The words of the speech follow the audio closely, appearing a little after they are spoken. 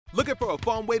Looking for a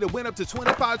fun way to win up to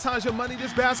 25 times your money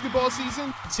this basketball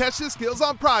season? Test your skills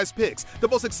on Prize Picks, the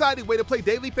most exciting way to play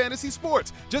daily fantasy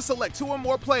sports. Just select 2 or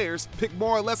more players, pick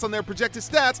more or less on their projected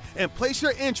stats, and place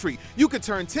your entry. You could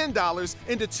turn $10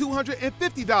 into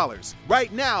 $250.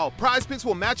 Right now, Prize Picks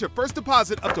will match your first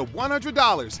deposit up to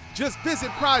 $100. Just visit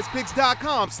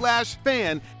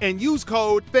prizepicks.com/fan and use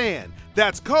code FAN.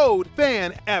 That's code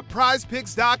FAN at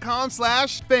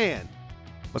prizepicks.com/fan.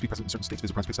 Must be present in certain states.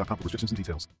 Visit prizepicks.com for restrictions and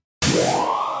details. Thank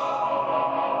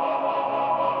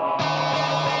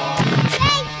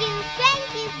you,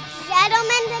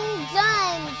 gentlemen and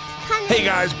guns. Hey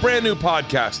guys, brand new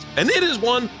podcast, and it is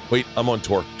one. Wait, I'm on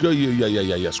tour.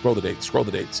 Yeah. Scroll the dates.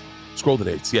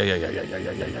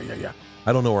 Yeah.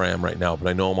 I don't know where I am right now, but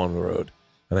I know I'm on the road,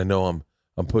 and I know I'm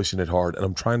pushing it hard, and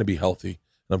I'm trying to be healthy,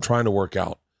 and I'm trying to work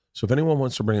out. So if anyone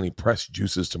wants to bring any pressed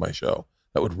juices to my show,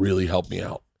 that would really help me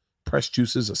out. Pressed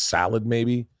juices, a salad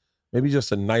maybe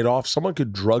just a night off. Someone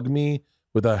could drug me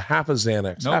with a half a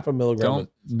Xanax, half a milligram.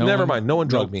 Never mind. No one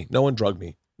drugged me.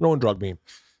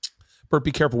 Bert,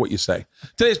 be careful what you say.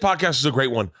 Today's podcast is a great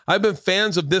one. I've been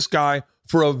fans of this guy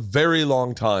for a very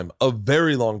long time,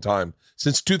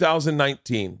 since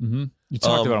 2019. Mm-hmm. You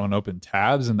talked about him on Open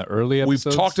Tabs in the early episodes.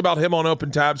 We've talked about him on Open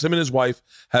Tabs. Him and his wife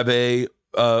have a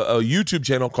YouTube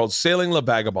channel called Sailing La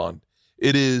Vagabond.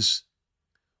 It is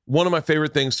one of my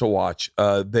favorite things to watch.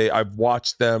 I've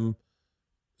watched them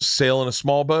sail in a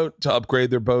small boat to upgrade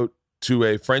their boat to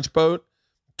a French boat,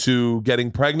 to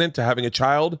getting pregnant, to having a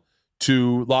child,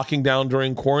 to locking down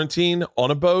during quarantine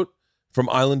on a boat from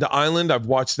island to island. I've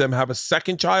watched them have a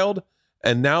second child,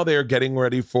 and now they are getting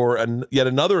ready for yet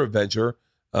another adventure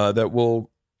that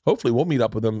hopefully we'll meet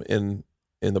up with them in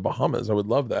the Bahamas. I would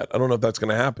love that. I don't know if that's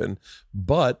going to happen,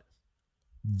 but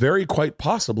very quite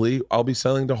possibly I'll be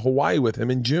sailing to Hawaii with him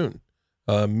in June.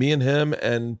 Me and him,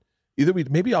 and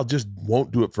maybe I'll just won't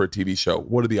do it for a TV show.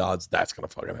 What are the odds that's going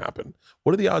to fucking happen?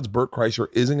 What are the odds Bert Kreischer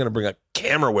isn't going to bring a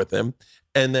camera with him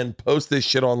and then post this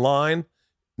shit online?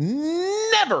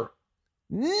 Never.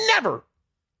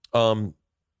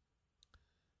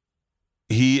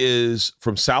 He is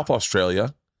from South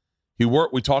Australia.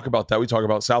 We talk about that. We talk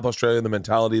about South Australia and the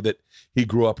mentality that he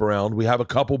grew up around. We have a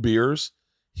couple beers.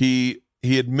 He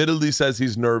admittedly says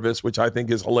he's nervous, which I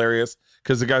think is hilarious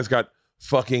because the guy's got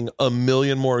fucking a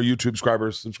million more YouTube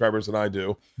subscribers than I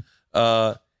do.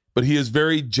 But he is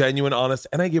very genuine, honest.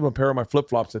 And I gave him a pair of my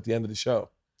flip-flops at the end of the show.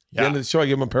 At the end of the show, I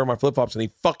gave him a pair of my flip-flops, and he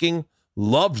fucking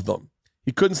loved them.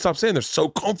 He couldn't stop saying they're so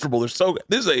comfortable. This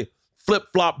is a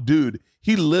flip-flop dude.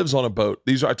 He lives on a boat.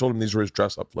 I told him these were his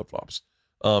dress-up flip-flops.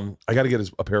 I got to get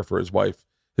a pair for his wife.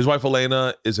 His wife,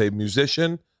 Elena, is a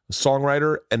musician, a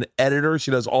songwriter, an editor.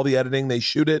 She does all the editing. They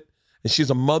shoot it. And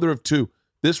she's a mother of 2.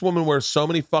 This woman wears so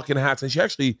many fucking hats, and she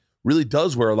actually really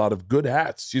does wear a lot of good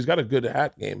hats. She's got a good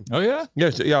hat game. Oh, yeah?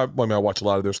 Yeah. I watch a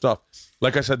lot of their stuff.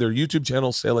 Like I said, their YouTube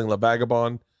channel, Sailing La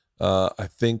Vagabond. I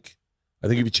think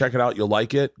if you check it out, you'll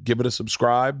like it. Give it a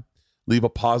subscribe. Leave a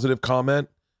positive comment.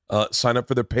 Sign up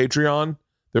for their Patreon.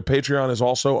 Their Patreon is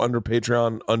also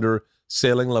under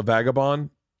Sailing La Vagabond.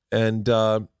 And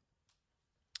I'll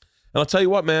tell you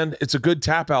what, man, it's a good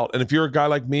tap out. And if you're a guy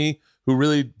like me who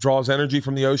really draws energy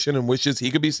from the ocean and wishes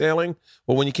he could be sailing,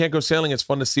 well, when you can't go sailing, it's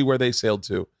fun to see where they sailed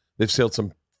to. They've sailed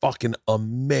some fucking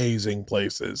amazing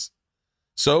places.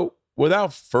 So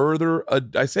without further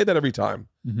ado, I say that every time.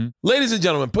 Mm-hmm. Ladies and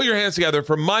gentlemen, put your hands together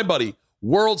for my buddy,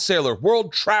 world sailor,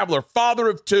 world traveler, father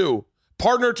of 2,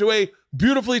 partner to a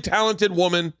beautifully talented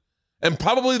woman, and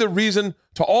probably the reason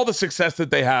to all the success that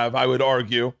they have, I would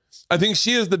argue. I think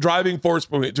she is the driving force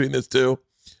between this two.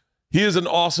 He is an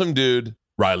awesome dude,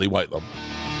 Riley Whitelum.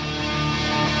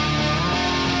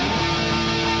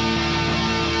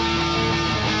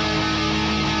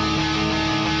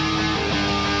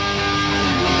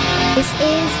 This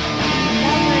is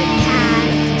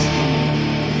Overcast.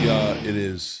 It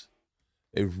is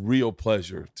a real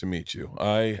pleasure to meet you.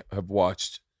 I have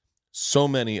watched so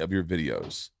many of your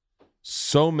videos.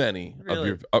 So many of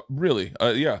your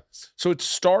yeah. So it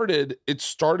started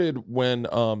when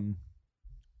I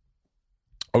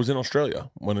was in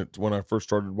Australia when I first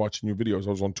started watching your videos.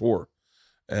 I was on tour,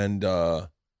 and I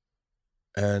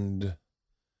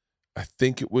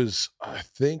think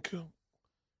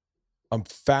I'm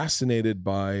fascinated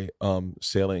by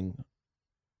sailing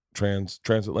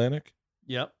transatlantic.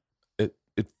 Yep. It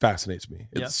fascinates me.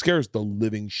 It scares the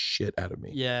living shit out of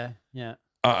me. Yeah.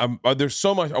 There's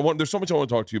so much I want to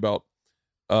talk to you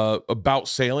about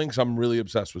sailing, because I'm really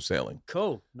obsessed with sailing.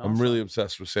 Cool. Nice. I'm really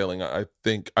obsessed with sailing. I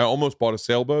think I almost bought a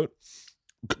sailboat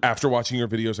after watching your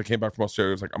videos. I came back from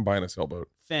Australia. I was like, I'm buying a sailboat.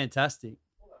 Fantastic.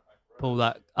 Pull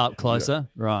that up closer.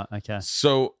 Yeah. Right. Okay.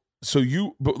 So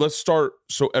but let's start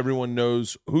so everyone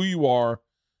knows who you are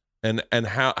and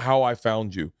how I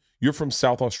found you. You're from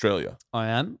South Australia. I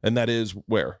am. And that is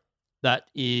where? That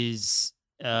is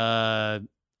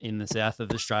in the south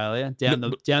of Australia, down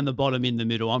the bottom in the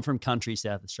middle. I'm from country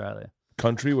South Australia.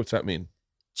 Country? What's that mean?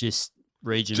 Just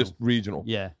regional. Just regional.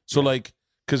 Yeah. So yeah.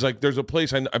 because there's a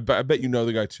place, I bet you know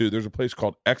the guy too. There's a place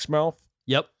called Exmouth.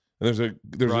 Yep. And there's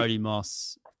Brody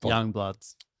Moss, Young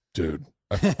Bloods. Dude,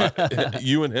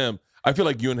 you and him. I feel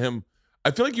like you and him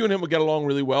would get along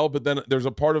really well, but then there's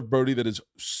a part of Brody that is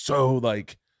so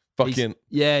like fucking.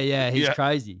 He's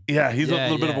crazy. Yeah, he's a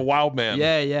little bit of a wild man.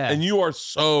 Yeah. And you are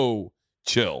so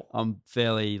chill. I'm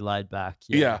fairly laid back.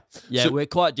 Yeah. Yeah, So, we're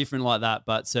quite different like that,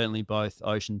 but certainly both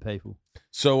ocean people.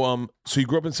 so you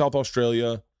grew up in South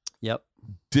Australia. Yep.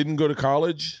 Didn't go to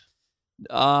college?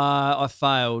 I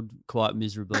failed quite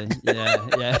miserably.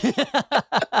 Yeah.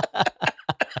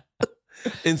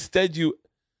 Instead, you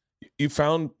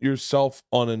found yourself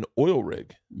on an oil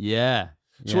rig. Yeah.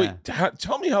 So wait,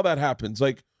 tell me how that happens.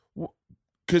 Like,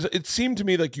 because it seemed to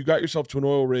me like you got yourself to an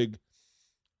oil rig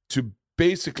to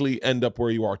basically end up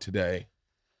where you are today.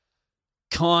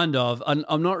 Kind of.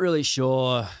 I'm not really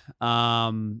sure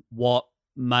what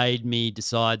made me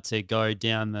decide to go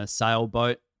down the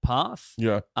sailboat path.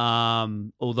 Yeah.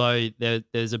 Although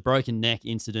there's a broken neck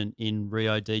incident in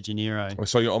Rio de Janeiro. I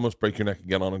saw you almost break your neck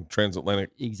again on a transatlantic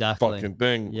fucking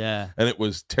thing. Yeah. And it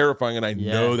was terrifying, and I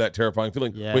know that terrifying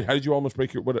feeling. Yeah. Wait, how did you almost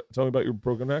break your tell me about your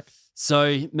broken neck? So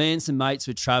me and some mates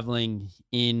were traveling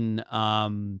in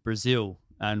Brazil,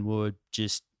 and we were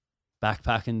just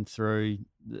backpacking through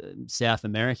South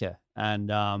America. And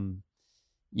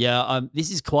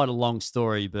this is quite a long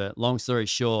story, but long story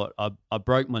short, I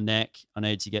broke my neck. I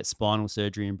needed to get spinal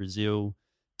surgery in Brazil.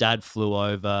 Dad flew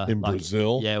over. In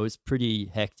Brazil? Yeah, it was pretty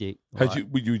hectic.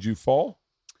 Would you fall?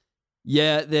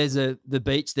 Yeah, there's the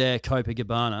beach there,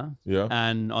 Copacabana. Yeah.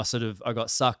 And I got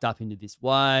sucked up into this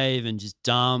wave and just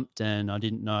dumped, and I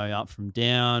didn't know up from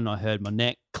down. I heard my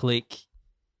neck click.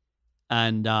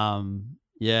 And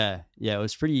it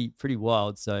was pretty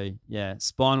wild. So yeah,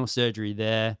 spinal surgery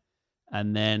there.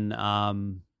 And then,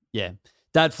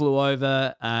 Dad flew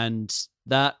over, and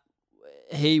that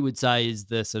he would say is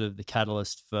the sort of the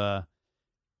catalyst for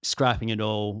scrapping it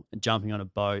all, jumping on a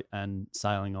boat and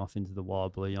sailing off into the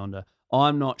wild blue yonder.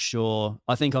 I'm not sure.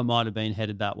 I think I might have been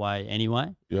headed that way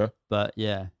anyway. Yeah. But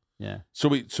yeah.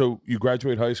 So you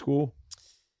graduate high school?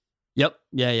 Yep.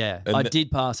 Yeah. I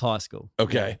did pass high school.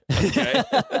 Okay. Okay.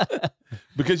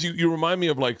 Because you remind me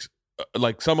of like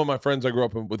some of my friends I grew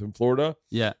up with in Florida.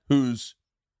 Yeah.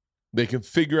 They can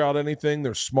figure out anything.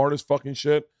 They're smart as fucking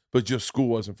shit, but just school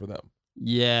wasn't for them.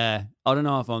 Yeah. I don't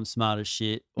know if I'm smart as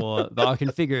shit but I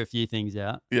can figure a few things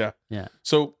out. Yeah. Yeah.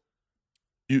 So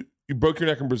you broke your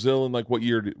neck in Brazil in like what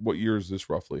year is this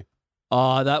roughly?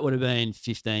 Oh, that would have been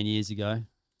 15 years ago.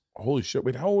 Holy shit.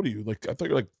 Wait, how old are you? Like, I thought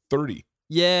you're like 30.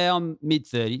 Yeah, I'm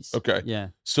mid-30s. Okay. Yeah.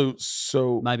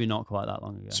 So maybe not quite that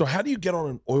long ago. So how do you get on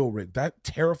an oil rig? That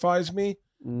terrifies me.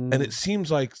 Mm. And it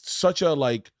seems like such a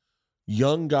like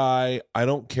young guy. I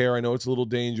don't care. I know it's a little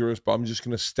dangerous, but I'm just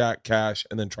going to stack cash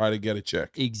and then try to get a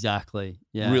chick. Exactly.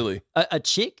 Yeah. Really? A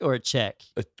chick or a check?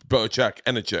 A check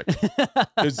and a chick.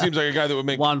 It seems like a guy that would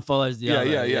make one follows the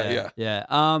other.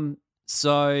 Yeah.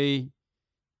 So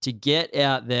to get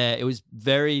out there, it was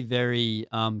very, very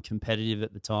competitive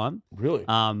at the time. Really?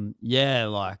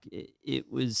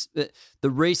 It was the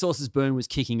resources boom was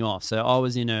kicking off. So I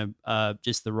was in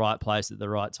just the right place at the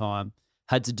right time.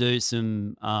 Had to do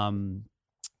some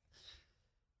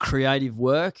creative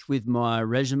work with my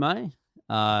resume.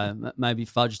 Maybe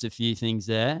fudged a few things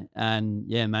there, and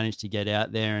managed to get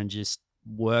out there and just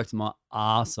worked my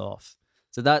ass off.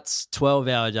 So that's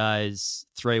 12-hour days,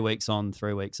 3 weeks on,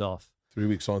 3 weeks off. 3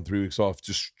 weeks on, 3 weeks off,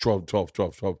 just 12.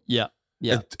 Yeah.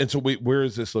 And so wait, where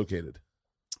is this located?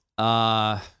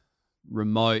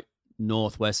 Remote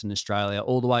northwestern Australia,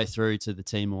 all the way through to the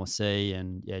Timor Sea,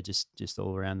 and just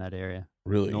all around that area.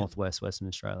 Really? Northwest Western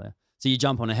Australia. So you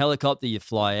jump on a helicopter, you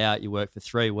fly out, you work for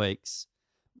 3 weeks,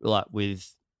 like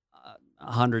with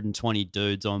 120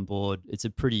 dudes on board. It's a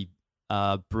pretty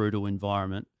brutal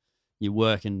environment. You're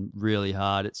working really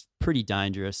hard. It's pretty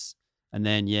dangerous. And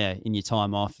then, in your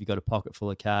time off, you've got a pocket full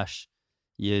of cash.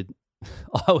 I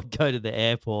would go to the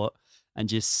airport and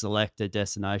just select a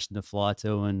destination to fly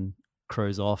to and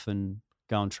cruise off and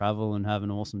go and travel and have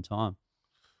an awesome time.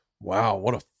 Wow,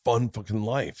 what a fun fucking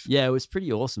life. Yeah, it was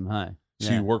pretty awesome, hey?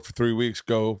 So you work for 3 weeks,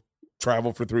 go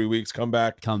travel for 3 weeks, come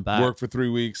back, work for 3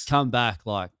 weeks. Come back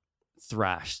like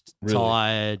thrashed, really?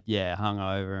 Tired,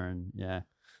 hungover, and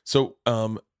So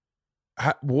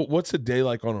what's a day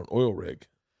like on an oil rig?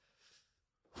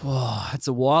 It's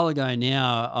a while ago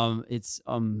now. It's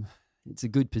a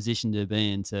good position to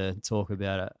be in to talk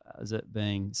about it, as it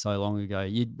being so long ago.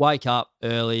 You'd wake up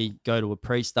early, go to a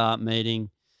pre-start meeting,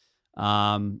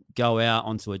 go out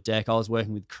onto a deck. I was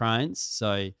working with cranes,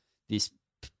 so this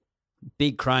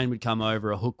big crane would come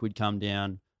over, a hook would come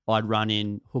down. I'd run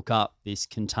in, hook up this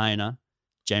container,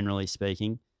 generally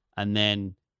speaking, and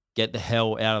then get the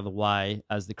hell out of the way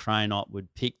as the crane op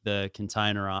would pick the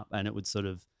container up, and it would sort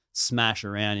of smash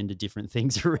around into different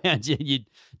things around you. You'd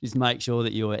just make sure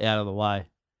that you were out of the way.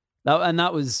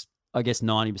 That was, I guess,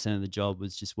 90% of the job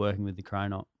was just working with the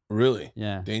crane op. Really?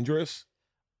 Yeah. Dangerous?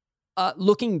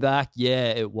 Looking back,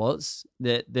 yeah, it was.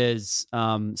 There's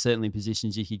certainly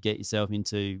positions you could get yourself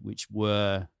into which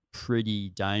were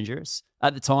pretty dangerous.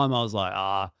 At the time, I was like,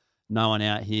 no one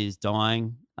out here is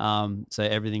dying, so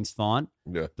everything's fine.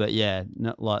 Yeah. But yeah,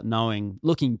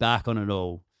 looking back on it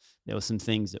all, there were some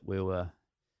things that we were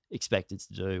expected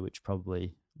to do which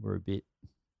probably were a bit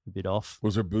off.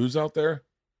 Was there booze out there?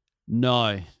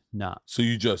 No. So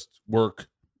you just work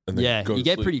and then go you to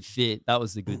get sleep? pretty fit. That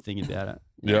was the good thing about it.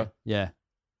 Yeah. Yeah.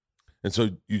 And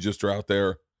so you just are out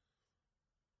there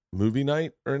movie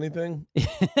night or anything?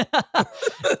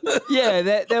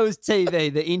 Yeah, there was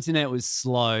TV. The internet was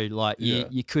slow. Like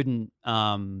you couldn't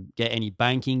get any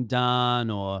banking done,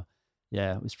 or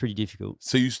it was pretty difficult.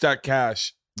 So you stack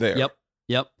cash there.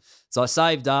 Yep. So I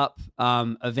saved up.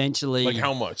 Eventually, Like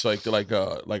how much? Like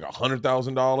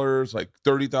 $100,000, like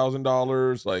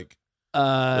 $30,000, like you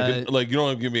don't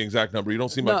have to give me an exact number. You don't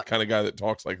seem like the kind of guy that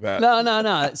talks like that.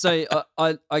 No. So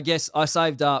I guess I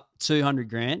saved up 200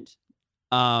 grand.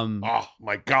 Oh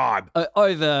my God.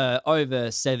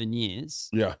 Over 7 years.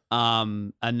 Yeah.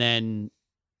 And then,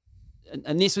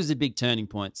 and this was a big turning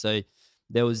point. So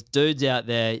there was dudes out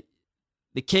there.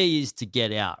 The key is to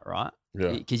get out, right?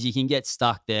 Yeah. Because you can get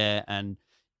stuck there, and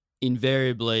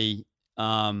invariably,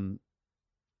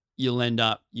 you'll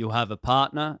have a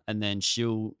partner, and then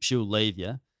she'll leave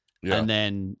you. Yeah. And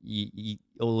then you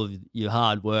all of your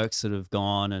hard work sort of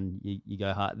gone, and you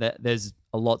go hard. There's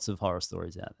lots of horror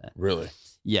stories out there. Really?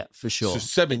 Yeah, for sure. So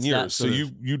 7 years. So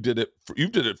you did it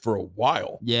for a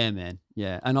while. Yeah, man.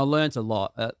 Yeah, and I learned a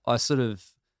lot. I sort of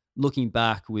looking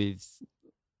back with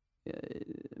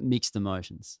mixed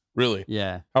emotions. Really?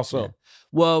 Yeah. How so? Yeah.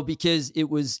 Well, because it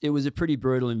was a pretty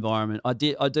brutal environment. I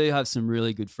do have some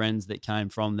really good friends that came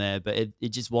from there, but it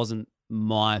just wasn't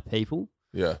my people.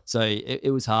 Yeah. So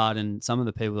it was hard, and some of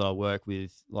the people that I work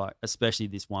with, like especially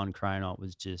this one crane op,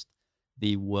 was just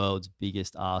the world's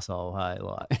biggest arsehole. Hey,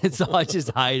 like so I just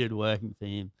hated working for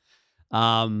him.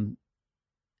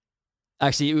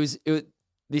 Actually, it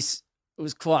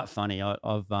was quite funny.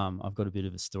 I've got a bit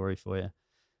of a story for you.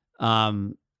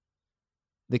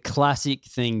 The classic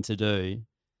thing to do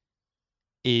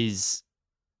is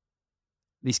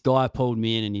this guy pulled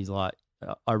me in, and he's like,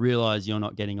 I realize you're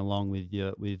not getting along with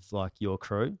your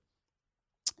crew.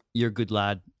 You're a good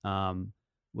lad.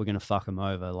 We're going to fuck them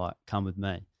over. Like, come with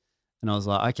me. And I was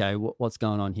like, okay, what's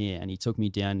going on here? And he took me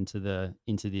down into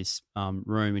this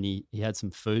room, and he had some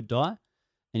food dye,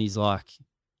 and he's like,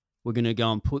 we're going to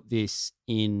go and put this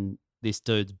in this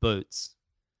dude's boots.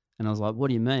 And I was like, what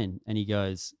do you mean? And he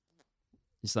goes,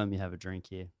 just let me have a drink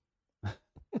here.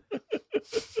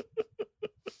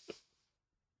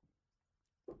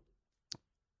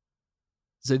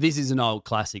 So this is an old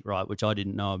classic, right, which I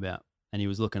didn't know about, and he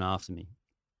was looking after me.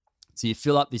 So you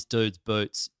fill up this dude's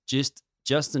boots just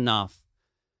enough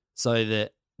so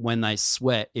that when they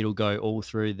sweat, it'll go all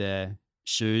through their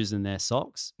shoes and their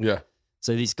socks. Yeah.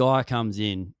 So this guy comes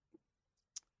in,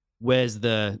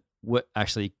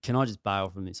 actually, can I just bail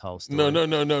from this whole story? No.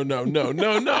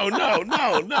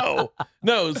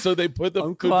 So they put the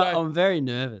I'm very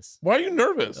nervous. Why are you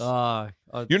nervous?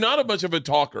 You're not a much of a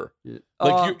talker.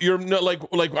 You're not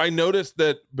like I noticed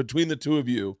that between the two of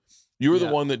you, you were the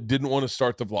one that didn't want to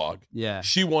start the vlog. Yeah.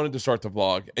 She wanted to start the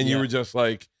vlog, and you were just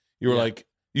like, you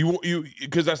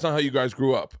because that's not how you guys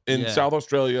grew up in South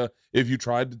Australia. If you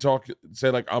tried to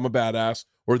say like I'm a badass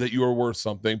or that you are worth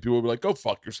something, people would be like, go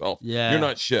fuck yourself. Yeah. You're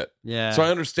not shit. Yeah. So I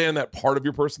understand that part of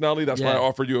your personality. That's why I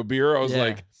offered you a beer. I was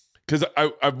like, because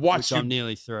I've watched Which you. I'm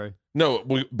nearly through. No,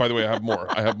 by the way, I have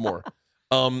more.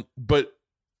 But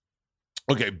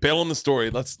okay, bail on the story.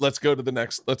 Let's go to the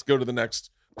next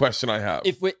question I have.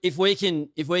 If we can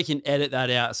edit that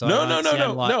out, so No, I don't no,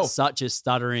 sound like no. such a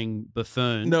stuttering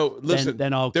buffoon. No, listen.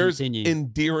 Then I'll continue.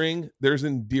 There's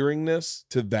endearingness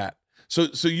to that. So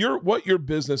what your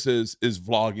business is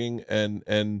vlogging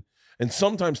and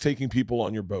sometimes taking people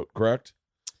on your boat, correct?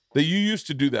 That you used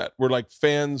to do that, where like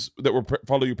fans that were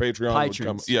follow your Patreon would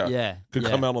come, could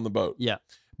come out on the boat. Yeah.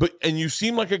 And you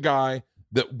seem like a guy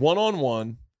that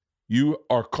one-on-one You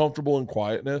are comfortable in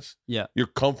quietness. Yeah. You're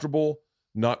comfortable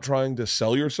not trying to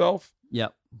sell yourself.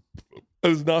 Yep.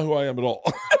 That is not who I am at all.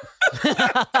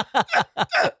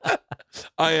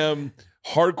 I am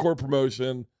hardcore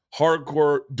promotion,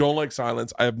 hardcore, don't like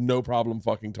silence. I have no problem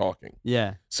fucking talking.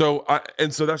 Yeah. So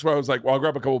that's why I was like, well, I'll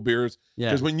grab a couple beers. Yeah.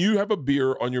 Because when you have a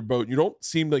beer on your boat, you don't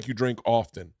seem like you drink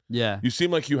often. Yeah. You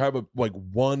seem like you have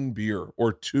one beer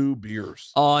or 2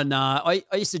 beers. Oh no, I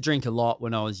used to drink a lot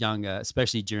when I was younger,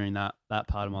 especially during that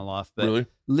part of my life. But Really?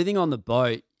 living on the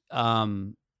boat,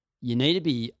 you need to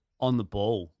be on the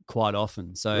ball quite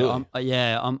often. So Really?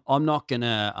 I'm not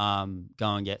gonna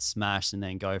go and get smashed and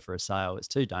then go for a sail. It's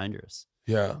too dangerous.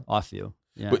 Yeah. I feel.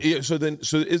 Yeah. But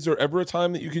so is there ever a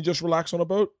time that you can just relax on a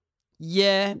boat?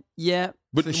 Yeah.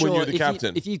 But for when sure. you're the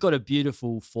captain. If you've got a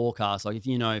beautiful forecast, like if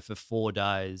you know for 4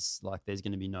 days, like there's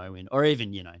going to be no wind, or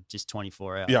even just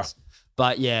 24 hours. Yeah.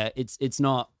 But yeah, it's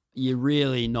not. You're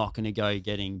really not going to go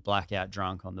getting blackout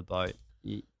drunk on the boat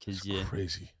because you.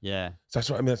 Crazy. Yeah. So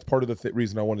that's why that's part of the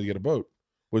reason I wanted to get a boat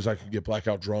was I could get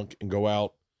blackout drunk and go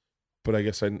out. But I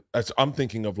guess I'm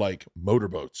thinking of like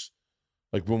motorboats.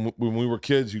 Like when we were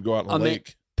kids, you'd go out in the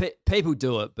lake. People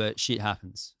do it, but shit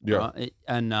happens. Yeah. Right?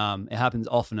 It happens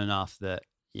often enough that,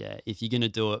 if you're going to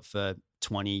do it for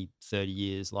 20, 30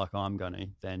 years like I'm going to,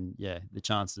 then, the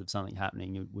chances of something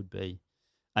happening would be.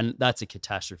 And that's a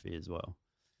catastrophe as well.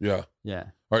 Yeah. Yeah.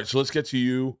 All right. So let's get to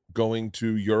you going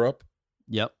to Europe.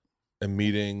 Yep. And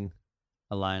meeting.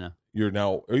 Elena.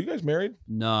 Are you guys married?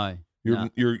 No.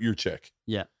 Your chick.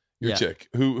 Yeah. Your chick.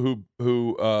 Who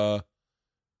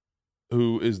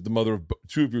is the mother of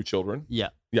 2 of your children. Yeah.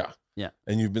 Yeah. Yeah.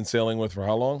 And you've been sailing with for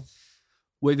how long?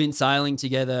 We've been sailing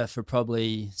together for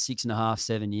probably 6.5,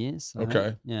 7 years. I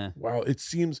think. Yeah. Wow. It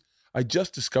seems I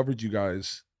just discovered you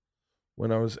guys when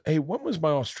when was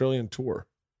my Australian tour?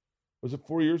 Was it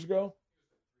 4 years ago?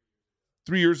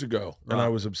 3 years ago. Right. And I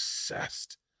was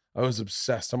obsessed. I must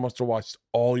have watched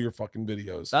all your fucking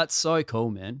videos. That's so cool,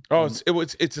 man. Oh, it's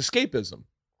escapism.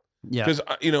 Yeah. Because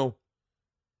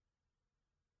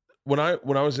when I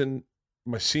was in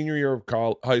my senior year of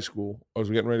high school, I was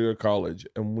getting ready to go to college,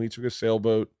 and we took a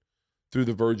sailboat through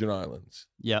the Virgin Islands.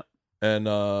 Yep. And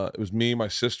it was me, my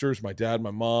sisters, my dad,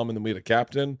 my mom, and then we had a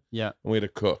captain. Yeah. And we had a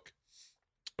cook.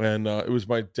 And it was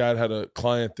my dad had a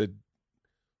client that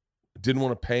didn't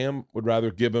want to pay him, would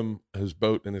rather give him his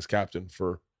boat and his captain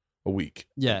for a week.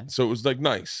 Yeah. So it was like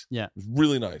nice. Yeah. It was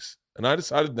really nice. And I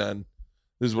decided then,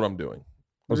 this is what I'm doing.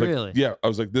 I was Really? like, yeah. I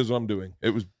was like, this is what I'm doing.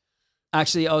 It was.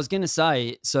 Actually, I was going to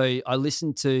say, so I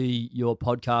listened to your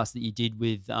podcast that you did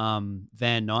with Van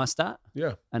Neistat.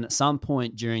 Yeah. And at some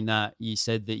point during that, you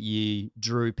said that you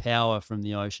drew power from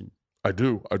the ocean. I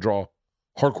do. I draw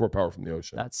hardcore power from the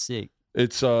ocean. That's sick.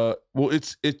 It's I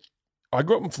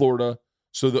grew up in Florida,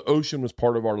 so the ocean was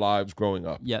part of our lives growing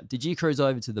up. Yeah. Did you cruise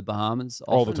over to the Bahamas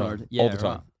All the often, time. or- Yeah, all the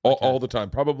time. right. All the time.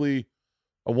 Probably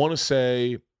I want to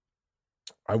say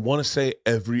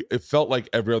it felt like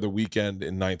every other weekend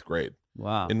in 9th grade.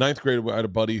 Wow. In 9th grade, I had a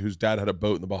buddy whose dad had a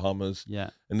boat in the Bahamas. Yeah.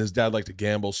 And his dad liked to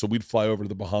gamble, so we'd fly over to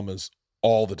the Bahamas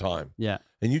all the time. Yeah.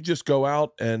 And you just go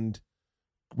out and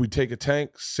we'd take a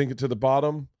tank, sink it to the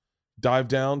bottom, dive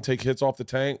down, take hits off the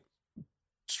tank,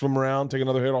 swim around, take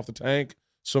another hit off the tank,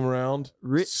 swim around.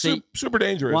 Super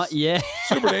dangerous. What? Yeah.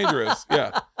 Super dangerous.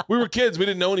 Yeah. We were kids. We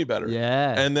didn't know any better.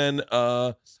 Yeah. And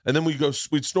then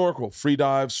we'd snorkel, free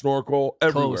dive, snorkel,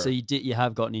 everywhere. Cool. So you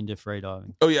have gotten into free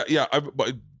diving. Oh yeah. Yeah.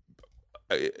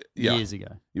 Years ago.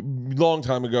 Long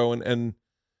time ago. And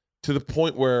to the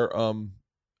point where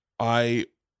I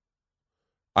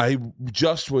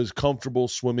just was comfortable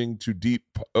swimming to deep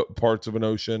parts of an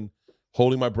ocean,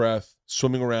 holding my breath,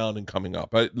 swimming around and coming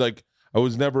up. I have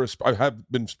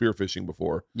been spearfishing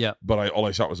before. Yeah. But all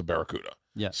I shot was a barracuda.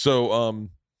 Yeah. So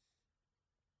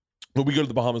but we go to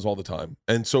the Bahamas all the time.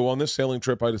 And so on this sailing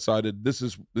trip I decided this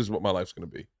is what my life's going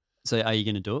to be. So are you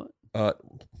going to do it?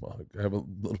 Well, I have a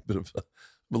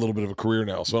little bit of a career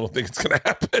now, so I don't think it's going to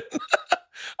happen.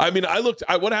 I mean,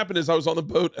 what happened is I was on the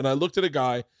boat and I looked at a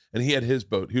guy and he had his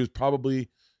boat. He was probably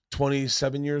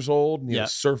 27 years old and he had a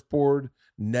surfboard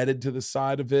netted to the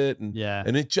side of it. And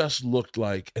it just looked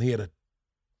like, and he had a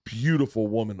beautiful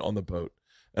woman on the boat.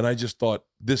 And I just thought,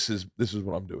 this is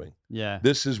what I'm doing. Yeah.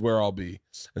 This is where I'll be.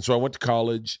 And so I went to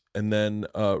college, and then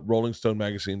Rolling Stone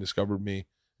magazine discovered me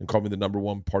and called me the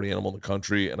 #1 party animal in the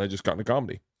country. And I just got into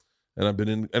comedy. And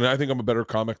and I think I'm a better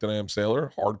comic than I am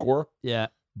sailor, hardcore. Yeah.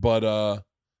 But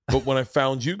when I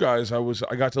found you guys,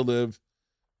 I got to live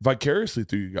vicariously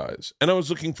through you guys. And I was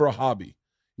looking for a hobby.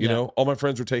 You know, all my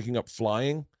friends were taking up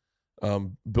flying.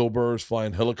 Bill Burr's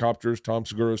flying helicopters, Tom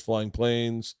Segura's flying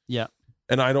planes. Yeah.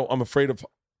 And I'm afraid of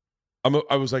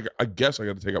I was like, I guess I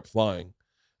got to take up flying,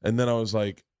 and then I was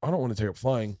like, I don't want to take up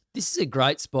flying. This is a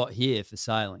great spot here for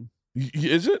sailing.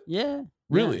 Is it? Yeah.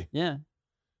 Really? Yeah.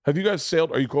 Have you guys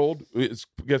sailed? Are you cold? It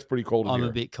gets pretty cold in I'm here.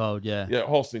 a bit cold, yeah. Yeah,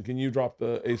 Halston, can you drop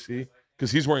the AC?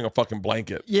 Because he's wearing a fucking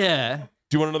blanket. Yeah.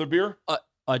 Do you want another beer?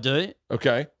 I do.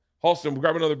 Okay. Halston,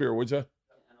 grab another beer, would you?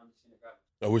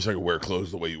 I wish I could wear clothes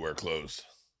the way you wear clothes.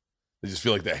 They just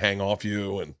feel like they hang off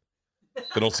you and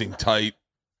they don't seem tight.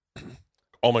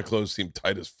 All my clothes seem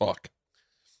tight as fuck.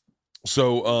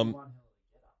 So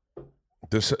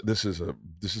this is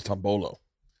Tombolo.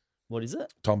 What is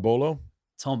it? Tombolo?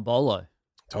 Tombolo.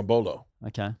 Tombolo.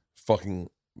 Okay. Fucking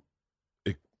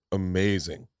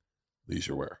amazing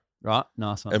leisure wear. Right.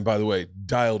 Nice one. And by the way,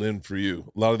 dialed in for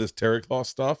you. A lot of this terry cloth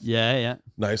stuff. Yeah, yeah.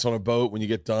 Nice on a boat when you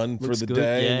get done Looks for the good.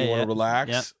 day Yeah, and you want yeah. to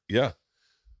relax. Yep. Yeah.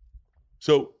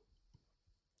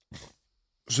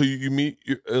 So you meet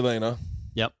Elena.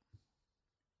 Yep.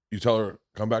 You tell her,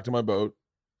 come back to my boat.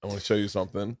 I want to show you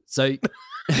something. So,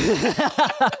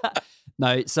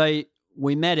 no, so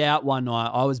we met out one night.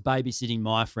 I was babysitting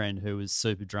my friend who was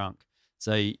super drunk.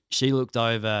 So she looked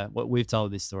over. What we've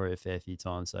told this story a fair few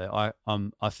times. So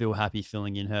I feel happy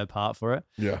filling in her part for it.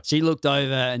 Yeah. She looked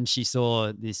over and she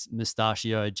saw this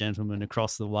mustachioed gentleman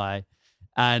across the way,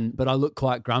 but I looked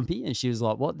quite grumpy, and she was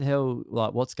like, "What the hell?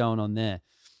 Like, what's going on there?"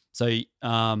 So,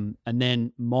 and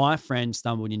then my friend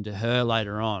stumbled into her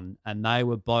later on, and they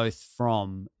were both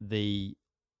from the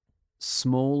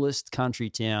smallest country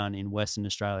town in Western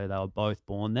Australia. They were both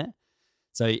born there.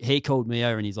 So he called me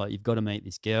over and he's like, "You've got to meet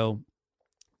this girl."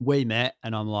 We met,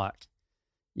 and I'm like,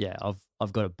 "Yeah,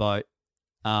 I've got a boat."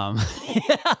 And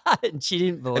she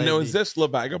didn't believe. And now, me. is this Le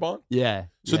Vagabond? Yeah.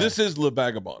 So yeah. this is Le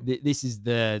Vagabond. This is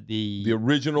the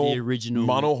original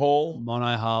monohull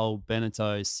monohull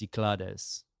Beneteau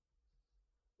Cyclades.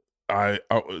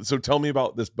 So tell me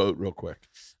about this boat real quick.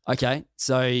 Okay,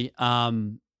 so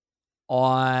when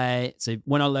I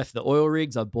left the oil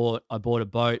rigs, I bought a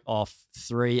boat off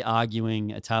 3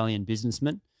 arguing Italian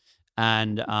businessmen,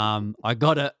 and I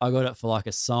got it for like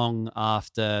a song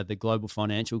after the global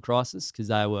financial crisis because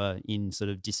they were in sort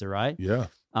of disarray. Yeah.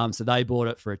 So they bought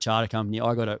it for a charter company.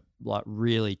 I got it like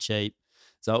really cheap,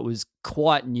 so it was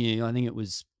quite new. I think it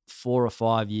was 4 or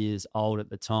 5 years old at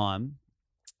the time.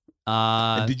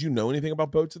 And did you know anything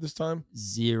about boats at this time?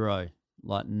 Zero.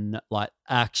 Like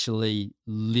actually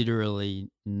literally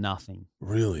nothing.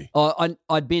 Really?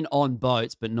 I'd been on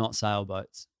boats but not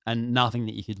sailboats, and nothing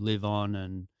that you could live on,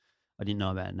 and I didn't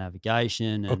know about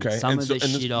navigation, and some of the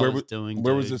shit I was doing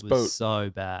where was this boat?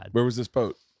 So bad. Where was this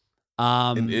boat?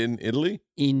 In Italy?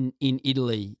 In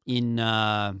Italy, in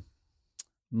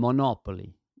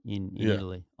Monopoli in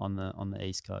Italy on the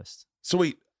East Coast. So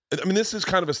wait, I mean, this is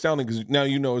kind of astounding because now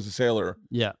you know as a sailor,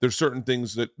 yeah, there's certain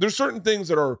things that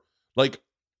are like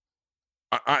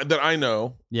that I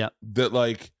know, yeah, that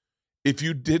like if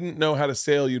you didn't know how to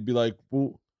sail, you'd be like,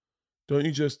 well, don't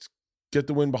you just get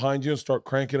the wind behind you and start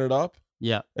cranking it up?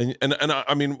 Yeah, and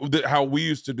I mean, how we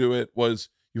used to do it was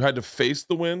you had to face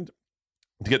the wind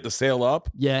to get the sail up,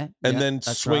 and then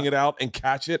swing it out and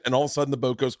catch it, and all of a sudden the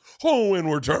boat goes, oh, and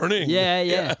we're turning.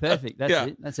 Yeah, perfect. That's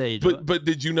it. That's how you do it. But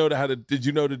did you know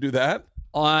to do that?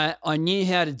 I knew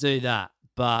how to do that,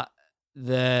 but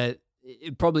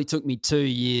it probably took me 2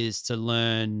 years to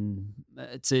learn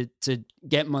to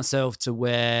get myself to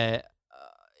where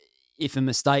if a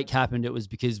mistake happened, it was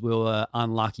because we were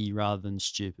unlucky rather than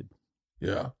stupid.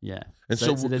 Yeah. Yeah. And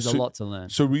so there's a lot to learn.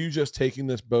 So were you just taking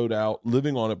this boat out,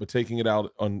 living on it, but taking it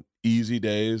out on easy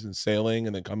days and sailing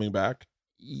and then coming back?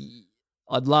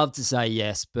 I'd love to say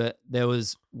yes, but there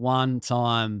was one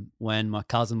time when my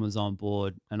cousin was on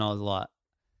board and I was like,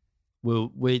 we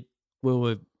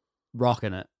were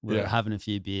rocking it. We were having a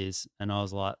few beers and I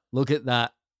was like, look at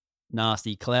that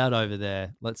nasty cloud over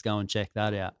there. Let's go and check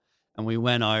that out. And we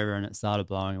went over and it started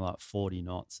blowing like 40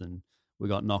 knots and we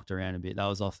got knocked around a bit. That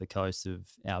was off the coast of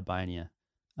Albania.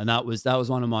 And that was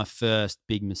one of my first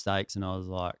big mistakes. And I was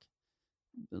like,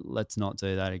 let's not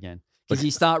do that again. Because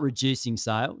you start reducing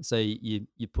sail. So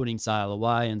you're putting sail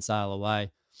away. And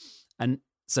so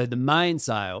the main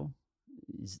sail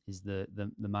is the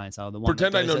main sail. The one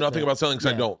Pretend I know nothing about sailing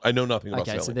because I don't. I know nothing about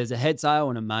sailing. Okay, so there's a head sail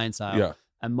and a main sail. Yeah.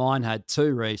 And mine had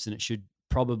 2 reefs and it should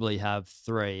probably have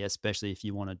 3, especially if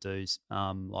you want to do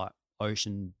like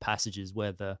ocean passages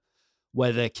where the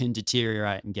weather can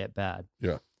deteriorate and get bad.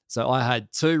 Yeah. So I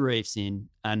had 2 reefs in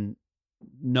and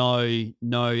no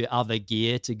other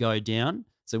gear to go down.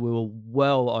 So we were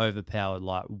well overpowered,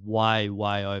 like way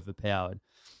overpowered,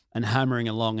 and hammering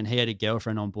along. And he had a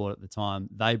girlfriend on board at the time.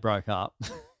 They broke up.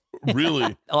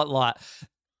 Really? like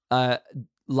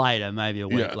Later, maybe a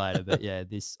week Yeah. later, but yeah,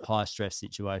 this high stress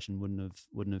situation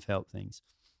wouldn't have helped things.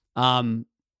 Went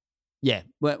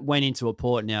into a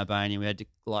port in Albania. We had to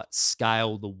like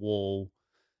scale the wall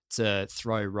to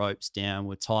throw ropes down.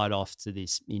 We're tied off to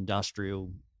this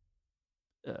industrial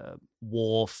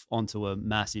wharf onto a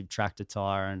massive tractor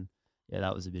tire, and yeah,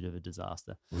 that was a bit of a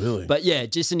disaster. Really? But yeah,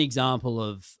 just an example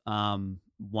of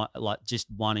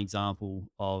one example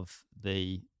of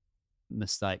the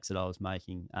mistakes that I was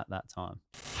making at that time.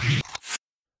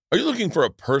 Are you looking for a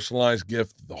personalized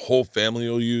gift the whole family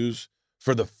will use?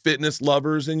 For the fitness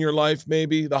lovers in your life,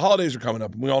 maybe? The holidays are coming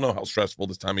up, and we all know how stressful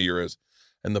this time of year is.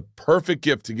 And the perfect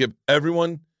gift to give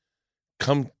everyone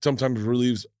sometimes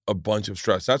relieves a bunch of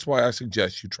stress. That's why I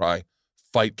suggest you try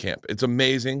Fight Camp. It's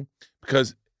amazing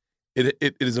because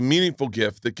it is a meaningful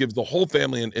gift that gives the whole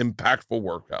family an impactful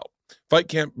workout. Fight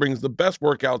Camp brings the best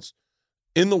workouts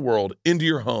in the world into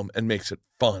your home and makes it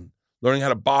fun. Learning how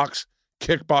to box,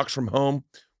 kickbox from home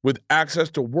with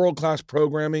access to world-class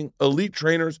programming, elite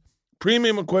trainers,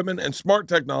 premium equipment, and smart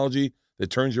technology that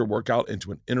turns your workout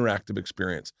into an interactive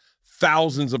experience.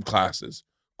 Thousands of classes,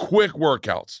 quick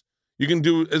workouts. You can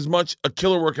do a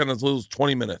killer workout in as little as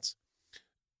 20 minutes.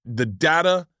 The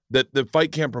data that the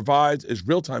Fight Camp provides is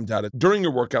real-time data during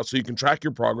your workout so you can track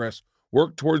your progress,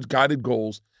 work towards guided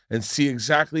goals, and see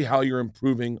exactly how you're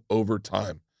improving over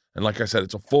time. And like I said,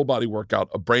 it's a full-body workout,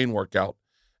 a brain workout,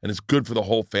 and it's good for the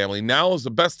whole family. Now is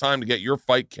the best time to get your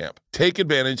Fight Camp. Take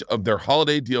advantage of their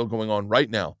holiday deal going on right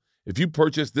now. If you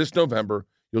purchase this November,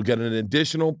 you'll get an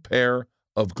additional pair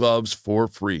of gloves for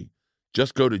free.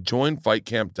 Just go to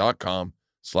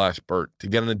joinfightcamp.com/Bert to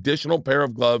get an additional pair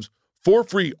of gloves for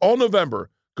free all November.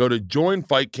 Go to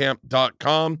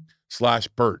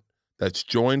joinfightcamp.com/Bert. That's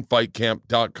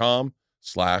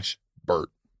joinfightcamp.com/Bert.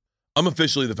 I'm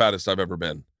officially the fattest I've ever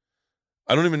been.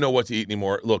 I don't even know what to eat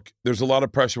anymore. Look, there's a lot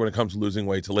of pressure when it comes to losing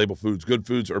weight to label foods, good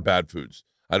foods or bad foods.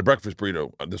 I had a breakfast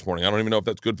burrito this morning. I don't even know if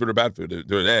that's good food or bad food.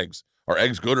 They're eggs. Are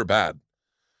eggs good or bad?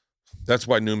 That's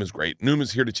why Noom is great. Noom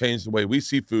is here to change the way we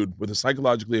see food with a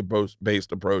psychologically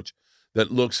based approach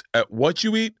that looks at what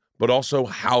you eat, but also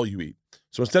how you eat.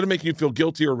 So instead of making you feel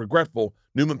guilty or regretful,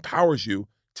 Noom empowers you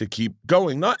to keep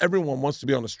going. Not everyone wants to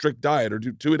be on a strict diet or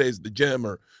do 2 days at the gym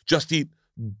or just eat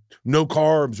no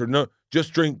carbs or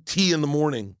just drink tea in the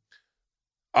morning.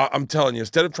 I'm telling you,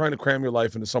 instead of trying to cram your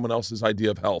life into someone else's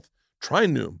idea of health, try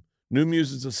Noom. Noom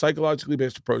uses a psychologically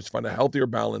based approach to find a healthier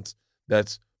balance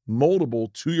that's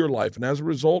moldable to your life, and as a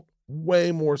result,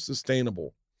 way more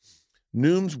sustainable.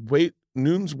 Noom's weight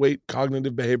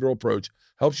cognitive behavioral approach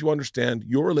helps you understand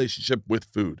your relationship with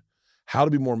food, how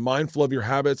to be more mindful of your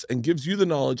habits, and gives you the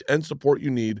knowledge and support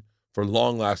you need for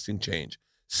long-lasting change.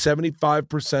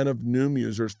 75% of Noom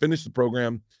users finish the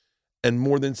program, and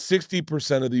more than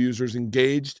 60% of the users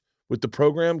engaged with the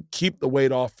program keep the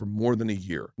weight off for more than a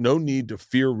year. No need to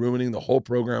fear ruining the whole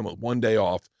program with 1 day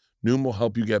off. Noom will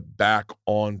help you get back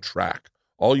on track.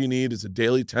 All you need is a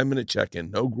daily 10-minute check-in.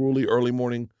 No grueling early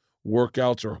morning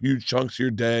workouts or huge chunks of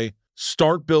your day.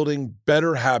 Start building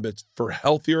better habits for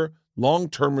healthier,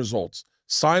 long-term results.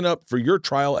 Sign up for your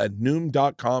trial at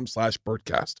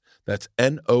Noom.com/Bertcast. That's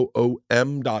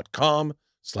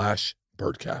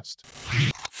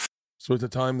NOOM.com/Bertcast. So at the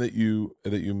time that you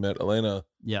met Elena,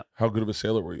 Yeah. how good of a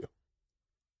sailor were you?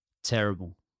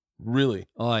 Terrible. Really?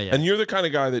 Oh yeah. And you're the kind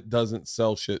of guy that doesn't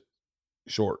sell shit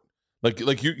short. Like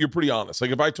you're pretty honest. Like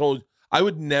if I told, I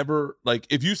would never, like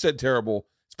if you said terrible,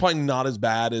 it's probably not as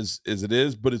bad as it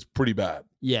is, but it's pretty bad.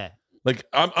 Yeah. Like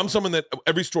I'm someone that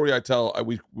every story I tell,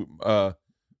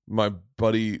 my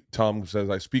buddy Tom says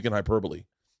I speak in hyperbole.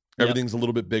 Everything's a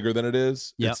little bit bigger than it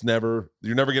is. Yep. It's never,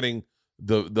 you're never getting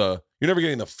the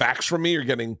facts from me. You're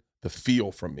getting the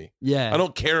feel from me. Yeah. I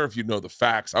don't care if you know the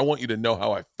facts. I want you to know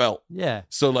how I felt. Yeah.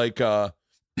 So like,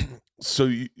 so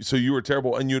you were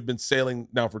terrible, and you had been sailing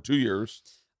now for 2 years.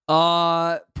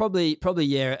 Probably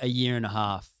a year and a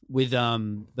half with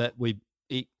but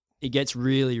it gets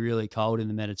really, really cold in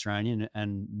the Mediterranean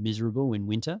and miserable in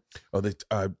winter. Oh,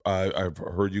 I've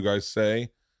heard you guys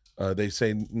say, they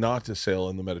say not to sail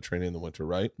in the Mediterranean in the winter,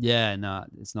 right? Yeah, no,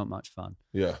 it's not much fun.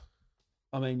 Yeah.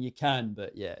 I mean, you can,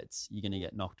 but yeah, you're gonna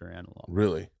get knocked around a lot.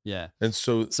 Really? Yeah. And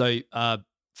so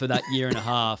for that year and a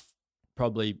half,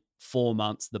 probably 4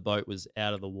 months, the boat was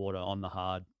out of the water on the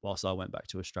hard whilst I went back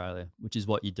to Australia, which is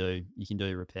what you do. You can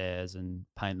do repairs and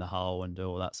paint the hull and do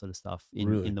all that sort of stuff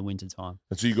in the winter time.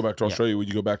 And so you go back to Australia. Would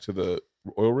you go back to the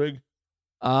oil rig?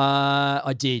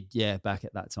 I did, yeah, back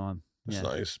at that time. That's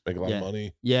yeah. nice. Make a lot of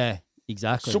money. Yeah,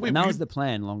 exactly. So wait, and that was the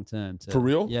plan long term. For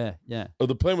real? Yeah, yeah. Oh,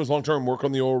 the plan was long term, work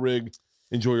on the oil rig,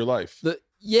 enjoy your life.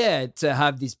 Yeah, to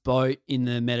have this boat in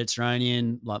the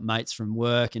Mediterranean, like mates from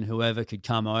work and whoever could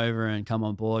come over and come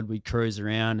on board, we'd cruise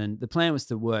around. And the plan was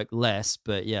to work less,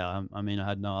 but yeah, I mean, I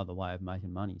had no other way of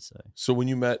making money. So when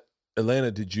you met Elena,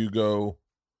 did you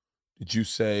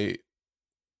say,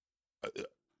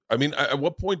 I mean, at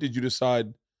what point did you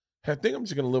decide, hey, I think I'm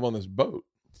just going to live on this boat?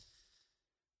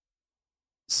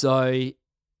 So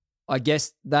I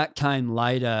guess that came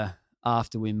later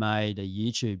after we made a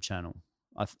YouTube channel.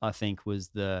 I think was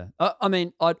I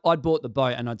mean, I'd bought the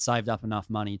boat and I'd saved up enough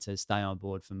money to stay on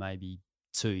board for maybe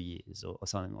 2 years or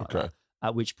something like that.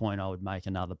 At which point I would make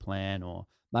another plan or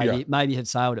maybe have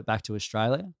sailed it back to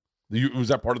Australia. Was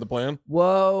that part of the plan?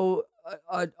 Well,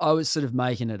 I was sort of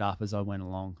making it up as I went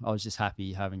along. I was just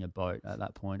happy having a boat at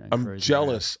that point. And I'm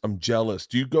jealous. I'm jealous.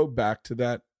 Do you go back to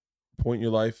that point in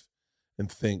your life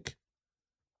and think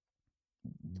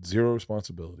zero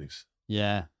responsibilities?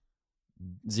 Yeah.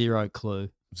 Zero clue.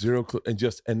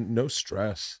 And no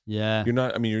stress. Yeah. You're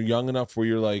not, I mean, you're young enough where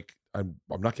you're like, I'm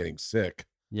not getting sick.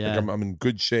 Yeah. Like I'm in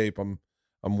good shape. I'm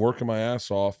working my ass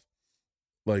off.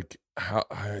 Like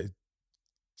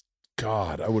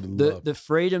God, I would love the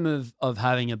freedom of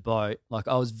having a boat. Like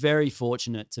I was very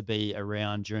fortunate to be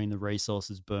around during the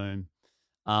resources boom.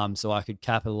 So I could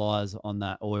capitalize on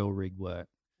that oil rig work.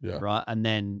 Yeah. Right. And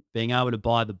then being able to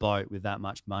buy the boat with that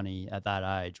much money at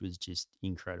that age was just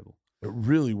incredible. It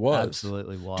really was.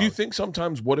 Absolutely was. Do you think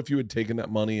sometimes, what if you had taken that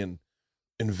money and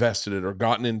invested it or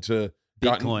gotten into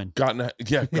Bitcoin? Gotten into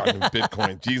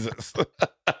Bitcoin. Jesus.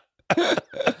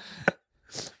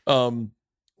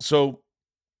 So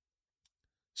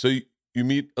you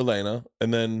meet Elena,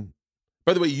 and then,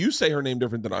 by the way, you say her name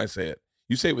different than I say it.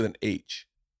 You say it with an H.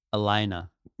 Elena.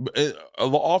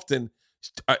 Often,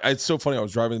 it's so funny. I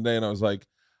was driving today, and I was like,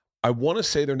 I want to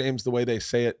say their names the way they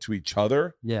say it to each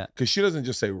other. Yeah. Because she doesn't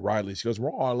just say Riley. She goes,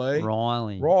 Riley.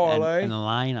 And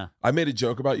Elena. I made a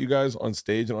joke about you guys on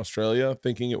stage in Australia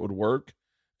thinking it would work,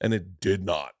 and it did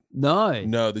not.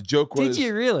 No, the joke was... Did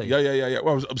you really? Yeah.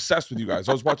 Well, I was obsessed with you guys.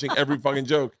 I was watching every fucking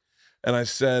joke. And I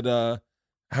said,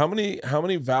 how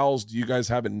many vowels do you guys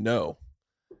have in no?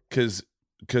 Because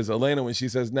Elena, when she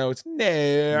says no, it's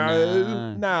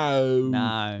no.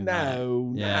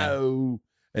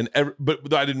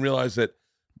 But I didn't realize that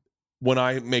when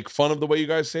I make fun of the way you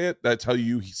guys say it, that's how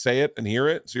you say it and hear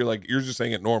it. So you're like, you're just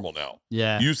saying it normal now.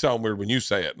 Yeah. You sound weird when you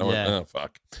say it. No, yeah.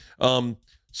 Fuck.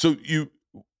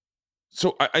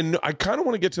 So I kind of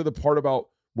want to get to the part about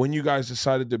when you guys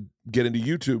decided to get into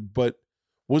YouTube, but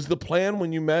was the plan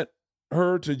when you met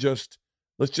her to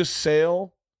let's just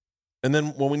sail, and then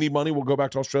when we need money, we'll go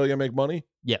back to Australia and make money?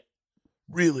 Yep.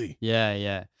 Really?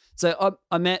 Yeah. So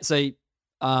I met,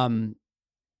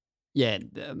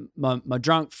 my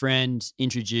drunk friend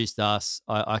introduced us.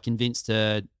 I convinced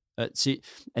her.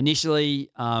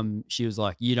 Initially, she was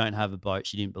like, "You don't have a boat."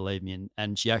 She didn't believe me,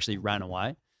 and she actually ran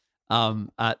away on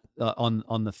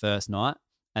the first night.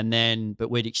 And then,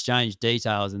 but we'd exchanged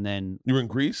details, and then you were in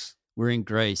Greece. We're in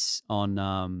Greece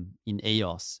in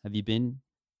Eos. Have you been?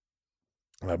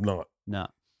 I've not. No.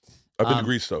 I've been to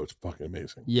Greece though. It's fucking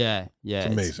amazing. Yeah. It's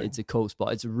amazing. It's a cool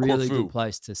spot. It's a really good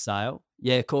place to sail.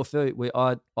 Yeah, Corfu.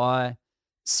 I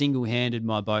single-handed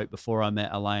my boat before I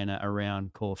met Elena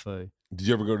around Corfu. Did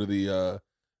you ever go to the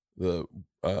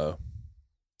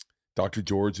Dr.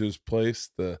 George's place?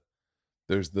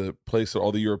 There's the place that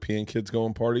all the European kids go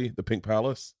and party, the Pink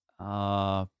Palace?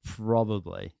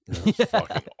 Probably. That's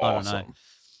fucking awesome.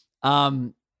 I don't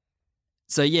know.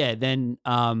 So yeah, then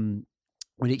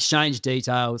we exchanged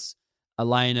details.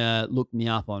 Elena looked me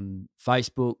up on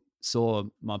Facebook, saw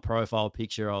my profile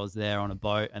picture. I was there on a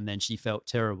boat, and then she felt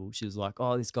terrible. She was like,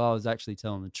 "Oh, this guy was actually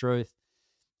telling the truth."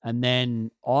 And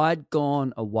then I'd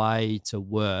gone away to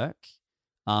work,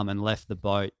 and left the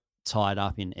boat tied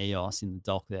up in Eos in the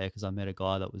dock there because I met a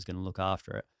guy that was going to look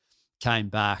after it. Came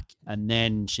back, and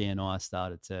then she and I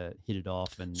started to hit it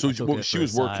off. And so she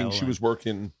was working.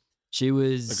 She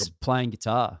was playing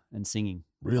guitar and singing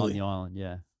on the island.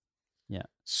 Yeah.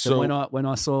 So when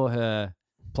I saw her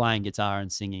playing guitar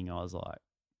and singing, I was like,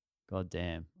 God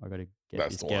damn, I got to get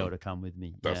this girl to come with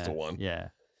me. That's the one. Yeah.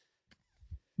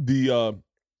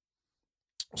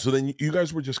 So then you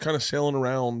guys were just kind of sailing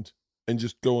around and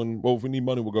just going, well, if we need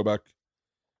money, we'll go back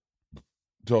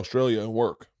to Australia and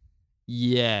work.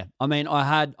 Yeah. I mean, I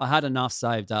had enough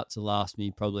saved up to last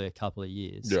me probably a couple of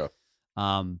years. Yeah.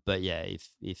 But yeah,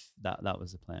 if that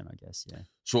was the plan, I guess. Yeah.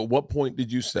 So at what point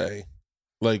did you say,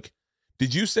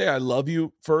 did you say I love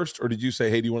you first, or did you say,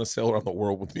 hey, do you want to sail around the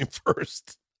world with me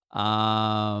first?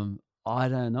 I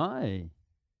don't know.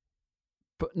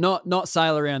 But not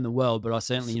sail around the world, but I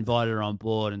certainly invited her on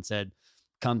board and said,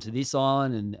 come to this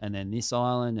island and then this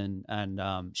island,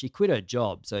 and she quit her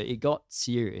job, so it got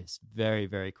serious very,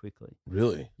 very quickly.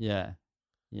 Really? Yeah.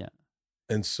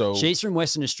 And so She's from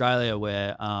Western Australia,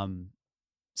 where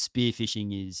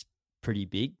spearfishing is pretty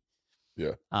big.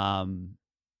 Yeah. And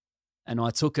I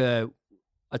took her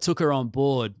on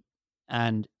board,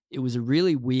 and it was a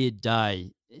really weird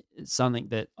day. It's something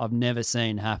that I've never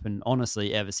seen happen,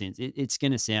 honestly, ever since. It's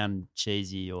going to sound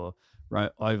cheesy or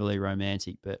overly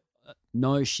romantic, but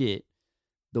no shit.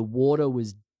 The water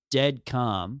was dead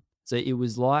calm. So it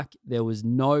was like there was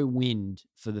no wind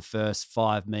for the first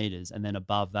 5 meters. And then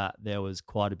above that, there was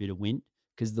quite a bit of wind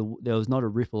because there was not a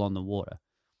ripple on the water.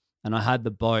 And I had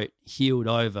the boat heeled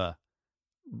over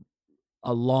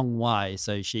a long way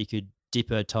so she could dip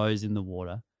her toes in the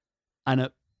water. And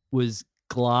it was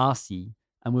glassy,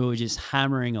 and we were just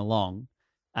hammering along.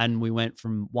 And we went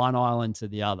from one island to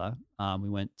the other. We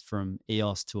went from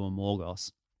Eos to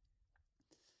Amorgos.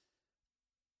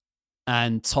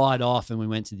 And tied off, and we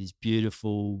went to this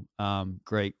beautiful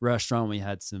Greek restaurant. We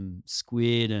had some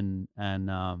squid and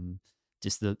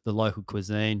just the local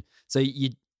cuisine. So you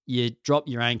drop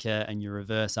your anchor and you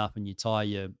reverse up and you tie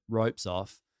your ropes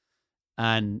off,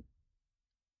 and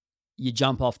you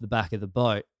jump off the back of the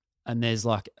boat, and there's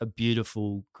like a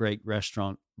beautiful Greek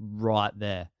restaurant right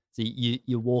there. So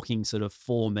you're walking sort of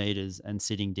 4 meters and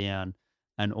sitting down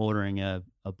and ordering a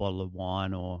bottle of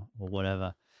wine or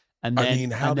whatever. And then,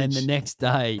 the next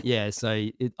day, so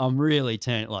I'm really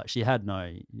turned. Like she had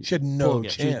no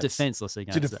chance. She was defenseless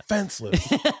against She's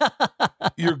defenseless.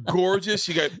 You're gorgeous.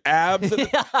 You got abs.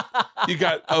 You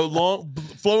got a long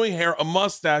flowing hair, a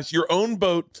mustache, your own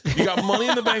boat. You got money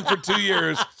in the bank for 2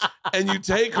 years, and you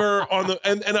take her on the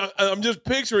and I'm just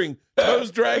picturing toes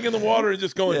dragging the water and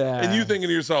just going, and you thinking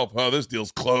to yourself, "Oh, this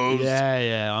deal's closed."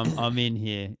 Yeah. I'm in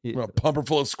here. A pumper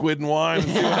full of squid and wine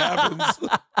and see what happens.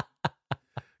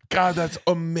 God, that's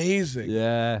amazing.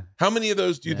 Yeah. How many of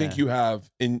those do you think you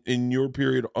have in your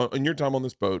period, in your time on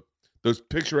this boat, those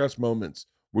picturesque moments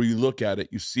where you look at it,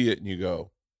 you see it, and you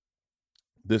go,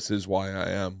 this is why I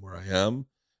am where I am?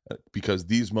 Because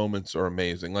these moments are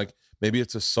amazing. Like maybe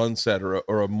it's a sunset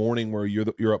or a morning where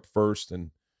you're up first.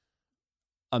 And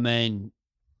I mean,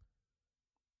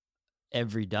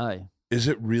 every day. Is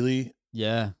it really?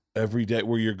 Yeah. Every day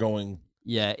where you're going...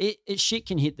 Yeah, it shit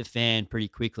can hit the fan pretty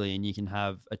quickly, and you can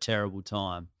have a terrible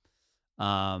time.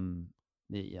 I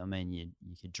mean, you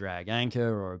could drag anchor,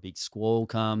 or a big squall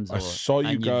comes. I saw you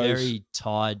and guys. You're very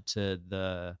tied to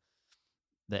the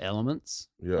elements,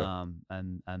 and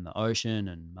the ocean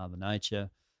and Mother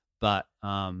Nature. But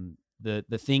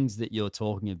the things that you're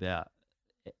talking about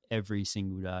every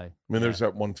single day. I mean, there's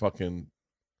that one fucking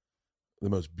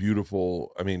the most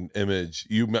beautiful. I mean, image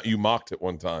you mocked it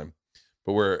one time,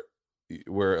 but where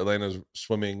Elena's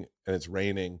swimming and it's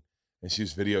raining and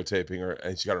she's videotaping her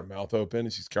and she got her mouth open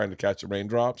and she's trying to catch the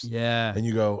raindrops. Yeah. And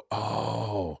you go,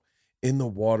 oh, in the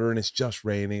water and it's just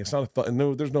raining. It's not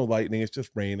no, there's no lightning. It's just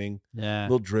raining. Yeah. A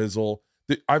little drizzle.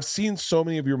 I've seen so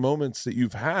many of your moments that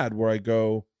you've had where I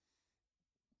go,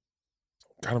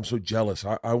 God, I'm so jealous.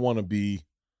 I want to be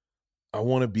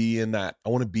in that. I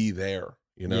want to be there,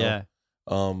 you know? Yeah.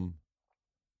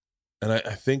 And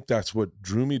I think that's what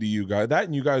drew me to you guys. That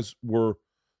and you guys were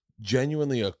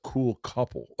genuinely a cool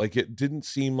couple. Like it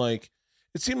seemed like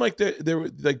there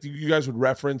were like you guys would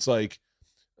reference like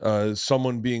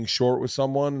someone being short with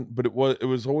someone, but it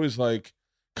was always like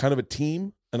kind of a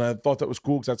team. And I thought that was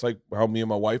cool because that's like how me and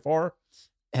my wife are.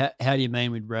 How do you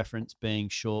mean with reference being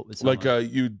short with someone? Like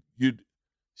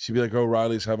she'd be like, "Oh,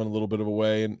 Riley's having a little bit of a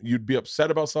way," and you'd be upset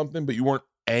about something, but you weren't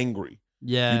angry.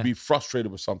 Yeah, you'd be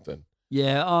frustrated with something.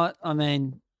 Yeah, I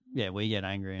mean, we get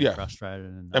angry and frustrated,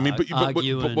 and I mean, but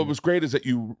what was great is that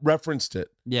you referenced it.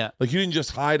 Yeah, like you didn't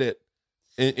just hide it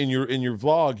in your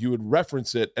vlog. You would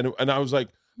reference it, and I was like,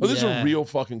 "Oh, this is a real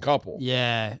fucking couple."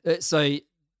 Yeah, so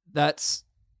that's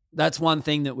one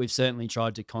thing that we've certainly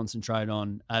tried to concentrate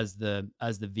on as the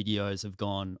videos have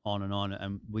gone on,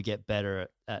 and we get better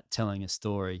at telling a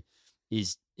story.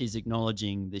 Is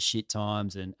acknowledging the shit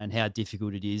times and how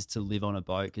difficult it is to live on a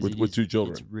boat with 2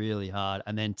 children. It's really hard,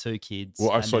 and then 2 kids.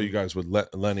 Well, I saw you guys with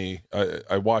Lenny.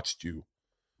 I watched you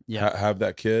have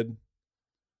that kid.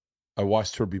 I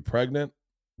watched her be pregnant.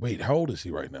 Wait, how old is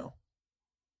he right now?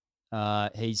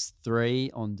 He's 3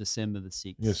 on December the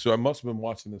 6th. Yeah, so I must have been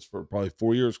watching this for probably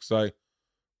 4 years because I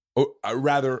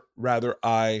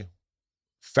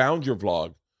found your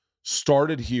vlog,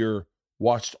 started here,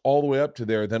 watched all the way up to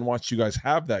there, then watched you guys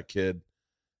have that kid,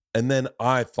 And then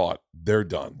I thought, they're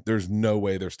done. There's no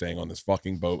way they're staying on this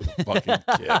fucking boat with a fucking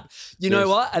kid. You know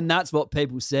what? And that's what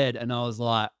people said. And I was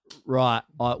like, right,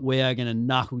 we are going to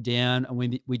knuckle down. And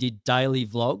we did daily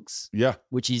vlogs. Yeah.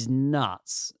 Which is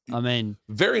nuts. I mean.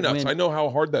 Very nuts. I know how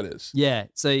hard that is. Yeah.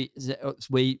 So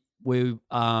we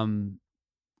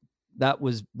that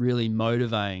was really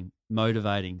motivating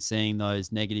seeing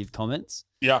those negative comments.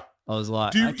 Yeah. I was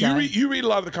like, you read a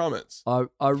lot of the comments?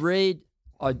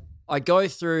 I go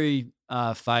through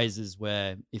phases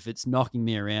where if it's knocking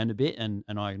me around a bit and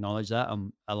I acknowledge that,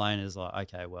 Elena's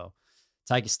like, okay, well,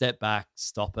 take a step back,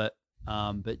 stop it.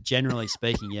 But generally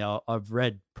speaking, yeah, I've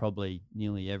read probably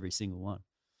nearly every single one.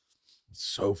 It's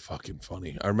so fucking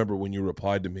funny. I remember when you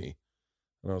replied to me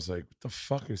and I was like, what the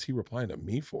fuck is he replying to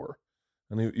me for?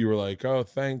 And you were like, oh,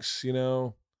 thanks, you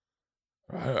know.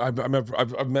 I've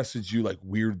messaged you like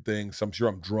weird things. I'm sure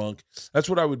I'm drunk. That's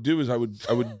what I would do is I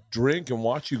would drink and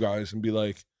watch you guys and be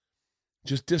like,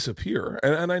 just disappear.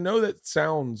 And I know that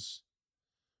sounds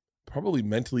probably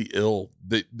mentally ill.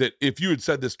 That if you had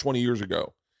said this 20 years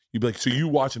ago, you'd be like, so you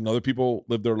watching other people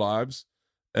live their lives?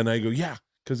 And I go, yeah,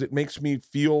 because it makes me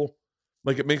feel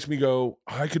like it makes me go,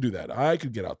 I could do that. I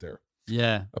could get out there.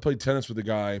 Yeah. I played tennis with a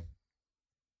guy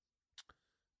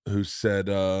who said,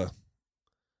 I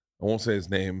won't say his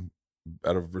name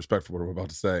out of respect for what I'm about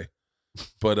to say,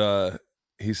 but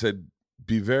he said,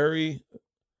 be very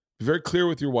clear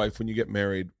with your wife when you get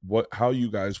married, how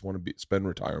you guys want to spend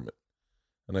retirement.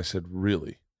 And I said,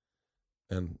 really?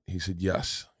 And he said,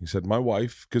 yes. He said, my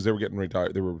wife, because they were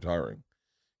retiring.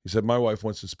 He said, my wife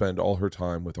wants to spend all her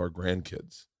time with our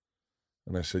grandkids.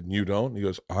 And I said, you don't? And he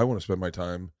goes, I want to spend my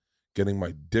time getting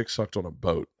my dick sucked on a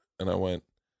boat. And I went,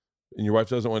 and your wife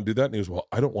doesn't want to do that? And he goes, well,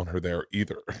 I don't want her there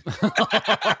either.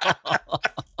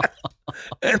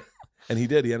 and he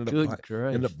did. He ended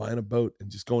up buying a boat and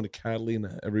just going to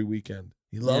Catalina every weekend.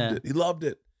 He loved it. He loved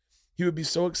it. He would be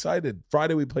so excited.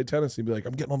 Friday we played tennis. He'd be like,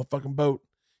 I'm getting on the fucking boat.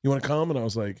 You want to come? And I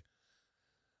was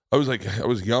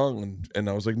young and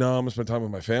I was like, no, I'm gonna spend time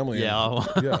with my family. Yeah,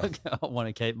 And, I want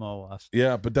to keep my wife.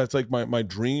 Yeah, but that's like my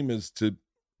dream is to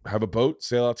have a boat,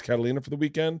 sail out to Catalina for the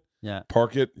weekend. Yeah.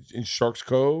 Park it in Sharks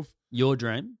Cove. Your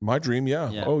dream? My dream,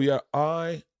 yeah. Oh yeah.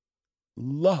 I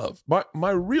love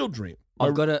my real dream.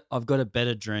 I've got a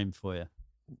better dream for you.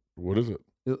 What is it?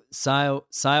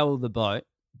 Sail the boat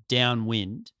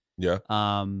downwind. Yeah.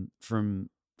 From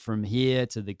here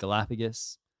to the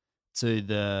Galapagos, to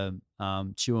the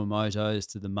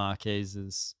Tuamotus, to the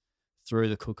Marquesas, through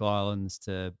the Cook Islands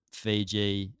to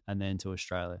Fiji, and then to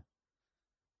Australia.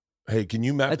 Hey, can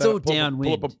you map it's that? all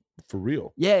downwind. Pull up for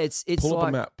real. Yeah, it's pull like, up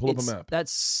a map. Pull up a map.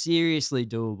 That's seriously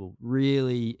doable.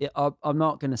 Really, I'm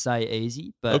not going to say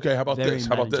easy, but okay. How about this?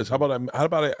 How about this? How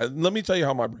about it? Let me tell you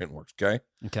how my brain works. Okay.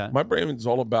 Okay. My brain is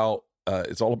all about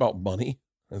money.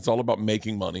 It's all about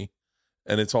making money,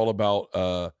 and it's all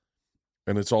about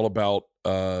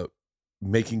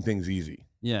making things easy.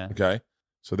 Yeah. Okay.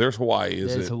 So there's Hawaii.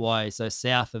 There's Hawaii. So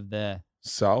south of there.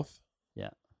 South.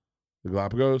 Yeah. The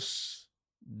Galapagos.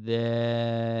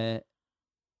 There.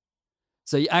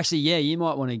 So actually, yeah, you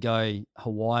might want to go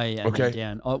Hawaii and then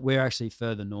down. We're actually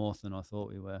further north than I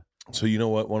thought we were. So you know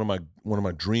what? One of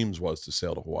my dreams was to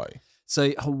sail to Hawaii.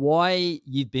 So Hawaii,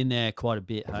 you've been there quite a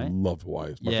bit, hey? I love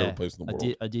Hawaii. It's my favorite place in the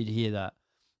world. I did hear that.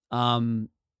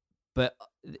 But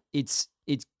it's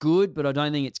good, but I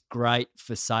don't think it's great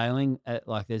for sailing.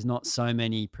 Like there's not so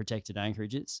many protected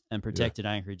anchorages, and protected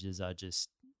anchorages are just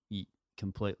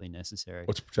completely necessary.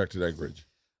 What's protected anchorage?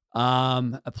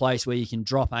 A place where you can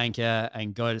drop anchor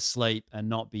and go to sleep and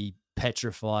not be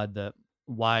petrified that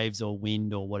waves or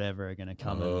wind or whatever are going to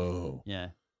come in. Yeah.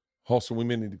 Also, we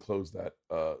may need to close that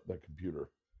computer.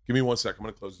 Give me 1 sec. I'm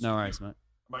going to close this. No worries, mate.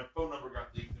 My phone number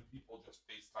got leaked and people just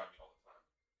FaceTime me all the time.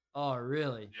 Oh,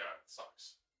 really? Yeah, it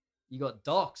sucks. You got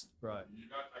doxxed, bro. I got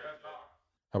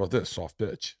doxxed. How about this, soft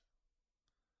bitch?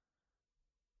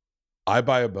 I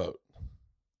buy a boat.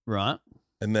 Right.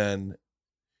 And then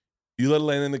you let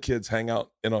Elena and the kids hang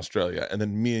out in Australia, and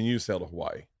then me and you sail to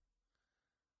Hawaii.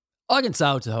 I can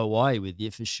sail to Hawaii with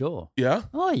you for sure. Yeah?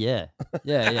 Oh, yeah.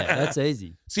 Yeah. That's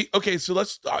easy. See, okay, so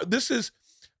let's,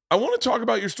 I want to talk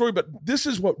about your story, but this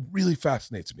is what really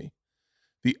fascinates me.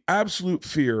 The absolute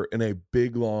fear in a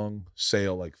big, long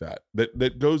sail like that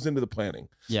goes into the planning.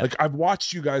 Yeah. Like I've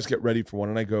watched you guys get ready for one,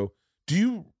 and I go,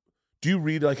 do you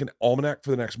read like an almanac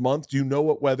for the next month? Do you know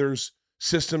what weather's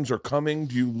systems are coming?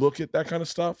 Do you look at that kind of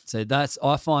stuff? So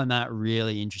I find that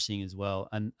really interesting as well.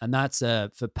 And that's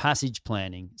for passage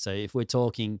planning. So if we're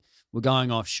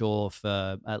going offshore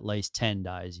for at least 10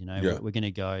 days, we're going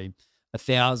to go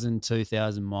 1,000,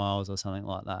 2,000 miles or something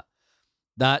like that.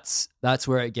 that's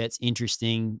where it gets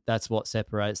interesting. That's what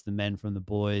separates the men from the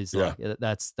boys. Yeah. Like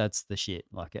that's the shit.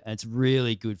 Like it's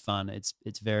really good fun. It's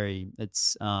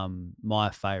my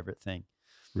favorite thing.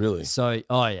 Really? So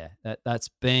that's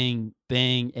being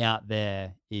out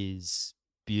there is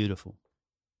beautiful.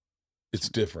 It's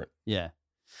different. Yeah.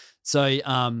 So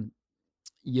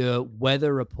your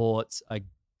weather reports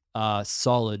are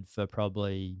solid for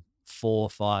probably 4 or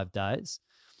 5 days.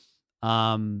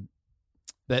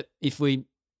 But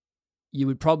you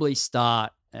would probably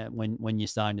start when you're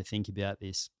starting to think about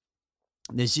this.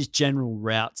 There's just general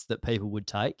routes that people would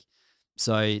take.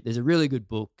 So there's a really good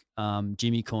book,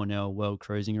 Jimmy Cornell, World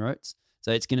Cruising Routes.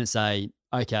 So it's going to say,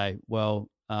 okay, well,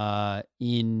 if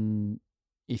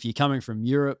you're coming from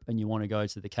Europe and you want to go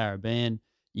to the Caribbean,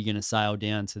 you're going to sail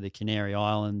down to the Canary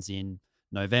Islands in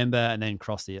November and then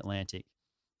cross the Atlantic.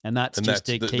 And that's just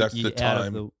to keep you out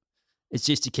of the. It's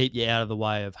just to keep you out of the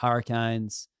way of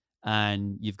hurricanes,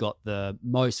 and you've got the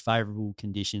most favorable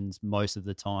conditions most of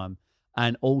the time.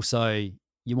 And also,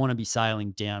 you want to be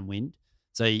sailing downwind,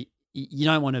 so you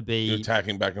don't want to be You're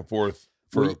attacking back and forth.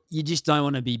 You just don't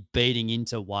want to be beating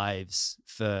into waves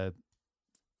for,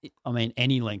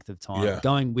 any length of time. Yeah.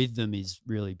 Going with them is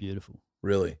really beautiful.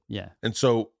 Really? Yeah. And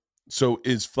so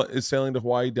is sailing to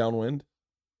Hawaii downwind?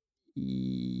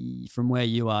 From where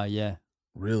you are, yeah.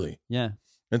 Really? Yeah.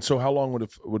 And so how long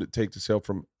would it take to sail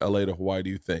from LA to Hawaii, do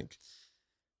you think?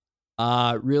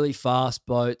 Really fast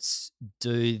boats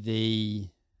do the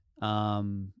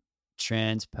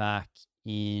Transpac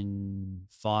in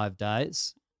 5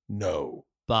 days. No.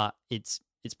 But it's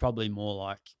probably more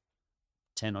like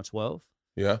 10 or 12.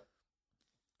 Yeah.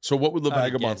 So what would the I would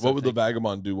Vagabond? guess, What I would the think.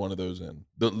 Vagabond do one of those in?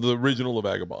 The original La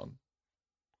Vagabond.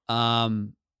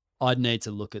 I'd need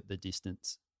to look at the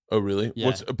distance. Oh, really?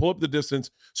 Yeah. Pull up the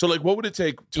distance. So, like, what would it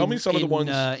take? Tell me some of the ones.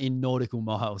 In nautical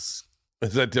miles.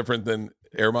 Is that different than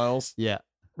air miles? Yeah.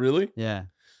 Really? Yeah.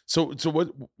 So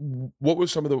what were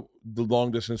some of the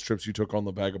long distance trips you took on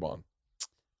the Vagabond?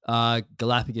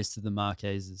 Galapagos to the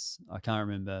Marquesas. I can't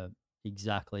remember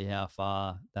exactly how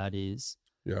far that is.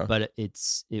 Yeah. But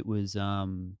it was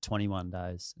 21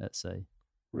 days at sea.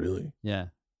 Really? Yeah.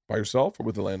 By yourself or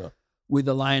with Elena? With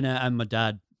Elena and my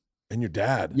dad. And your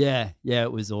dad? Yeah. Yeah,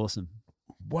 it was awesome.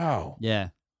 Wow. Yeah.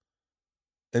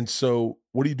 And so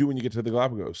what do you do when you get to the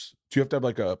Galapagos? Do you have to have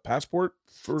like a passport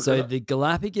for So the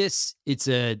Galapagos,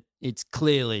 it's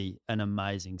clearly an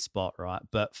amazing spot, right?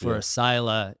 But for a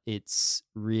sailor, it's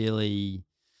really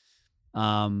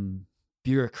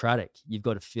bureaucratic. You've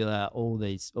got to fill out all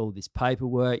this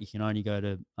paperwork. You can only go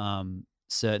to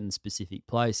certain specific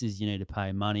places. You need to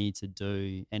pay money to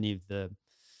do any of the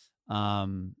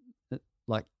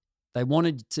they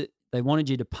wanted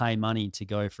you to pay money to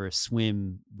go for a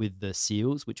swim with the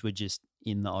seals, which were just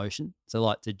in the ocean. So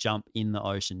like to jump in the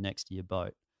ocean next to your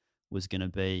boat was going to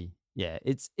be,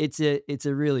 it's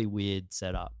a really weird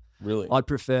setup. Really? I'd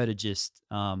prefer to just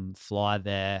fly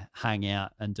there, hang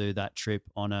out and do that trip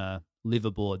on a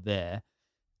liveaboard there.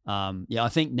 I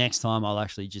think next time I'll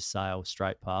actually just sail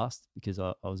straight past because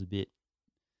I was a bit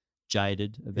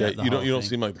jaded about the you whole don't thing.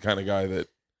 seem like the kind of guy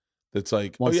that's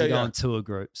like Wants to go on tour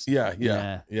groups. Yeah.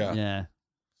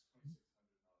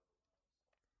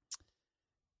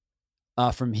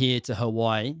 From here to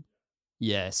Hawaii,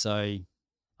 so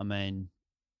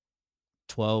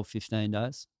 12, 15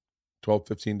 days. 12,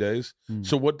 15 days.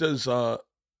 So what does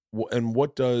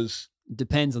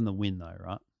Depends on the wind though,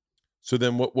 right? so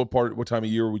then what time of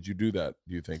year would you do that,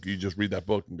 do you think? You just read that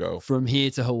book and go? From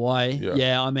here to Hawaii,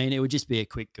 Yeah. it would just be a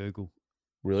quick Google.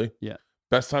 Really? Yeah.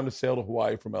 Best time to sail to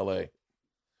Hawaii from LA.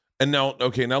 And now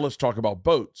let's talk about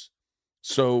boats.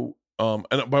 So, but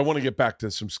I want to get back to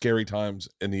some scary times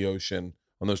in the ocean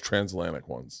on those transatlantic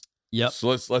ones. Yep. So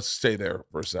let's stay there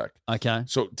for a sec. Okay.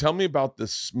 So tell me about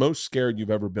the most scared you've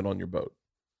ever been on your boat.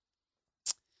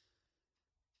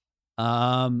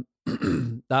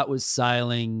 That was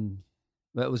sailing.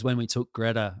 That was when we took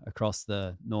Greta across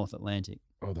the North Atlantic.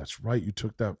 Oh, that's right. You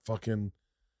took the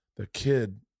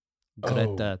kid.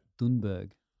 Greta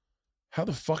Thunberg. How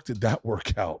the fuck did that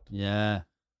work out? Yeah.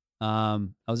 That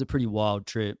was a pretty wild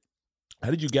trip.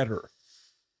 How did you get her?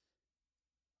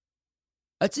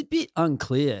 It's a bit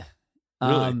unclear.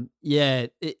 Really?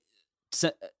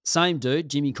 Same dude,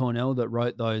 Jimmy Cornell, that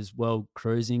wrote those world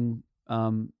cruising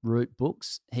route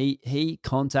books. He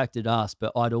contacted us,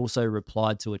 but I'd also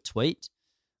replied to a tweet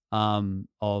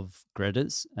of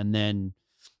Greta's, and then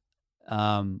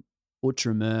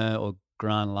Outremer or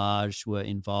Grand Large were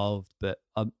involved, but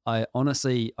I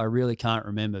honestly really can't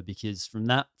remember because from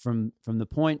the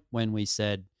point when we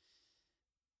said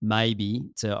maybe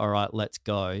to all right, let's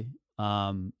go,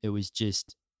 it was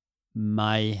just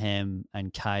mayhem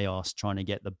and chaos trying to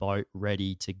get the boat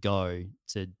ready to go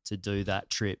to do that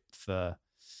trip for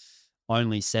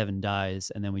only 7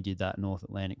 days. And then we did that North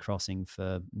Atlantic crossing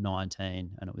for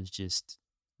 19, and it was just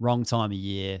wrong time of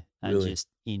year and Really? just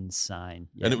insane.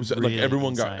 Yeah, And it was really like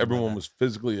everyone weather. was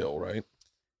physically ill, right?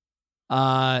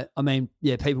 I mean,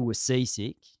 yeah, people were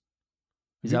seasick.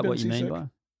 Is Have you that been what you mean seasick? by?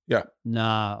 Yeah.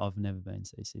 Nah, I've never been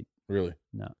seasick. Really?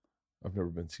 No. I've never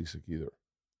been seasick either.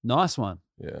 Nice one.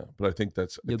 Yeah, but I think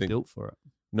that's You're built for it.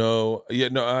 No, yeah,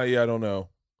 no, I don't know.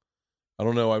 I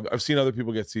don't know. I've seen other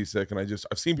people get seasick, and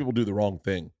I've seen people do the wrong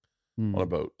thing Mm. on a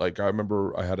boat. Like I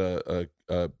remember I had a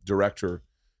director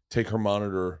take her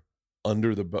monitor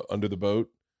under the boat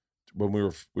when we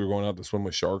were going out to swim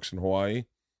with sharks in Hawaii.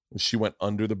 And she went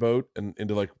under the boat and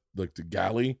into like the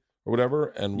galley or whatever,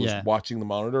 and was watching the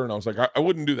monitor. And I was like, I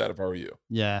wouldn't do that if I were you.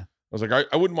 Yeah. I was like,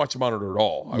 I wouldn't watch the monitor at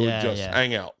all. I would just yeah.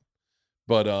 hang out.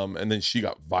 But and then she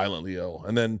got violently ill,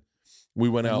 and then we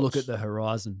went out. Look at the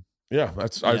horizon. Yeah,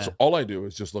 that's all I do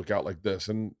is just look out like this,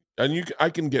 and I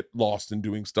can get lost in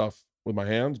doing stuff with my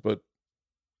hands, but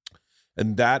we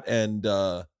went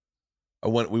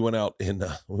out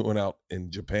in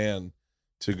Japan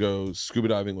to go scuba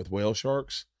diving with whale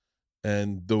sharks,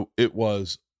 and it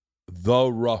was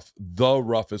the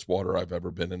roughest water I've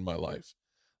ever been in my life.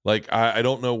 Like I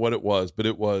don't know what it was, but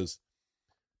it was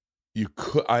you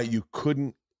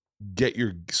couldn't get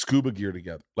your scuba gear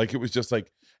together. Like it was just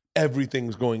like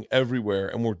everything's going everywhere,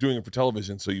 and we're doing it for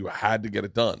television, so you had to get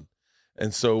it done.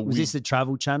 And so was this the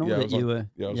Travel Channel that you were?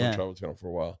 Yeah, I was on Travel Channel for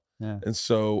a while. Yeah. And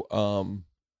so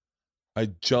we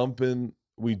jump in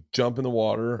the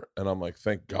water, and I'm like,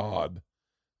 thank God.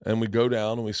 And we go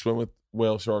down and we swim with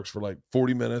whale sharks for like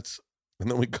 40 minutes, and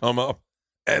then we come up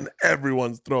and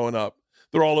everyone's throwing up.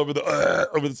 They're all over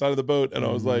the side of the boat, and I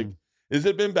was like, has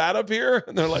it been bad up here?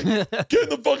 And they're like, get in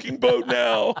the fucking boat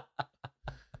now.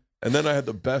 And then I had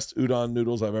the best udon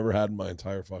noodles I've ever had in my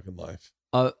entire fucking life.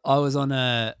 I was on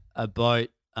a boat.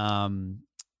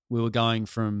 We were going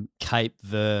from Cape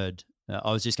Verde.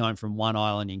 I was just going from one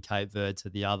island in Cape Verde to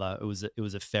the other. It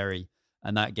was a ferry,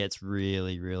 and that gets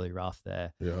really, really rough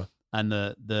there. Yeah. And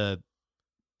the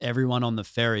everyone on the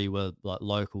ferry were like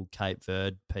local Cape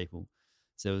Verde people.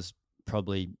 So it was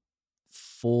probably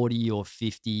 40 or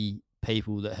 50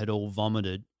 people that had all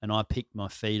vomited, and I picked my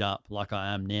feet up like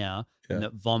I am now, and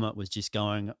that vomit was just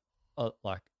going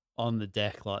like on the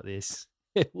deck like this.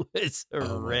 It was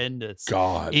horrendous.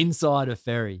 God, inside a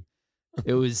ferry,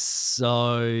 it was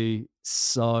so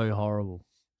horrible.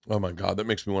 Oh my God, that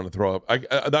makes me want to throw up.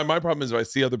 My problem is if I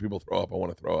see other people throw up, I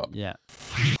want to throw up. Yeah.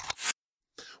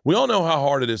 We all know how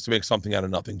hard it is to make something out of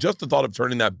nothing. Just the thought of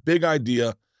turning that big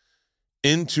idea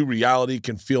into reality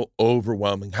can feel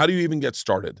overwhelming. How do you even get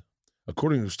started?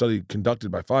 According to a study conducted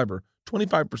by Fiverr,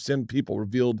 25% of people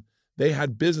revealed they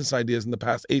had business ideas in the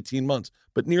past 18 months,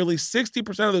 but nearly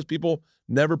 60% of those people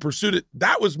never pursued it.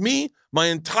 That was me my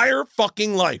entire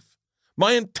fucking life.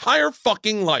 My entire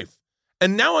fucking life.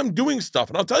 And now I'm doing stuff.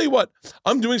 And I'll tell you what,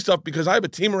 I'm doing stuff because I have a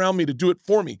team around me to do it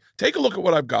for me. Take a look at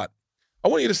what I've got. I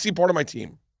want you to see part of my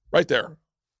team right there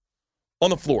on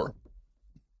the floor.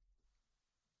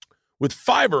 With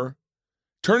Fiverr,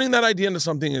 turning that idea into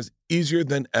something is easier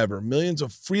than ever. Millions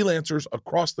of freelancers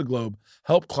across the globe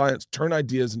help clients turn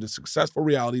ideas into successful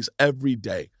realities every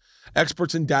day.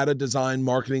 Experts in data, design,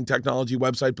 marketing, technology,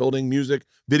 website building, music,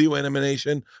 video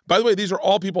animation. By the way, these are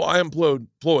all people I employ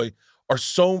are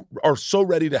so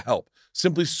ready to help.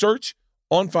 Simply search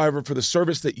on Fiverr for the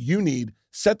service that you need,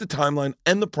 set the timeline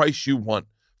and the price you want.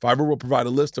 Fiverr will provide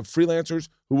a list of freelancers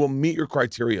who will meet your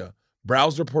criteria.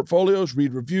 Browse their portfolios,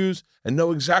 read reviews, and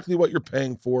know exactly what you're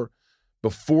paying for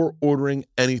before ordering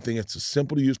anything. It's a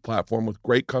simple-to-use platform with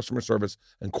great customer service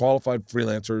and qualified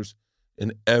freelancers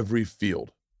in every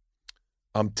field.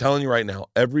 I'm telling you right now,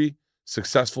 every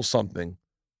successful something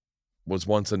was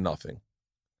once a nothing.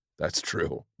 That's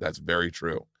true. That's very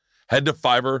true. Head to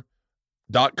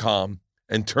Fiverr.com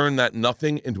and turn that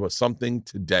nothing into a something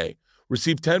today.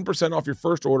 Receive 10% off your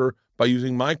first order by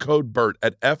using my code BERT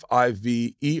at Fiverr.com.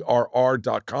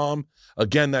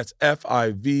 Again, that's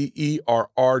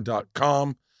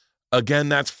Fiverr.com. Again,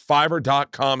 that's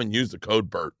Fiverr.com and use the code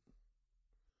BERT.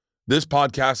 This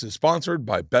podcast is sponsored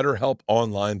by BetterHelp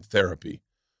Online Therapy.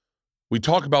 We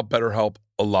talk about BetterHelp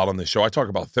a lot on this show. I talk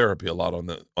about therapy a lot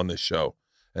on this show.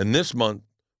 And this month,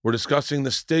 we're discussing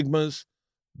the stigmas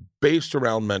based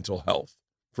around mental health.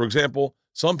 For example,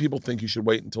 some people think you should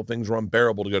wait until things are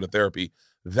unbearable to go to therapy.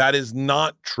 That is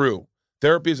not true.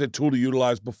 Therapy is a tool to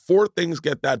utilize before things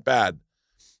get that bad,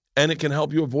 and it can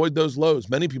help you avoid those lows.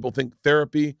 Many people think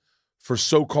therapy is for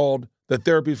so-called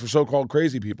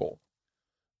crazy people.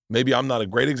 maybe I'm not a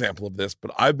great example of this,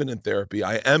 but I've been in therapy.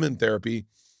 I am in therapy.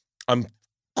 I'm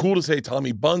cool to say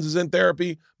Tommy Buns is in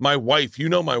therapy. My wife, you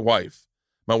know my wife.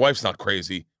 My wife's not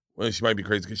crazy. Well, she might be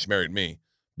crazy because she married me,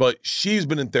 but she's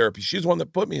been in therapy. She's the one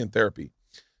that put me in therapy.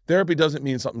 Therapy doesn't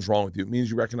mean something's wrong with you. It means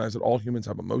you recognize that all humans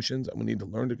have emotions and we need to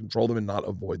learn to control them and not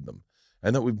avoid them.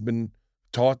 And that we've been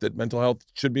taught that mental health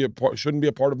shouldn't be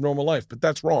a part of normal life, but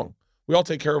that's wrong. We all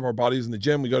take care of our bodies in the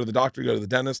gym. We go to the doctor, go to the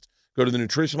dentist, go to the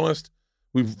nutritionalist.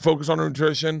 We focus on our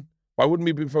nutrition. Why wouldn't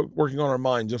we be working on our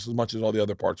mind just as much as all the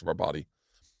other parts of our body?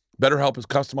 BetterHelp is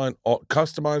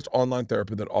customized online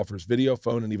therapy that offers video,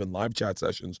 phone, and even live chat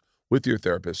sessions with your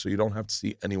therapist, so you don't have to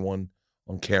see anyone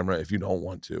on camera if you don't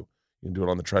want to. You can do it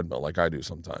on the treadmill like I do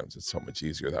sometimes. It's so much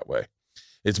easier that way.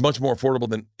 It's much more affordable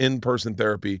than in-person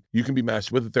therapy. You can be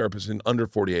matched with a therapist in under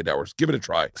 48 hours. Give it a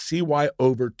try. See why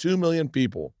over 2 million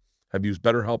people have used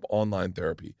BetterHelp online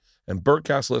therapy. And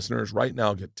BertCast listeners right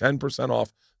now get 10%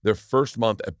 off their first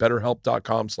month at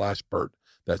betterhelp.com/Bert.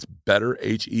 That's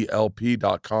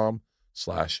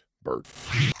betterhelp.com/Bert.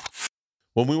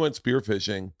 When we went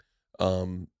spearfishing,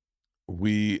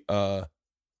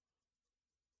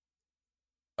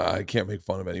 I can't make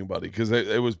fun of anybody because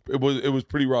it was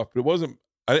pretty rough, but it wasn't.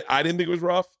 I didn't think it was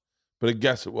rough, but I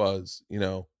guess it was, you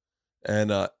know.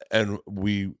 And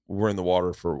we were in the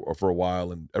water for a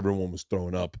while, and everyone was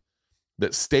throwing up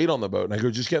that stayed on the boat. And I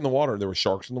go, just get in the water. There were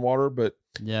sharks in the water, but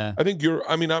yeah, I think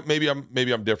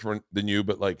maybe I'm different than you,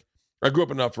 but like I grew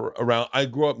up I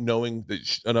grew up knowing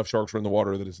that enough sharks were in the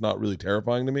water that it's not really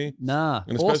terrifying to me. Nah,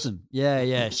 awesome.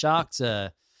 Yeah. Sharks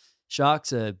are.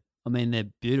 I mean, they're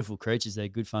beautiful creatures. They're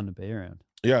good fun to be around.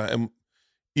 Yeah, and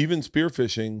even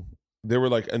spearfishing, they were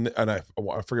like, and I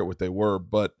forget what they were,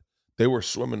 but they were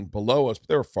swimming below us, but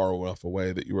they were far enough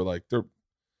away that you were like, if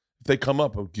they come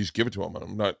up, you just give it to them, and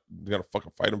I'm not gonna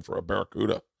fucking fight them for a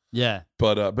barracuda. Yeah,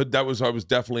 but I was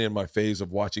definitely in my phase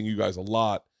of watching you guys a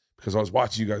lot because I was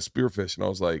watching you guys spearfish, and I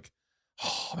was like,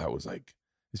 oh, that was like,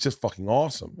 it's just fucking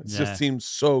awesome. It just seems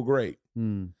so great.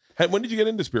 Hey, when did you get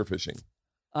into spearfishing?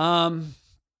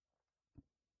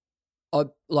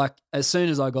 Like as soon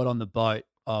as I got on the boat,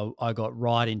 I got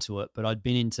right into it. But I'd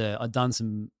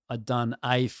done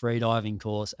a free diving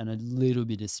course and a little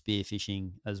bit of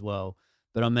spearfishing as well.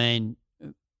 But I mean,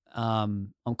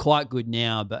 I'm quite good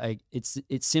now. But it's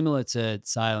similar to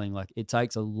sailing. Like it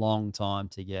takes a long time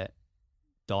to get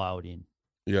dialed in.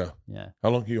 Yeah. How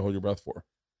long can you hold your breath for?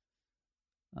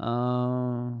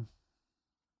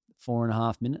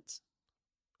 4.5 minutes.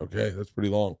 Okay, that's pretty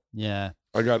long. Yeah.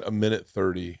 I got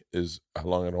 1:30 is how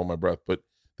long I hold my breath, but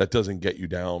that doesn't get you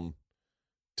down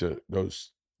to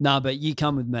those. No, but you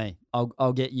come with me.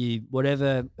 I'll get you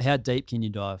whatever. How deep can you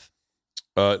dive?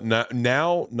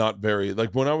 Now not very.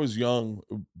 Like when I was young,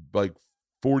 like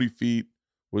 40 feet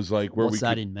was like where What's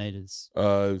that in meters?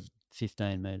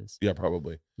 15 meters. Yeah,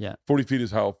 probably. Yeah. 40 feet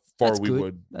is how far we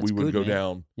would go man.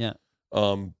 down. Yeah.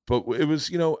 But it was,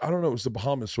 I don't know, it was the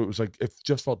Bahamas, so it was like it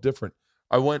just felt different.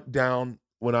 I went down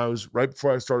when I was right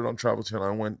before I started on Travel Channel.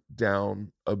 I went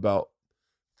down about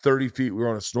 30 feet. We were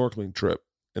on a snorkeling trip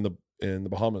in the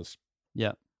Bahamas.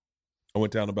 Yeah. I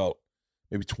went down about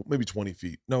maybe 20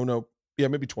 feet.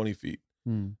 Maybe 20 feet.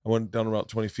 I went down about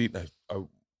 20 feet, and I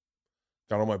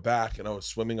got on my back, and I was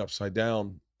swimming upside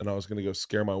down, and I was going to go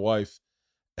scare my wife,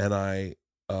 and I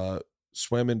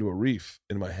swam into a reef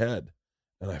in my head,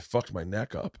 and I fucked my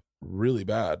neck up really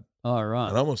bad. Oh, right.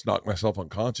 And I almost knocked myself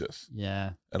unconscious.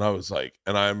 Yeah. And I was like,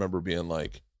 and I remember being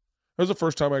like, that was the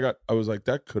first time I was like,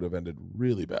 that could have ended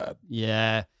really bad.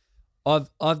 Yeah.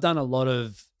 I've done a lot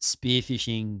of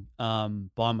spearfishing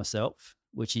by myself,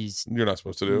 which is you're not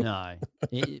supposed to do. No.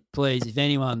 Please, if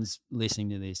anyone's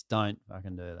listening to this, don't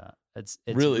fucking do that. It's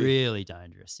really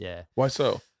dangerous. Yeah. Why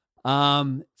so?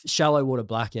 Shallow water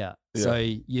blackout. Yeah. So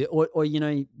or you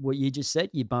know what you just said,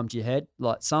 you bumped your head,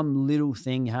 like some little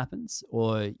thing happens,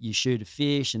 or you shoot a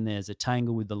fish and there's a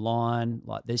tangle with the line.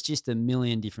 Like there's just a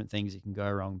million different things that can go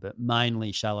wrong, but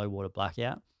mainly shallow water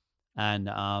blackout. And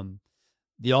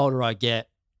the older I get,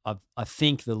 I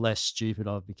think the less stupid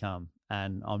I've become,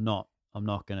 and I'm not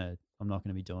gonna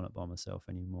be doing it by myself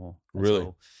anymore. That's really?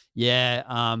 all.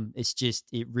 Yeah.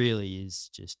 It really is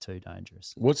just too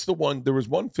dangerous. What's the one? There was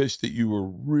one fish that you were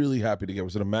really happy to get.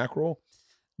 Was it a mackerel?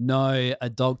 No, a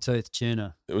dog-toothed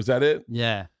tuna. Was that it?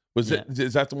 Yeah. Is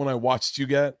that the one I watched you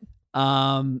get?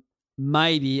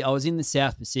 Maybe I was in the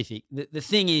South Pacific. The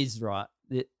thing is, right,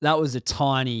 that was a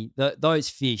tiny. Those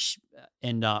fish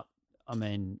end up. I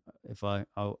mean, if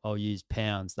I'll use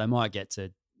pounds, they might get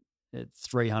to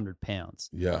 300 pounds.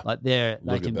 Yeah. Like they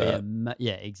can be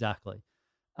yeah, exactly.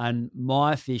 And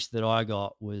my fish that I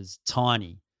got was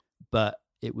tiny, but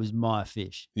it was my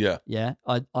fish. Yeah. Yeah.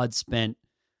 I'd spent,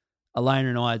 Elena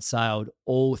and I had sailed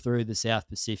all through the South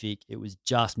Pacific. It was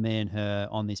just me and her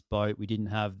on this boat. We didn't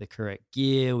have the correct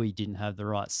gear. We didn't have the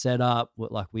right setup.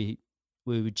 Like we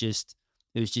would just,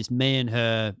 it was just me and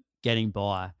her getting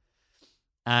by.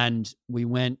 And we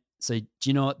went, so do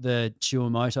you know what the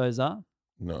Chiwamotos are?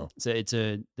 No. So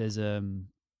there's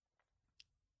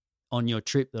on your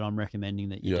trip that I'm recommending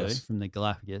that you do from the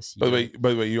Galapagos. By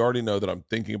the way, you already know that I'm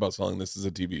thinking about selling this as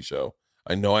a TV show.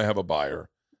 I know I have a buyer,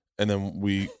 and then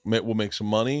we'll make some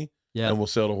money, and we'll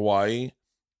sail to Hawaii,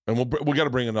 and we got to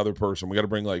bring another person. We got to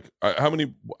bring like how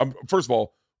many? First of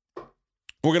all,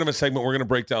 we're gonna have a segment. We're gonna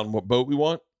break down what boat we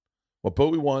want,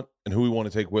 and who we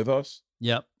want to take with us.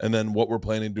 Yep. And then what we're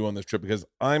planning to do on this trip, because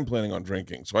I'm planning on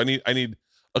drinking, so I need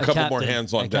a couple captain, more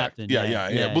hands on deck. Captain,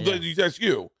 yeah. Well, that's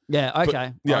you. Yeah,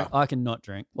 okay. But, I can not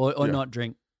drink or not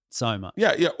drink so much.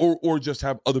 Yeah, or just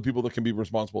have other people that can be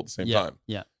responsible at the same time.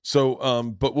 Yeah. So,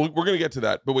 but we're going to get to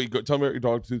that. But wait, tell me about your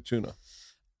dog tuna.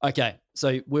 Okay,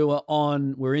 so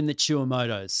we're in the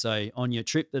Chiwamotos. So on your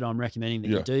trip that I'm recommending that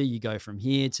you do, you go from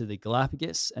here to the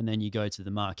Galapagos, and then you go to the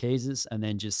Marquesas, and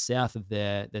then just south of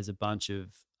there's a bunch of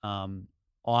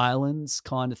islands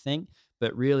kind of thing,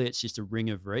 but really it's just a ring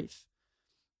of reef.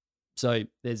 So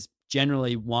there's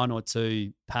generally one or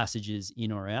two passages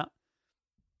in or out.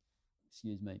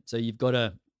 Excuse me. So you've got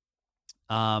to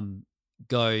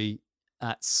go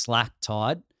at slack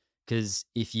tide, because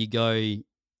if you go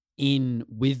in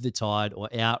with the tide or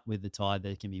out with the tide,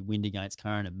 there can be wind against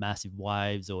current and massive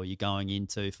waves, or you're going in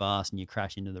too fast and you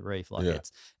crash into the reef. Like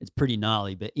it's pretty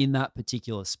gnarly. But in that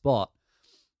particular spot,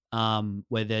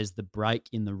 where there's the break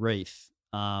in the reef,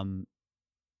 the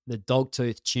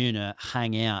dogtooth tuna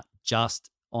hang out just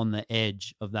on the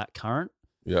edge of that current.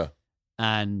 Yeah.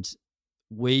 And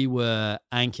we were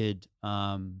anchored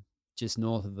just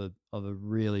north of a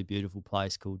really beautiful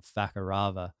place called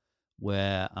Whakarava,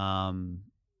 where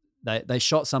they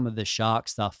shot some of the shark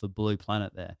stuff for Blue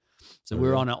Planet there. So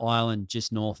we're on an island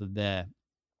just north of there,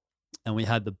 and we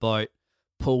had the boat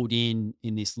pulled in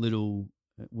this little,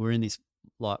 we're in this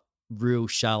like real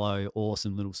shallow,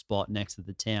 awesome little spot next to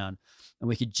the town, and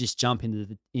we could just jump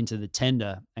into the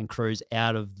tender and cruise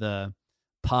out of the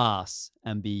pass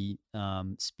and be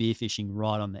spearfishing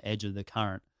right on the edge of the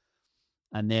current.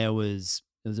 And there was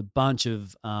a bunch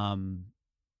of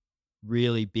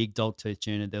really big dogtooth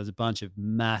tuna. There was a bunch of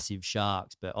massive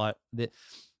sharks, but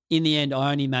in the end,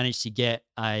 I only managed to get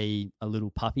a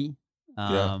little puppy.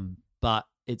 But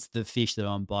it's the fish that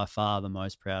I'm by far the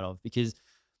most proud of, because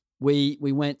we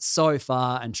went so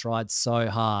far and tried so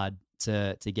hard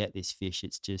to get this fish.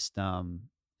 It's just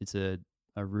it's a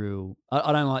real,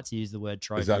 I don't like to use the word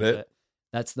trophy. Is that it?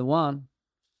 That's the one.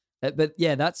 But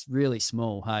yeah, that's really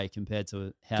small, hey, compared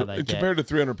to how they get. Compared to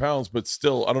 300 pounds, but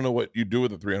still, I don't know what you do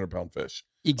with a 300-pound fish.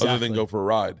 Exactly. Other than go for a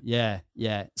ride. Yeah.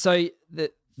 So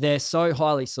they're so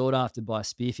highly sought after by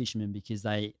spearfishermen because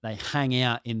they hang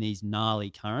out in these gnarly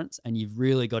currents, and you've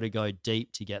really got to go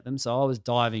deep to get them. So I was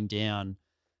diving down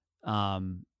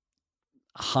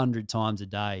 100 times a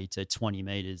day to 20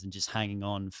 meters and just hanging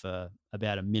on for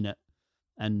about a minute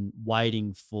and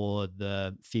waiting for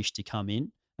the fish to come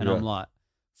in. And I'm like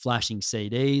flashing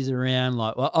CDs around.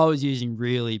 Like, well, I was using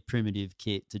really primitive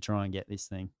kit to try and get this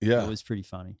thing. Yeah. It was pretty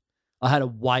funny. I had a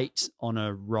weight on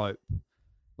a rope.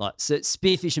 Like, so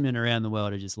spearfishermen around the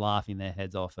world are just laughing their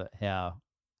heads off at how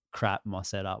crap my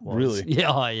setup was. Really?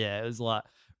 Yeah. It was like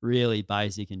really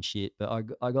basic and shit, but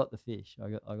I got the fish. I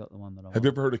got the one that I Have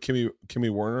you ever heard of Kimmy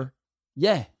Werner?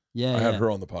 Yeah. I had her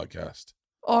on the podcast.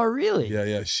 Oh, really?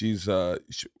 Yeah. She's so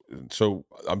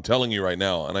I'm telling you right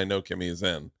now, and I know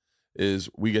Kimmy is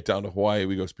we get down to Hawaii,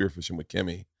 we go spearfishing with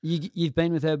Kimmy. You've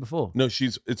been with her before? No,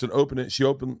 she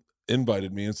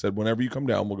invited me and said, whenever you come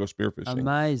down, we'll go spearfishing.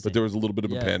 Amazing. But there was a little bit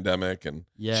of a pandemic, and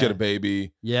she had a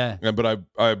baby. Yeah. But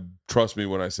I trust me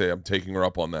when I say I'm taking her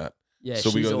up on that. Yeah,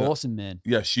 so she's awesome, man.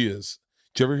 Yeah, she is.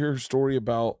 Did you ever hear her story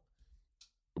about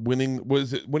winning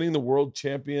the world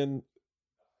champion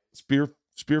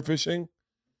spearfishing?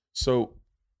 So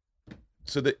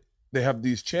they have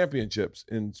these championships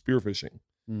in spearfishing.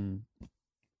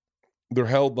 They're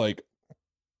held like,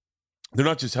 they're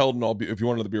not just held in all. If you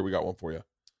want another beer, we got one for you.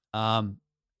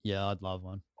 Yeah, I'd love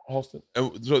one. Halston.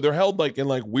 So they're held like in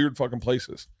like weird fucking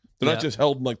places. They're not just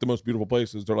held in like the most beautiful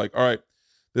places. They're like, all right,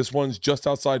 this one's just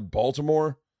outside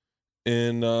Baltimore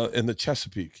in the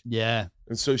Chesapeake. Yeah.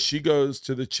 And so she goes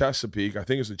to the Chesapeake. I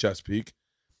think it's the Chesapeake.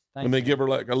 Thanks, and they give her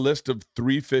like a list of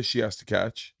 3 fish she has to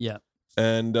catch. Yeah.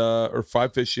 And or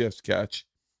 5 fish she has to catch.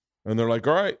 And they're like,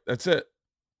 all right, that's it.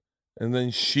 And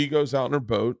then she goes out in her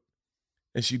boat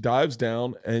and she dives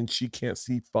down and she can't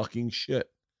see fucking shit.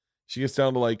 She gets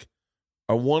down to like,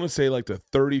 I want to say like to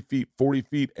 30 feet, 40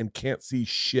 feet, and can't see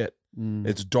shit.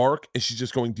 It's dark, and she's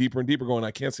just going deeper and deeper, going,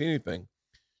 I can't see anything.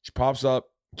 She pops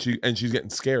up, she's getting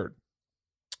scared.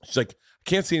 She's like, I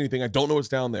can't see anything. I don't know what's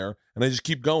down there. And I just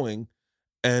keep going.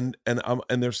 And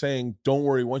they're saying, don't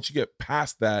worry, once you get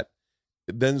past that,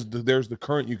 then there's the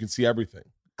current, you can see everything.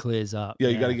 Clears up. Yeah,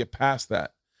 you got to get past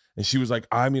that. And she was like,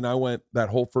 I went that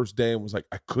whole first day and was like,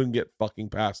 I couldn't get fucking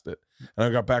past it. And I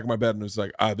got back in my bed and was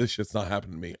like, this shit's not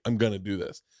happening to me. I'm going to do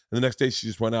this. And the next day she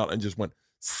just went out and just went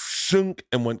sunk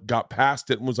and got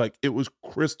past it and was like, it was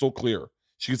crystal clear.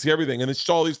 She could see everything. And then she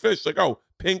saw all these fish like, oh,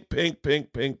 pink, pink,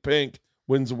 pink, pink, pink,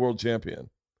 wins the world champion.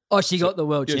 Oh, she got the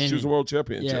world champion. Yeah, she was the world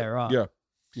champion. Yeah, right. Yeah.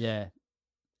 Yeah.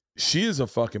 She is a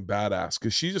fucking badass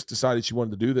because she just decided she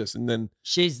wanted to do this. And then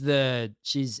she's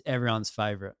everyone's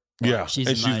favorite. Yeah, she's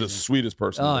and amazing. she's the sweetest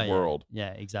person in the world.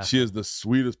 Yeah, exactly. She is the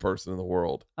sweetest person in the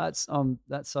world. That's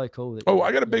so cool.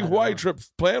 I got a big Hawaii trip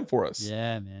planned for us.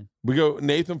 Yeah, man. We go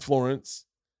Nathan Florence.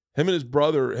 Him and his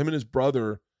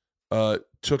brother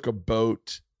took a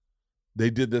boat.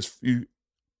 They did this.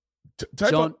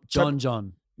 John.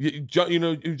 You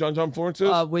know who John Florence is?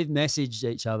 We've messaged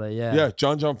each other. Yeah. Yeah,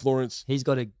 John Florence. He's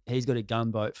got a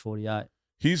gunboat 48.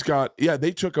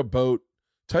 They took a boat.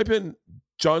 Type in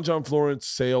John Florence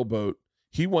sailboat.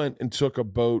 He went and took a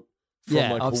boat from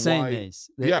I've Hawaii. seen these.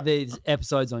 These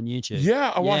episodes on YouTube.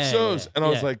 Yeah, I watched those, and I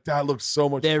was like, that looks so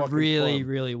much. They're fucking really, fun.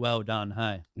 really well done.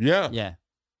 Hey. Yeah. Yeah.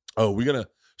 Oh,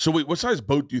 So wait, what size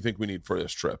boat do you think we need for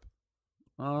this trip?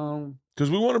 Because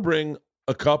we want to bring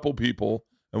a couple people,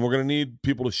 and we're gonna need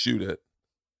people to shoot it.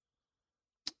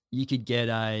 You could get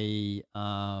a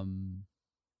well,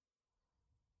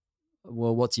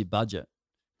 what's your budget?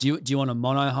 Do you want a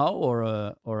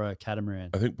monohull or a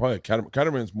catamaran? I think probably a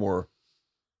catamaran's more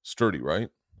sturdy, right?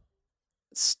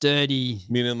 Sturdy,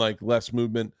 meaning like less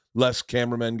movement, less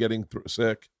cameramen getting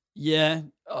sick. Yeah.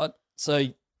 So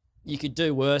you could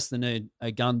do worse than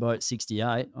a gunboat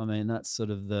 68. I mean, that's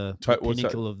sort of the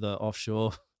pinnacle of the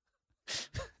offshore.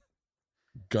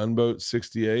 Gunboat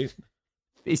 68.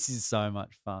 This is so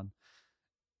much fun.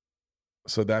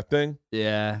 So that thing?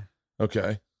 Yeah.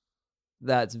 Okay.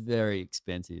 That's very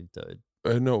expensive, dude.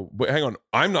 No, but hang on.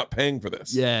 I'm not paying for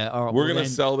this. Yeah. All right. We're going to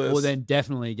sell this. Well, then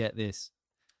definitely get this.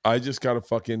 I just got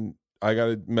I got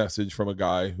a message from a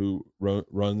guy who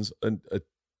runs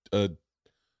a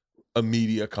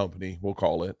media company, we'll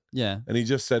call it. Yeah. And he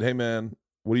just said, hey, man,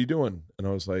 what are you doing? And I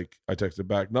was like, I texted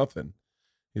back, nothing.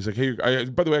 He's like, hey,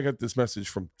 by the way, I got this message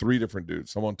from 3 different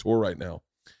dudes. I'm on tour right now.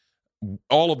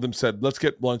 All of them said, let's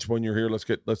get lunch when you're here.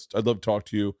 I'd love to talk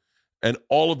to you. And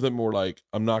all of them were like,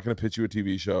 I'm not going to pitch you a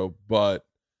TV show, but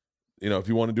if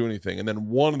you want to do anything. And then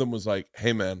one of them was like,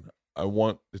 hey man, I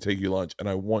want to take you lunch and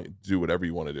I want you to do whatever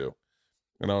you want to do.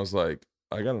 And I was like,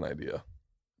 I got an idea.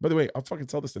 By the way, I'll fucking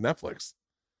sell this to Netflix.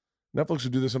 Netflix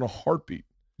would do this in a heartbeat.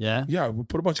 Yeah. Yeah. We'll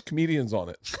put a bunch of comedians on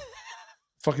it.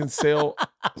 Fucking sail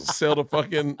to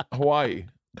fucking Hawaii.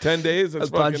 10 days. That's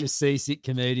a bunch of seasick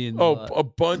comedians. Oh, a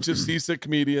bunch of seasick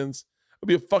comedians. It'd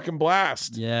be a fucking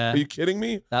blast. Yeah. Are you kidding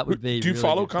me? That would be. Do you really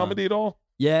follow comedy at all?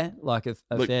 Yeah, like a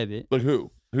fair bit. Like who?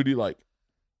 Who do you like?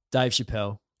 Dave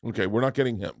Chappelle. Okay, we're not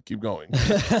getting him. Keep going.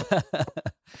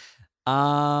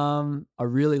 I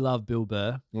really love Bill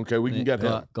Burr. Okay, we can get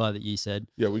him. Guy that you said.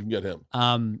 Yeah, we can get him.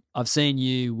 I've seen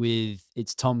you with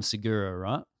it's Tom Segura,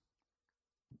 right?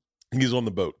 He's on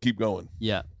the boat. Keep going.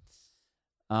 Yeah.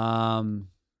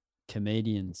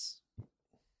 Comedians.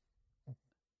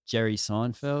 Jerry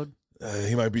Seinfeld.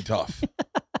 He might be tough.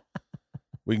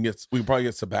 we can probably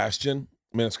get Sebastian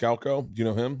Maniscalco. Do you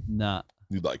know him? Nah.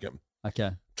 You'd like him.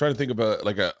 Okay. Trying to think of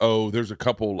there's a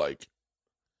couple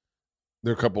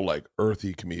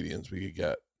earthy comedians we could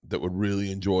get that would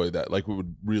really enjoy that. Like we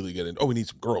would really get in. Oh, we need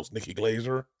some girls. Nikki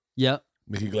Glazer. Yeah.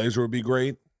 Nikki Glazer would be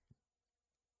great.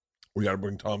 We got to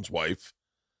bring Tom's wife.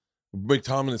 Make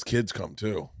Tom and his kids come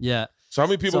too. Yeah. So how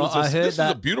many people? This is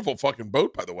that... a beautiful fucking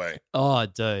boat, by the way. Oh,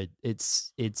 dude,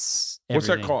 it's. What's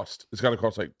that cost? It's got to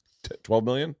cost like 12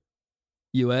 million.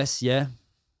 US, yeah.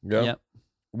 Yeah.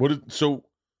 Yep. So.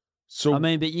 I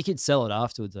mean, but you could sell it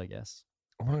afterwards, I guess.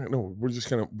 No,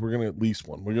 we're gonna lease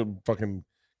one. We're gonna fucking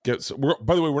get.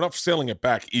 By the way, we're not selling it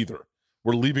back either.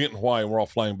 We're leaving it in Hawaii, and we're all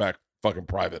flying back fucking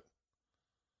private.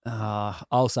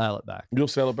 I'll sail it back. You'll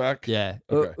sail it back. Yeah.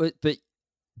 Okay. But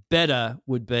better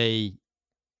would be.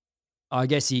 I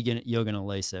guess you're gonna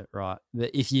lease it, right?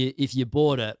 But if you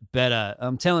bought it, better.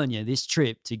 I'm telling you, this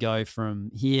trip to go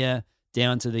from here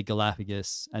down to the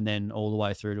Galapagos and then all the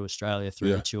way through to Australia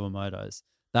through the Tuamotus,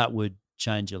 that would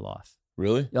change your life.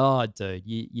 Really? Oh, dude,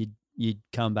 you'd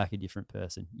come back a different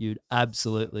person. You'd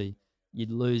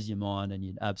lose your mind and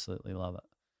you'd absolutely love it.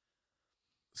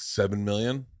 7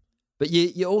 million. But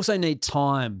you also need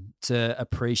time to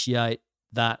appreciate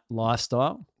that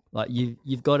lifestyle. Like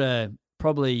you've got to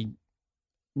probably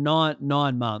 9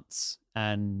 months,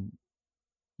 and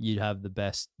you'd have the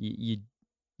best. You'd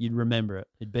remember it.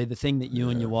 It'd be the thing that you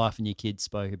and your wife and your kids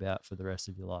spoke about for the rest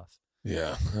of your life.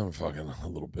 Yeah, I'm fucking a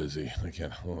little busy. I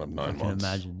don't have 9 months. I can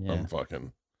imagine. Yeah,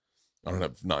 I don't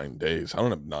have 9 days. I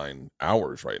don't have 9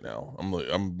 hours right now.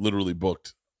 I'm literally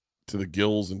booked to the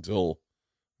gills until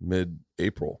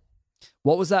mid-April.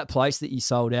 What was that place that you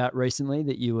sold out recently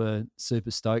that you were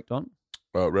super stoked on?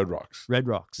 Red Rocks. Red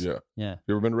Rocks. Yeah. Yeah.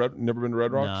 You never been to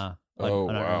Red Rocks? Nah. Oh,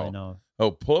 I don't wow. really know.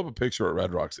 Oh, pull up a picture at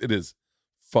Red Rocks. It is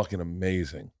fucking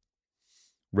amazing.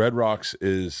 Red Rocks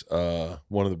is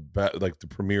one of the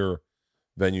premier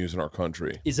venues in our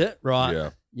country. Is it? Right.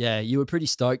 Yeah. Yeah. You were pretty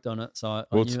stoked on it. So I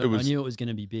knew it was going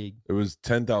to be big. It was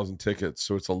 10,000 tickets.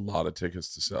 So it's a lot of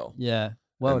tickets to sell. Yeah.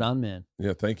 Well done, man.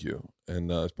 Yeah. Thank you.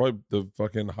 And it's probably the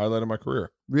fucking highlight of my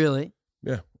career. Really?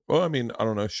 Yeah. Well, I mean, I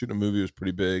don't know. Shooting a movie was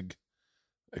pretty big.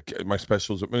 My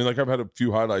specials, I mean, like I've had a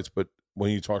few highlights, but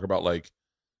when you talk about like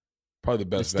probably the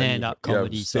best stand-up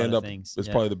comedy side of things. It's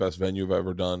probably the best venue I've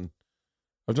ever done.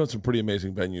 I've done some pretty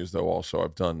amazing venues though. Also, I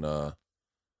did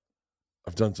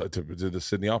the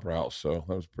Sydney Opera House, so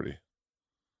that was pretty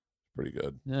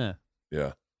good. Yeah.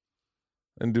 Yeah.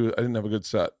 I didn't have a good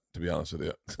set, to be honest with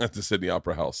you, at the Sydney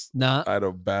Opera House. Nah. I had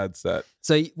a bad set.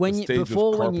 So when The stage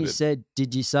was carpeted.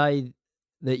 did you say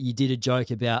that you did a joke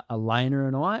about Elena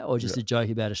and I, or just a joke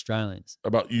about Australians?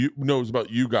 About you? No, it was about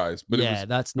you guys. But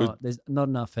there's not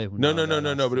enough people. No.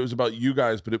 But it was about you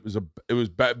guys. But it was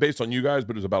based on you guys.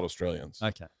 But it was about Australians.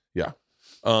 Okay. Yeah.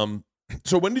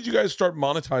 So when did you guys start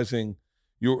monetizing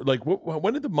your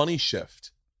when did the money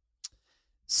shift?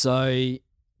 So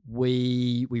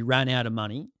we ran out of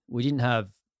money. We didn't have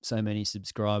so many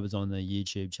subscribers on the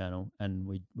YouTube channel, and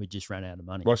we just ran out of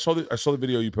money. Well, I saw the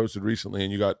video you posted recently,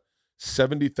 and you got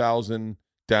 70,000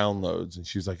 downloads, and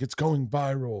she's like, "It's going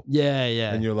viral." Yeah,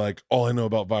 yeah. And you're like, "All I know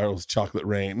about viral is chocolate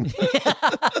rain."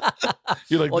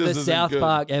 You're like, or this the isn't South good.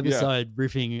 Park episode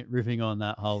riffing on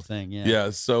that whole thing. Yeah.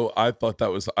 Yeah. So I thought that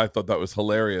was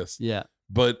hilarious. Yeah.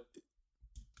 But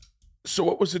so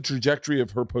what was the trajectory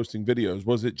of her posting videos?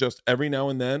 Was it just every now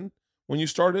and then when you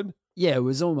started? Yeah, it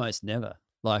was almost never.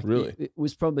 Like really, it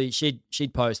was probably she'd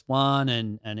post one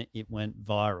and it went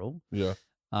viral. Yeah.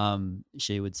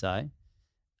 She would say,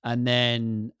 and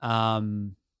then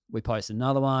we posted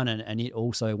another one and it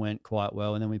also went quite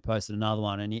well, and then we posted another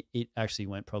one and it actually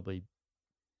went properly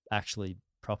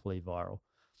viral,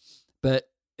 but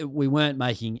we weren't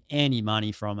making any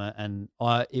money from it, and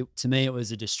to me it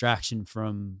was a distraction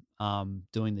from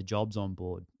doing the jobs on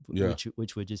board,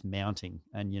 which were just mounting,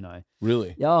 and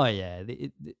really, oh yeah,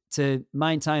 to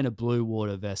maintain a blue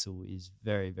water vessel is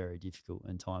very, very difficult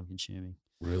and time consuming.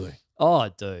 Really? Oh,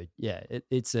 dude, yeah,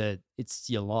 it's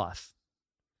your life.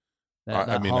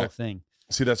 That whole thing.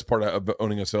 See, that's part of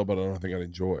owning a sailboat I don't think I'd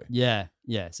enjoy. Yeah,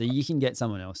 yeah. So you can get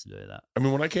someone else to do that. I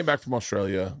mean, when I came back from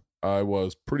Australia, I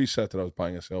was pretty set that I was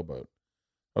buying a sailboat.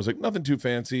 I was like, nothing too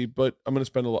fancy, but I'm going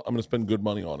to spend good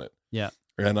money on it. Yeah.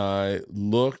 And I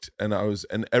looked, and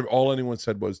all anyone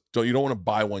said was, you don't want to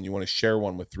buy one. You want to share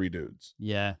one with 3 dudes.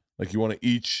 Yeah. Like you want to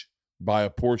each buy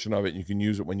a portion of it, and you can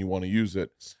use it when you want to use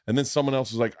it. And then someone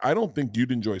else was like, I don't think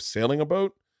you'd enjoy sailing a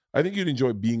boat. I think you'd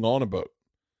enjoy being on a boat.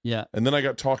 Yeah. And then I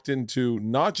got talked into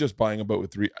not just buying a boat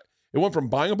with 3. It went from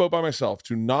buying a boat by myself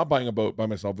to not buying a boat by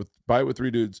myself, buy it with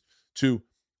 3 dudes, to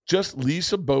just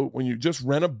lease a boat just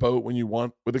rent a boat when you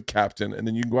want with a captain, and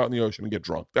then you can go out in the ocean and get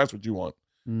drunk. That's what you want.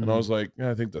 And I was like,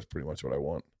 yeah, I think that's pretty much what I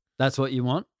want. That's what you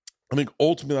want? I think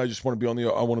ultimately I just want to be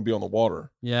I want to be on the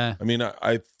water. Yeah. I mean,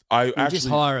 I actually just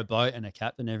hire a boat and a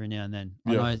captain every now and then.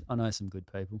 I know some good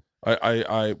people.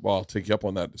 I'll take you up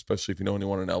on that, especially if you know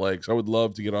anyone in LA, because I would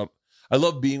love to get out. I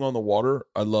love being on the water.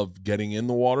 I love getting in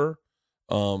the water.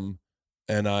 And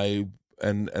I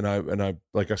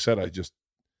like I said, I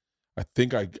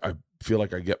think I feel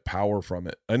like I get power from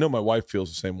it. I know my wife feels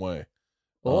the same way.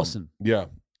 Awesome. Yeah.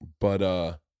 But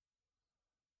I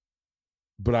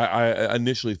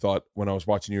initially thought when I was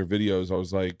watching your videos, I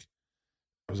was like,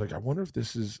 I wonder if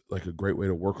this is like a great way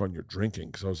to work on your drinking.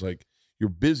 Because I was like, you're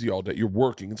busy all day, you're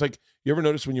working. It's like, you ever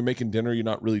notice when you're making dinner, you're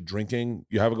not really drinking.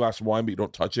 You have a glass of wine, but you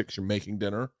don't touch it because you're making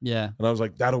dinner. Yeah. And I was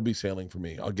like, that'll be sailing for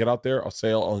me. I'll get out there, I'll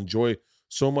sail, I'll enjoy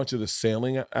so much of the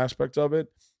sailing aspect of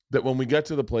it that when we get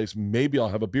to the place, maybe I'll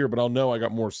have a beer, but I'll know I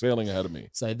got more sailing ahead of me.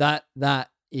 So that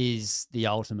is the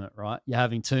ultimate, right? You're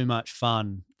having too much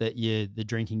fun that the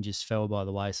drinking just fell by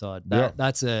the wayside.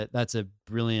 That's a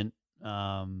brilliant.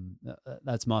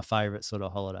 That's my favorite sort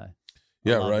of holiday.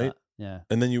 Yeah, right. That. Yeah.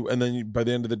 And then you by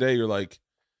the end of the day, you're like,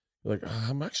 You're like,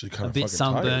 I'm actually kind a of bit fucking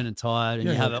sunburned tired. and tired, and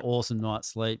Yeah, you have like- an awesome night's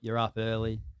sleep. You're up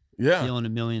early, Yeah, feeling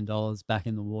 $1 million back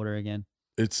in the water again.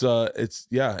 it's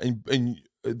yeah, and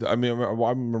I mean, I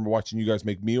remember watching you guys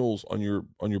make meals on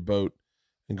your boat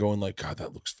and going like, God,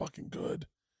 that looks fucking good.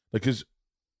 Like, cause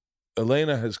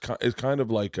Elena is kind of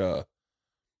like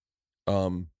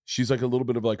she's like a little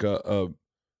bit of like a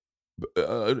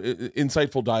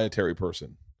insightful dietary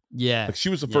person. Yeah, Like she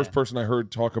was the first person I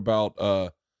heard talk about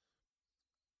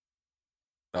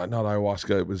not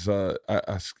ayahuasca, it was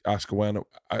ashwagandha,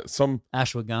 some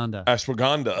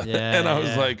ashwagandha. Yeah, and I was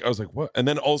Yeah. like, what? And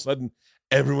then all of a sudden,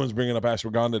 everyone's bringing up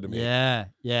ashwagandha to me. Yeah.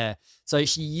 So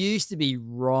she used to be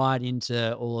right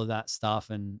into all of that stuff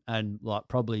and like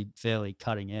probably fairly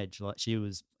cutting edge. Like she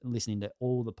was listening to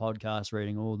all the podcasts,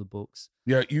 reading all the books.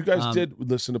 Yeah, you guys did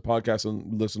listen to podcasts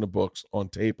and listen to books on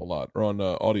tape a lot or on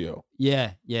audio.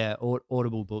 Yeah.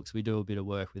 Audible books. We do a bit of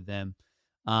work with them.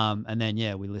 And then,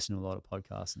 we listen to a lot of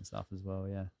podcasts and stuff as well.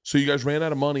 Yeah. So you guys ran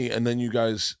out of money, and then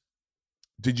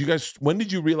when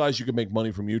did you realize you could make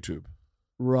money from YouTube?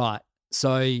 Right.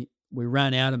 So we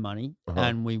ran out of money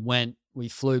and we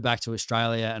flew back to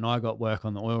Australia, and I got work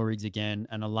on the oil rigs again,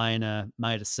 and Elena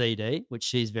made a CD, which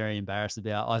she's very embarrassed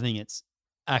about. I think it's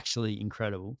actually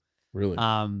incredible. Really?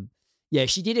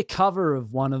 She did a cover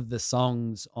of one of the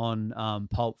songs on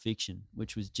Pulp Fiction,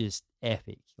 which was just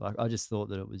epic. Like I just thought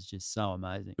that it was just so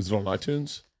amazing. Is it on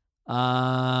iTunes?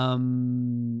 I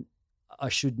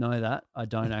should know that. I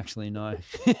don't actually know.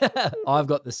 I've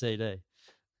got the CD.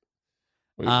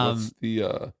 Wait, what's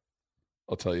the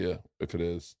I'll tell you if it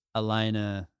is.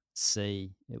 Elena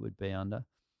C, it would be under.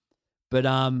 But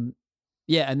and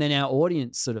then our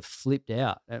audience sort of flipped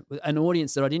out. An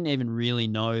audience that I didn't even really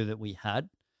know that we had.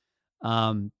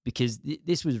 Because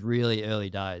this was really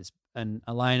early days. And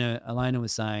Elena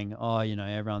was saying, oh,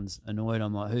 everyone's annoyed.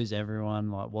 I'm like, who's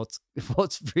everyone? Like, what's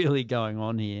really going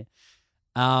on here?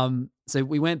 So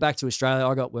we went back to Australia.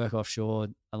 I got work offshore.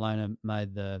 Elena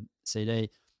made the CD.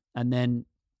 And then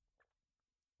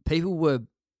people were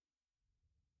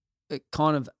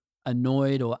kind of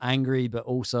annoyed or angry, but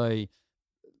also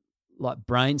like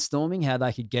brainstorming how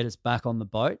they could get us back on the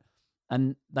boat.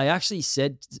 And they actually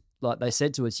said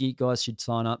to us, you guys should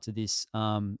sign up to this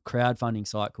crowdfunding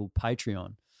site called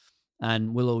Patreon,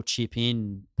 and we'll all chip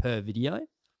in per video.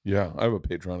 Yeah, I have a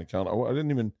Patreon account. I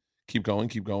didn't even keep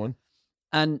going.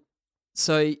 And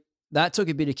so that took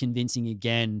a bit of convincing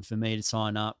again for me to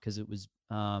sign up because it was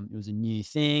a new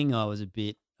thing. I was a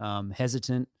bit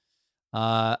hesitant.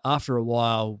 After a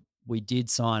while, we did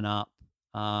sign up,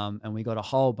 and we got a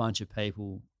whole bunch of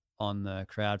people on the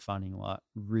crowdfunding like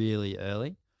really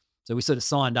early. So we sort of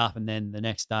signed up, and then the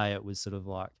next day it was sort of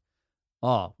like,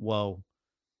 oh, well,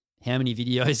 how many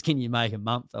videos can you make a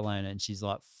month, Elena? And she's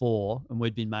like 4, and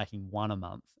we'd been making 1 a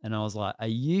month. And I was like, are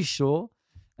you sure?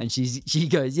 And she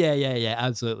goes, yeah,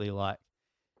 absolutely. Like,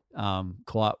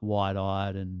 quite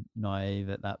wide-eyed and naive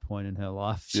at that point in her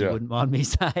life. She wouldn't mind me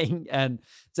saying. And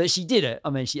so she did it.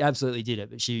 I mean, she absolutely did it,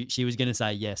 but she was going to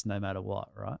say yes no matter what,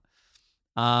 right?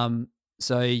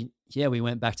 So we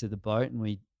went back to the boat, and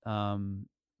we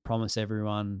promised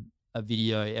everyone a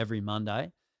video every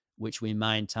Monday, which we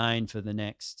maintained for the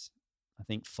next, I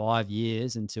think, 5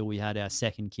 years until we had our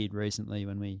second kid recently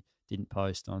when we didn't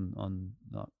post on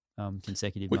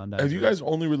consecutive Mondays. Have you guys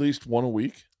only released one a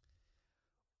week?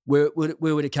 We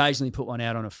would occasionally put one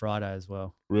out on a Friday as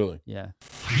well. Really? Yeah.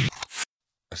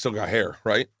 I still got hair,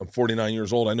 right? I'm 49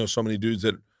 years old. I know so many dudes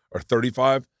that are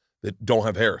 35 that don't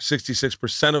have hair.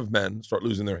 66% of men start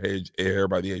losing their hair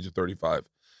by the age of 35.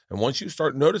 And once you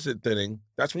start notice it thinning,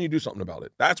 that's when you do something about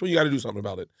it. That's when you got to do something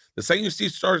about it. The second you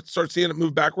start seeing it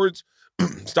move backwards,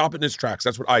 stop it in its tracks.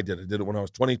 That's what I did. I did it when I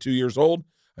was 22 years old.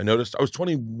 I noticed I was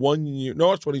 21 years. No,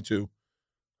 I was 22.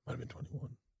 Might have been 21.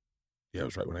 Yeah, it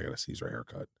was right when I got a Caesar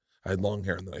haircut. I had long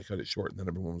hair, and then I cut it short, and then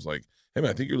everyone was like, hey,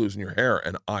 man, I think you're losing your hair.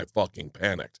 And I fucking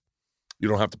panicked. You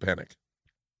don't have to panic.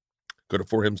 Go to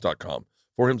forhims.com.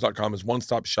 Forhims.com is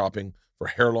one-stop shopping for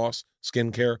hair loss,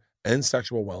 skincare, and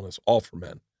sexual wellness, all for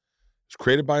men. It's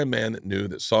created by a man that knew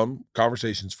that some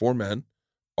conversations for men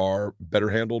are better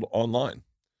handled online.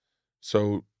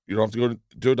 So you don't have to go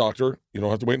to a doctor. You don't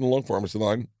have to wait in a long pharmacy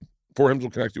line. Hims will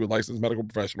connect you with licensed medical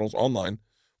professionals online,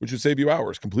 which would save you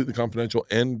hours. Completely confidential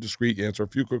and discreet. You answer a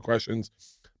few quick questions.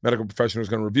 Medical professional is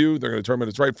going to review. They're going to determine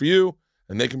it's right for you,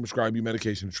 and they can prescribe you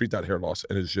medication to treat that hair loss,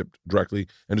 and it is shipped directly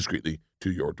and discreetly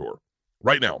to your door.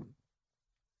 Right now,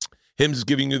 Hims is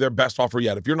giving you their best offer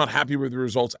yet. If you're not happy with the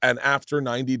results, and after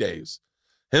 90 days,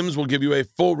 Hims will give you a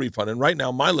full refund. And right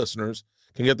now, my listeners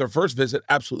can get their first visit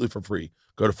absolutely for free.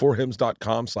 Go to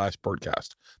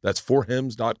forhims.com/birdcast. That's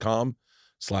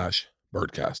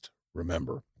forhims.com/birdcast.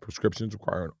 Remember, prescriptions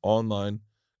require an online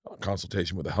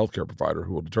consultation with a healthcare provider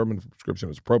who will determine if a prescription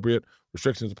is appropriate.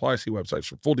 Restrictions apply. See websites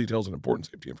for full details and important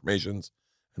safety information.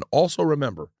 And also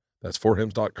remember, that's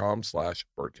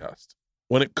forhims.com/birdcast.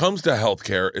 When it comes to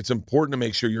healthcare, it's important to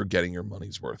make sure you're getting your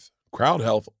money's worth. Crowd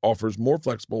Health offers more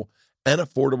flexible and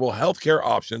affordable healthcare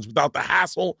options without the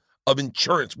hassle of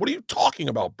insurance. What are you talking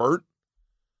about, Bert?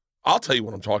 I'll tell you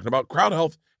what I'm talking about. Crowd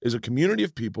Health is a community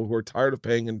of people who are tired of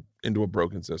paying into a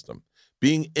broken system.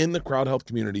 Being in the Crowd Health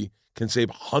community can save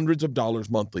hundreds of dollars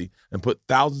monthly and put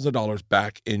thousands of dollars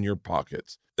back in your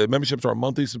pockets. The memberships are a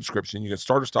monthly subscription. You can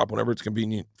start or stop whenever it's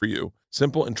convenient for you.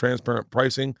 Simple and transparent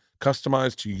pricing,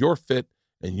 customized to your fit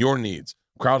and your needs.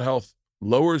 Crowd Health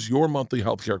lowers your monthly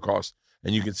healthcare costs,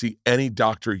 and you can see any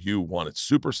doctor you want. It's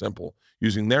super simple.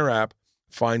 Using their app,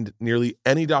 find nearly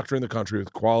any doctor in the country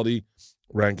with quality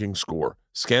ranking score.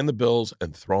 Scan the bills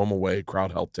and throw them away.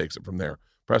 Crowd Health takes it from there.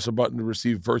 Press a button to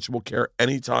receive virtual care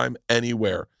anytime,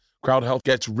 anywhere. Crowd Health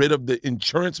gets rid of the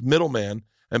insurance middleman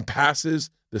and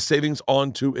passes the savings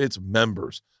on to its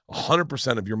members.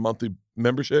 100% of your monthly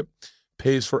membership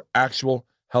pays for actual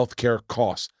healthcare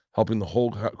costs, helping the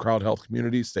whole Crowd Health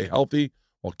community stay healthy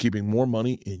while keeping more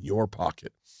money in your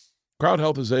pocket. Crowd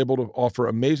Health is able to offer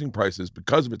amazing prices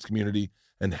because of its community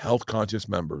and health-conscious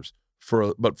members.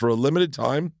 But for a limited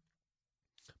time,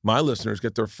 my listeners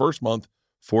get their first month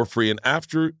for free. And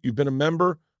after you've been a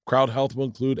member, Crowd Health will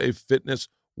include a fitness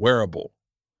wearable.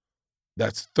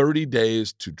 That's 30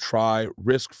 days to try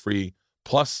risk-free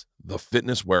plus the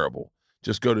fitness wearable.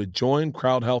 Just go to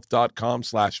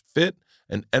joincrowdhealth.com/fit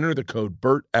and enter the code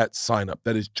BERT at sign-up.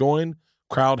 That is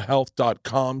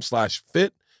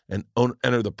joincrowdhealth.com/fit and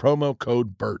enter the promo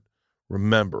code BERT.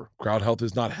 Remember, Crowd Health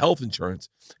is not health insurance.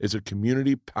 It's a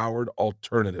community-powered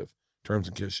alternative. Terms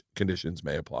and conditions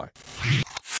may apply.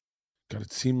 God,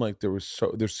 it seemed like there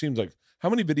seems like, how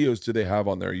many videos do they have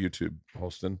on their YouTube,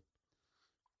 Holston?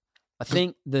 I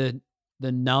think the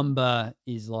number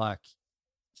is like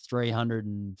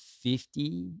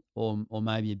 350 or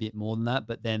maybe a bit more than that.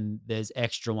 But then there's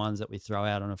extra ones that we throw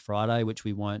out on a Friday, which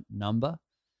we won't number,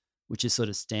 which is sort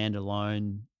of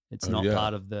standalone. It's not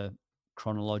part of the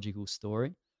chronological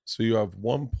story. So you have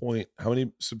how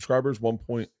many subscribers?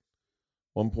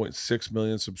 1.6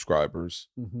 million subscribers.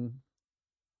 Mm-hmm.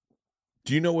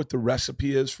 Do you know what the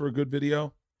recipe is for a good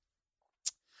video?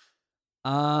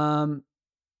 For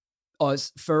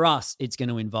us, it's going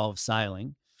to involve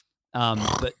sailing.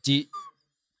 But do you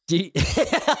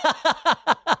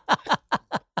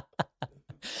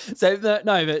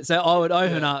So I would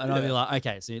open up and I'd be like,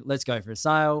 okay, so let's go for a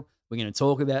sail. We're going to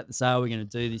talk about the sail. We're going to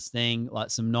do this thing.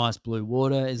 Like some nice blue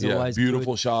water is always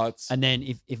beautiful good. shots. And then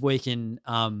if we can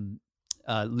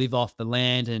live off the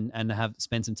land and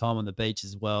spend some time on the beach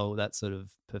as well, that's sort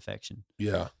of perfection.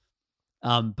 Yeah.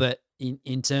 But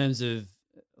in terms of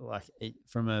like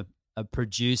from a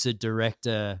producer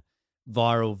director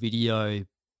viral video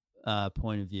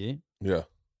point of view,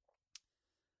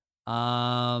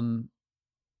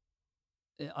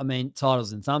 I mean,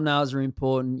 titles and thumbnails are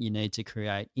important. You need to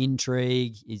create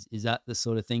intrigue. Is that the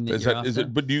sort of thing that you're after? Is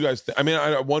it? But do you guys? I mean,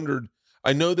 I wondered.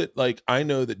 I know that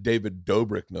David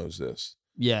Dobrik knows this.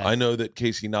 Yeah. I know that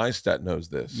Casey Neistat knows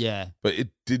this. Yeah. But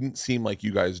it didn't seem like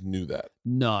you guys knew that.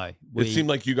 No. It seemed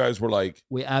like you guys were like,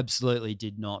 we absolutely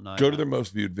did not know. Go to their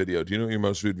most viewed video. Do you know what your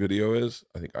most viewed video is?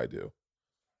 I think I do.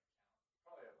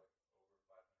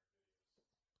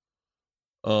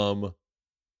 Oh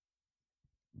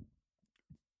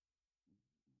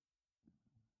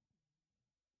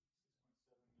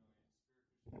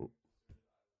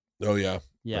yeah.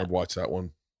 I've watched that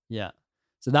one. Yeah.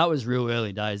 So that was real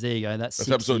early days. There you go. That's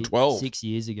episode 12. 6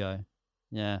 years ago.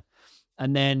 Yeah.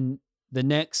 And then the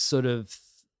next sort of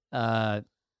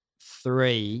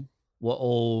 3 were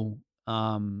all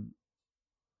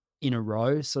in a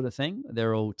row sort of thing.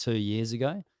 They're all 2 years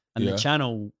ago. And the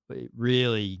channel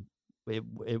really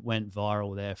it went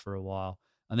viral there for a while.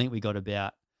 I think we got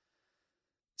about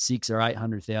 600,000 or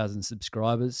 800,000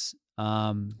 subscribers.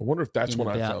 I wonder if that's when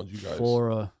I found you guys.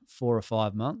 4 or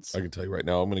 5 months. I can tell you right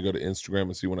now. I'm going to go to Instagram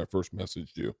and see when I first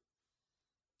messaged you.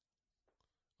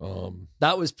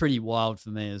 That was pretty wild for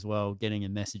me as well, getting a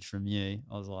message from you.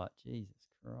 I was like, Jesus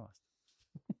Christ.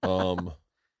 All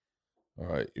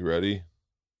right, you ready?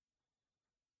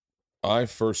 I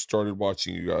first started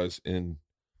watching you guys in,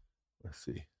 let's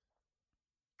see.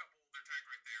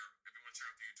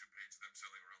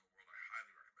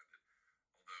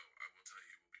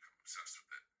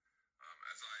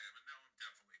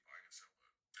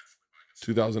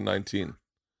 (2019)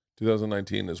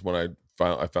 2019 is when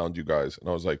I found you guys, and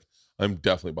I was like, I'm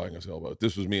definitely buying a sailboat.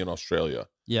 This was me in Australia.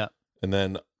 Yeah. And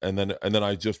then I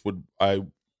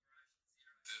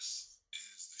This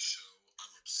is the show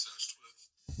I'm obsessed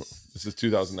with. This is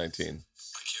 2019. I can't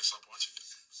stop watching it.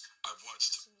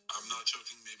 I'm not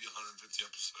joking, maybe 150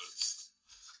 episodes.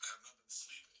 I have not been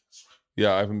sleeping.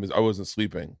 Yeah, I wasn't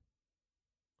sleeping.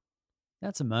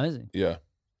 That's amazing. Yeah.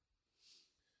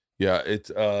 Yeah,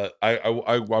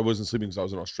 I wasn't sleeping because I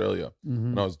was in Australia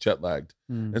and I was jet lagged.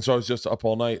 And so I was just up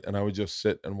all night and I would just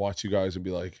sit and watch you guys and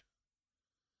be like,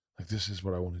 this is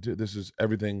what I want to do. This is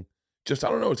everything. Just, I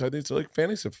don't know. I think it's like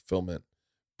fantasy fulfillment.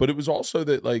 But it was also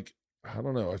that, like, I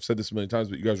don't know. I've said this a million times,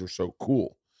 but you guys were so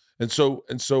cool. And so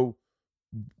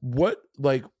what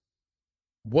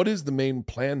is the main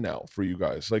plan now for you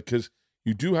guys? Like, because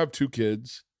you do have 2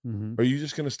 kids. Are you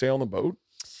just going to stay on the boat?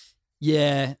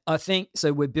 Yeah, I think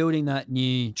so. We're building that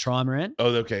new trimaran.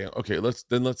 Oh, okay.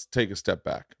 Let's take a step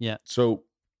back. Yeah. So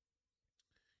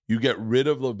you get rid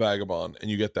of the Vagabond and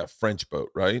you get that French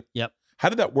boat, right? Yep. How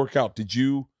did that work out? Did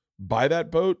you buy that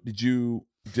boat?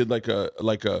 Did like a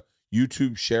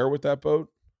YouTube share with that boat?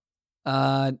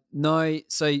 No.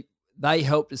 So they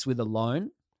helped us with a loan.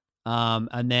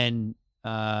 And then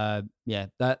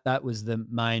that was the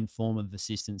main form of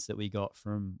assistance that we got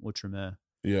from Whitelum ME.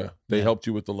 Yeah. They helped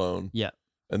you with the loan. Yeah.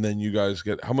 And then you guys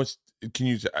get, how much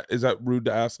is that rude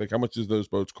to ask? Like, how much does those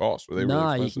boats cost? Were they really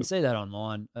expensive? You can see that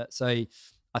online. So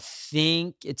I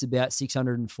think it's about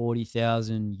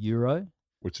 640,000 euro.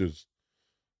 Which is,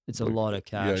 it's a lot of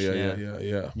cash.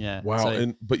 Yeah. Wow.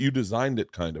 So, But you designed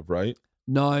it kind of, right?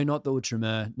 No, not the Whitelum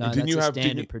ME. No, didn't that's a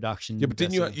standard production. Yeah, but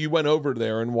didn't you went over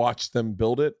there and watched them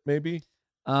build it, maybe?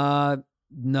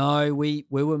 No, we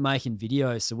were making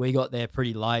videos, so we got there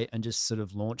pretty late and just sort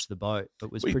of launched the boat. It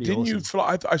was pretty didn't awesome. You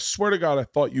fly? I swear to God, I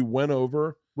thought you went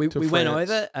over. We went France.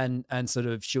 over and sort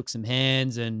of shook some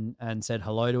hands and said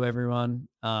hello to everyone.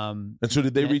 And so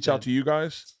did they reach out to you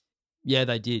guys? Yeah,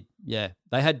 they did. Yeah,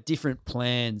 they had different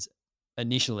plans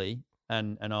initially,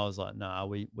 and I was like, no,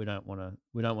 we don't want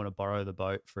to borrow the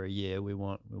boat for a year. We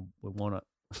want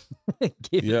it.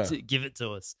 Give it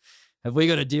to us. Have we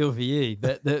got a deal for you?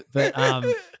 But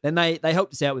then they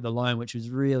helped us out with a loan, which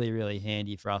was really, really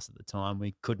handy for us at the time.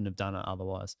 We couldn't have done it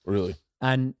otherwise. Really?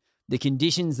 And the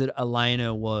conditions that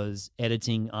Elena was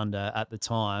editing under at the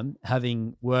time,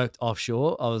 having worked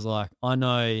offshore, I was like, I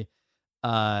know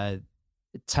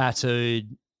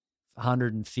tattooed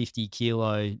 150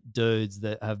 kilo dudes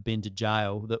that have been to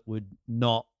jail that would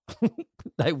not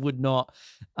they would not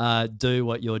do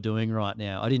what you're doing right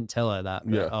now. I didn't tell her that,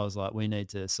 but I was like, we need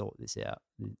to sort this out.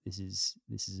 This is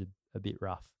a bit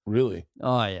rough. Really?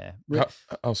 Oh yeah.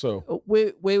 How so?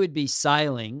 We would be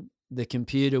sailing, the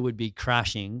computer would be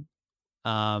crashing.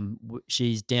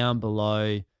 She's down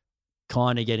below,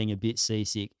 kind of getting a bit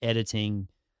seasick, editing,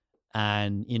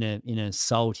 and in a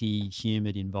salty,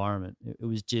 humid environment. It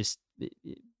was just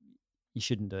you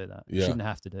shouldn't do that. You shouldn't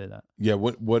have to do that. Yeah.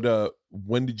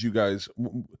 When did you guys?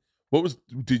 When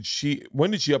did she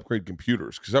upgrade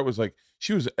computers? Because that was like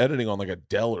she was editing on like a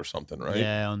Dell or something, right?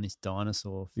 Yeah, on this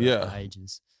dinosaur for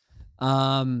ages.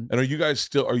 And are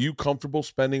you comfortable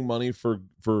spending money for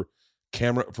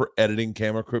editing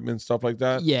camera equipment and stuff like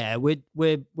that? Yeah,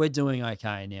 we're doing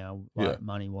okay now,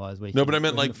 money wise. No, but I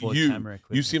meant like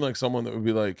you seem like someone that would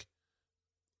be like,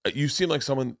 you seem like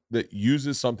someone that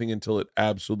uses something until it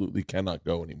absolutely cannot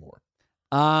go anymore.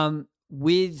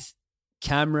 With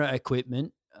camera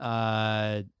equipment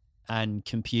and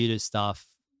computer stuff,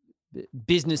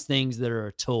 business things that are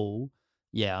a tool,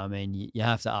 I mean, you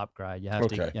have to upgrade. You have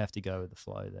to go with the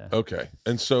flow there. Okay,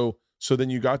 and so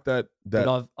then you got that.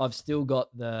 But I've still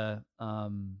got the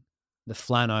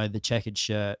flannel, the checkered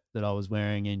shirt that I was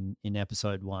wearing in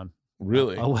episode 1.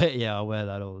 Really? I wear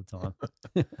that all the time.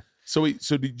 So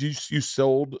did you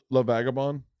sold La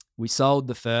Vagabond? We sold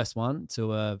the first one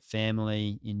to a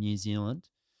family in New Zealand.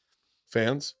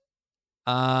 Fans?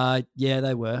 Yeah,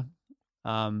 they were.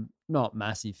 Not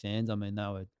massive fans. I mean, they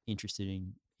were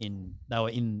interested they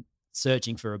were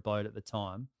searching for a boat at the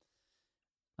time.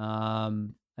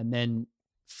 And then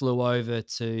flew over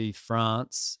to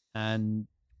France and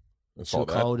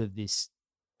took hold of this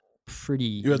pretty.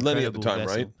 You had Lenny at the time,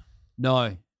 vessel. right?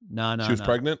 No. She was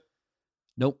pregnant?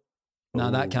 Nope. No,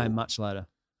 that came much later.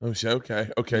 Oh, okay.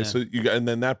 Yeah. So you got, and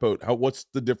then that boat. What's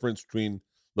the difference between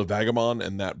La Vagabond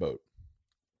and that boat?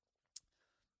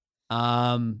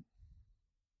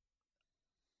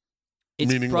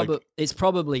 It's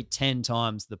probably 10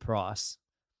 times the price.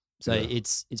 So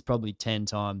it's probably 10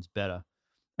 times better.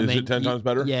 Is it 10 times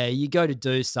better? Yeah, you go to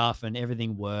do stuff and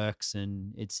everything works,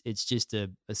 and it's just a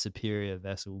superior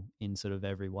vessel in sort of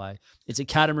every way. It's a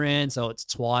catamaran, so it's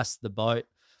twice the boat.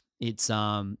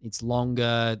 It's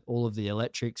longer. All of the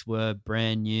electrics were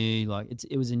brand new. Like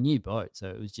it was a new boat, so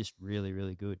it was just really,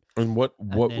 really good. And what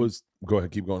then- was? Go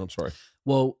ahead, keep going. I'm sorry.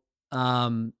 Well,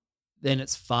 then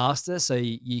it's faster, so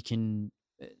you can.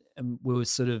 And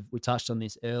we touched on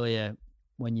this earlier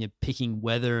when you're picking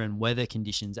weather and weather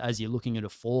conditions as you're looking at a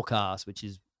forecast, which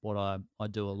is what I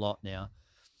do a lot now.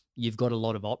 You've got a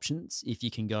lot of options if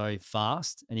you can go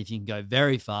fast, and if you can go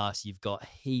very fast, you've got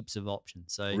heaps of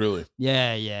options. So Really?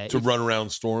 yeah. To run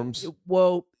around storms?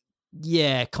 Well,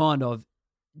 yeah, kind of.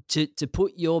 To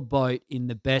put your boat in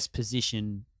the best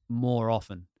position more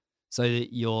often, so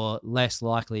that you're less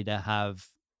likely to have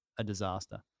a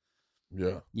disaster.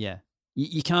 Yeah. Yeah,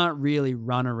 you can't really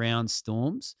run around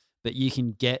storms, but you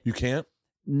can get. You can't?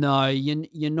 No,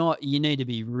 you're not. You need to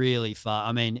be really far.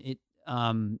 I mean,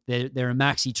 there are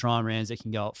maxi trimarans that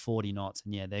can go at 40 knots,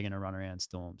 and yeah, they're going to run around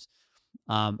storms.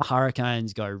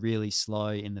 Hurricanes go really slow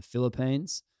in the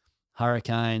Philippines.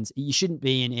 Hurricanes, you shouldn't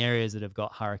be in areas that have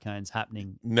got hurricanes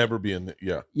happening. Never be in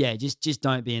Yeah, just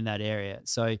don't be in that area.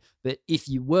 So, but if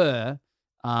you were,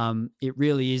 it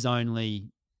really is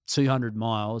only 200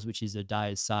 miles, which is a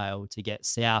day's sail, to get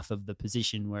south of the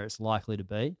position where it's likely to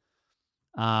be.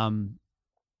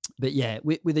 But yeah,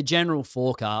 with a general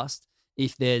forecast,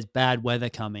 if there's bad weather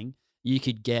coming, you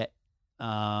could get,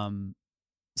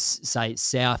 say,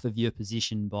 south of your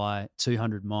position by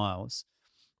 200 miles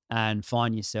and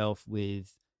find yourself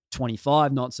with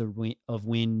 25 knots of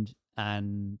wind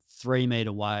and 3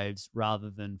 meter waves rather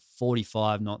than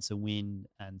 45 knots of wind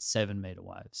and 7 meter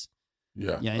waves.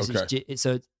 Yeah. You know, Okay.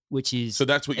 so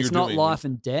that's what you're it's doing. not life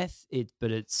and death. It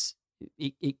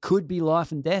could be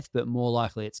life and death, but more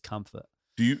likely it's comfort.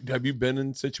 Have you been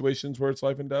in situations where it's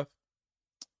life and death?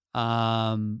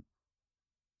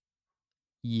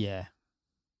 Yeah.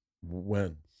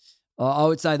 When? I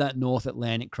would say that North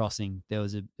Atlantic crossing, there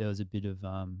was a bit of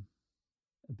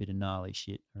gnarly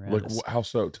shit around Like us. how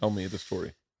so? Tell me the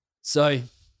story. So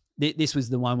this was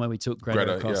the one where we took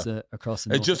Greta across yeah. across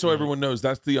the And North just so Atlantic. everyone knows,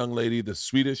 that's the young lady, the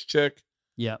Swedish chick,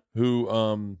 Yeah.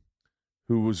 who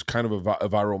was kind of a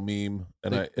viral meme,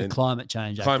 and The climate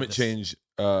change activist.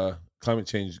 climate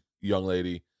change young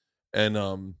lady, and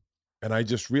I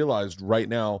just realized right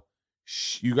now,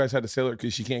 you guys had to sail her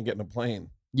because she can't get in a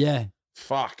plane. Yeah.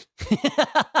 Fuck.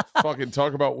 Fucking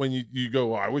talk about when you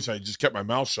go, oh, I wish I just kept my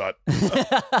mouth shut.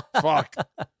 Fuck.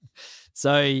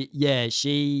 So yeah,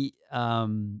 she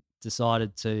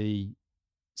decided to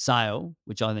sail,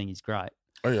 which I think is great.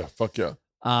 Oh yeah, fuck yeah.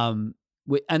 And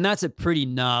that's a pretty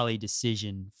gnarly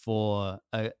decision for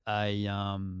a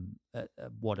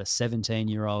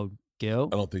 17-year-old girl.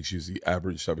 I don't think she's the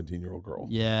average 17-year-old girl.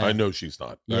 Yeah. I know she's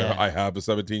not. Yeah. I have a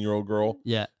 17-year-old girl.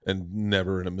 Yeah. And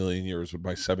never in a million years would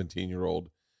my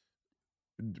 17-year-old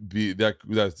be that.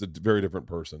 That's a very different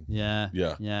person. Yeah.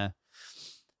 Yeah. Yeah.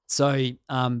 So,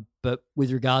 but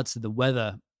with regards to the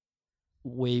weather,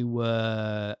 we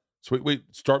were. So wait,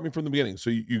 start me from the beginning.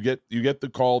 So you get the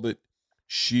call that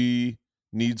she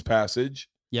needs passage.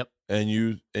 Yep.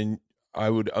 And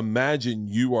I would imagine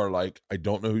you are like, I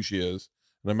don't know who she is.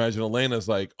 And I imagine Elena's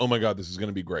like, oh my God, this is going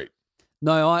to be great.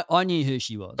 No, I knew who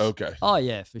she was. Okay. Oh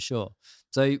yeah, for sure.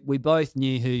 So we both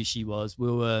knew who she was.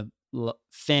 We were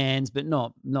fans, but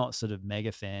not sort of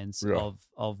mega fans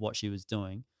of what she was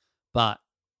doing. But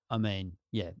I mean,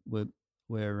 yeah, we're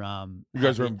you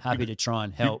guys happy to try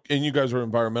and help. And you guys are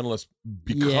environmentalists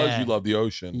because you love the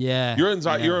ocean. Yeah. You're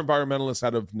environmentalists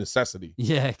out of necessity.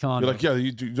 Yeah, kind of. You're like,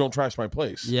 yeah, you don't trash my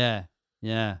place. Yeah.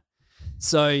 Yeah.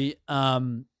 So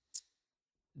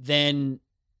then,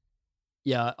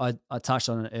 yeah, I touched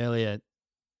on it earlier.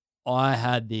 I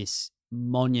had this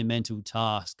monumental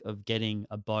task of getting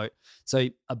a boat. So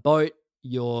a boat,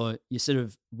 you're sort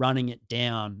of running it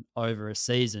down over a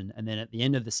season, and then at the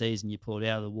end of the season, you pull it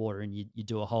out of the water and you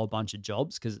do a whole bunch of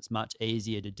jobs because it's much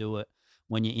easier to do it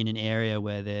when you're in an area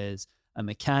where there's a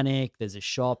mechanic, there's a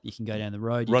shop, you can go down the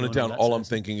road. Run it down. All I'm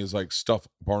thinking is like stuff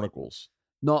barnacles.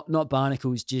 Not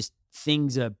barnacles, just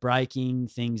things are breaking,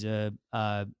 things are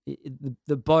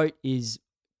the boat is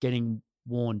getting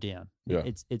worn down. Yeah.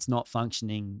 It's not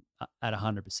functioning at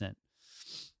 100%.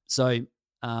 So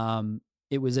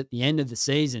it was at the end of the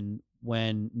season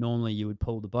when normally you would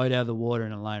pull the boat out of the water,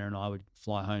 and Elena and I would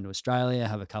fly home to Australia,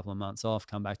 have a couple of months off,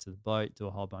 come back to the boat, do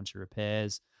a whole bunch of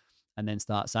repairs, and then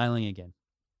start sailing again.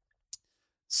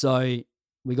 So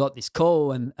we got this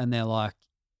call and they're like,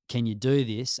 can you do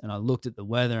this? And I looked at the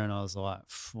weather and I was like,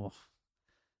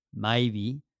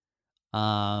 maybe.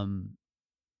 And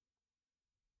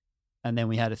then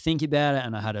we had to think about it,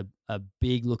 and I had a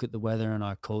big look at the weather, and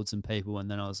I called some people,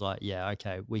 and then I was like, yeah,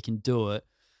 okay, we can do it.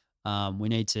 We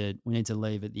need to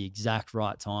leave at the exact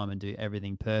right time and do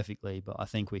everything perfectly, but I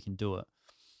think we can do it.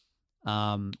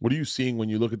 What are you seeing when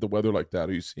you look at the weather like that?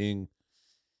 Are you seeing?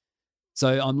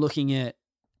 So I'm looking at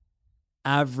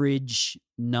average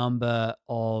number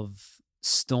of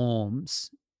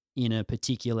storms in a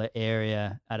particular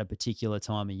area at a particular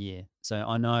time of year. So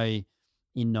I know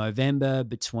in November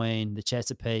between the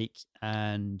Chesapeake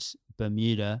and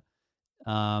Bermuda,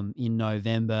 in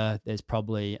November, there's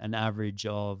probably an average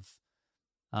of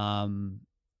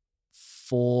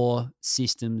 4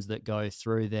 systems that go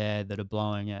through there that are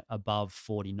blowing at above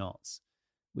 40 knots,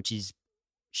 which is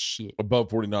shit. Above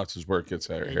 40 knots is where it gets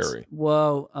hairy.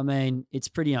 Well, I mean, it's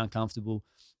pretty uncomfortable.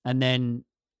 And then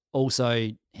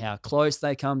also how close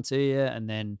they come to you. And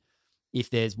then if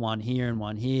there's one here and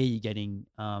one here, you're getting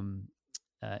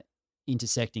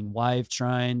intersecting wave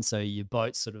trains. So your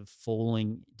boat's sort of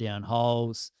falling down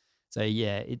holes. So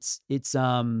yeah, it's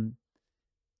you're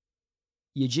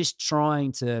just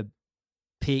trying to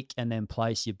pick and then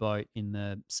place your boat in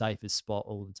the safest spot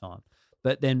all the time.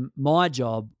 But then my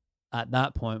job at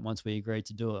that point, once we agreed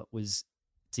to do it, was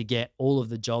to get all of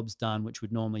the jobs done, which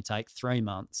would normally take 3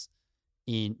 months,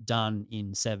 done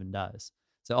in 7 days.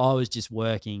 So I was just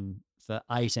working for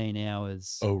 18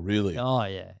 hours. Oh, really? Oh,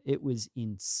 yeah. It was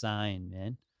insane,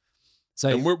 man. So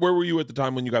and where were you at the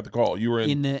time when you got the call? You were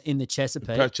in the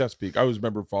Chesapeake. Chesapeake. I always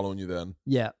remember following you then.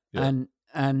 Yeah. Yeah.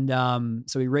 And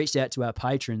so we reached out to our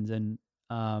patrons, and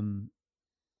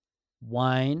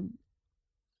Wayne,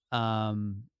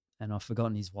 and I've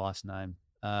forgotten his wife's name,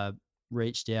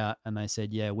 reached out and they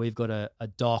said, yeah, we've got a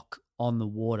dock on the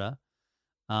water.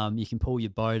 You can pull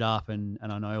your boat up, and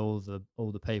I know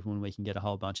all the people, and we can get a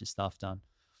whole bunch of stuff done.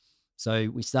 So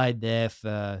we stayed there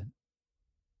for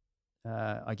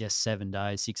I guess 7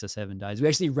 days, 6 or 7 days. We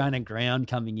actually ran aground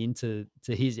coming into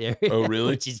his area. Oh, really?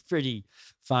 Which is pretty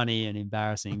funny and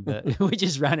embarrassing. But we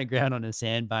just ran aground on a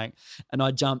sandbank, and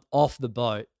I jumped off the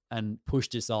boat and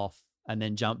pushed us off, and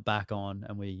then jumped back on,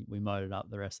 and we motored up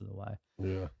the rest of the way.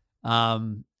 Yeah.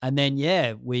 And then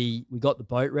yeah, we got the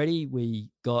boat ready.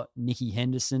 We got Nikki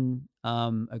Henderson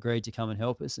agreed to come and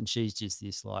help us, and she's just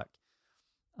this like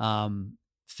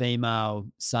female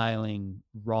sailing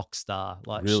rock star.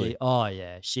 Like really?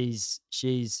 She's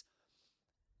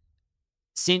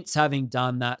since having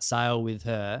done that sail with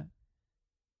her,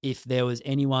 if there was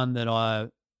anyone that I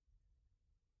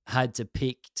had to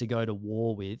pick to go to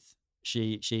war with,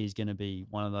 she's going to be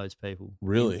one of those people.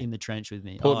 Really? In the trench with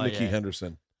me. Pull Nikki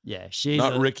Henderson. Yeah, she's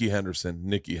not Ricky Henderson,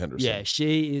 Nikki Henderson. Yeah,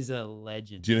 she is a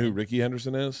legend. Do you know who Ricky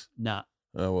Henderson is? Nah.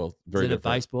 Oh, well, very good. Is it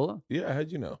different. a baseballer? Yeah,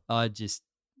 how'd you know? I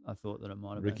thought that it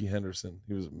might have Ricky been. Henderson.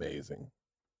 He was amazing.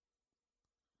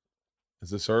 Is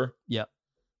this her? Yep.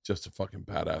 Just a fucking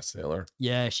badass sailor.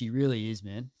 Yeah, she really is,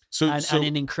 man. So and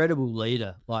an incredible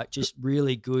leader, like just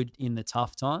really good in the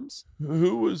tough times.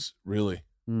 Who was really?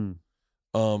 Mm.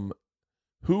 Who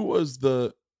was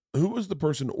the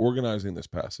person organizing this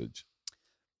passage?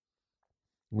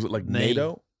 Was it like Me.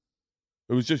 NATO?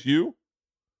 It was just you?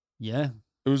 Yeah.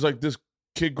 It was like this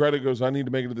kid Greta goes, I need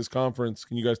to make it to this conference.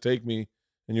 Can you guys take me?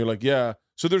 And you're like, yeah.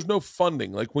 So there's no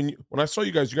funding. Like when I saw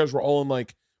you guys were all in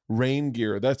like rain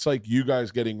gear. That's like you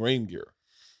guys getting rain gear.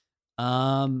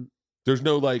 There's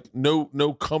no like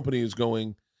no company is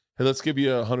going, hey, let's give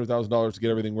you $100,000 to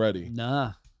get everything ready.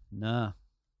 Nah.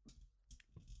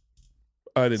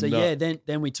 I didn't know. So yeah,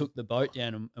 then we took the boat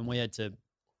down, and we had to,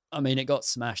 I mean, it got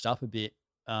smashed up a bit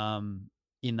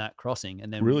in that crossing,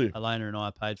 and then really? Elena and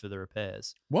I paid for the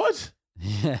repairs. What?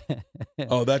 Yeah.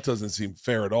 Oh, that doesn't seem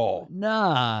fair at all.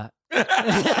 Nah.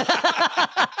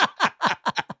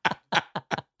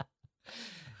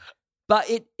 But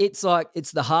it's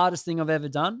the hardest thing I've ever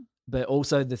done, but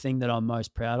also the thing that I'm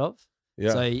most proud of.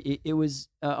 Yeah. So it was.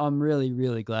 I'm really,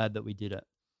 really glad that we did it.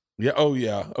 Yeah. Oh,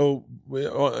 yeah. Oh,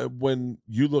 when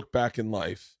you look back in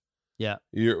life, yeah,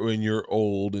 when you're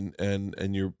old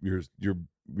and your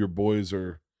boys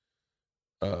are,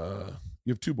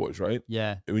 you have 2 boys, right?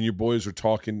 Yeah. When your boys are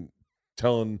telling,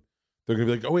 they're gonna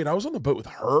be like, oh wait, I was on the boat with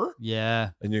her. Yeah.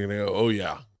 And you're gonna go, oh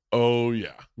yeah. Oh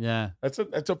yeah. Yeah. That's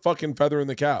a fucking feather in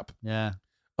the cap. Yeah.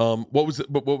 What was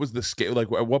the scale?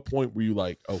 Like, at what point were you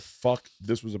like, oh fuck,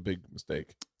 this was a big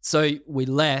mistake? So we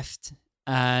left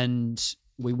and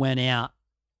we went out.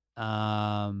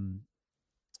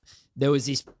 There was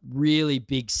this really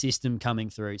big system coming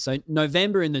through. So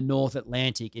November in the North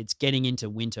Atlantic, it's getting into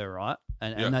winter, right?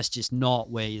 And that's just not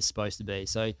where you're supposed to be.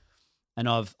 So, and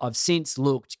I've since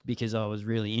looked, because I was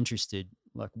really interested,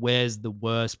 like where's the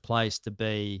worst place to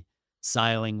be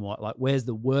sailing? Like where's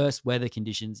the worst weather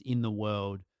conditions in the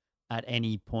world at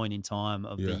any point in time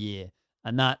of the year?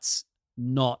 And that's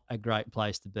not a great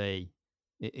place to be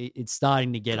It's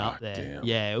starting to get up God there. damn.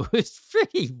 Yeah, it was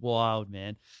pretty wild,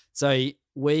 man. So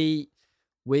we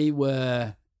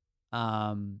were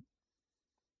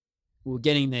we were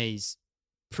getting these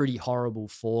pretty horrible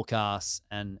forecasts,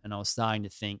 and I was starting to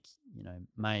think, you know,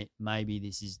 maybe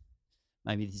this is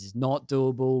not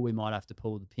doable. We might have to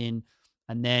pull the pin.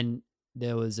 And then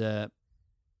there was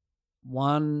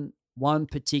one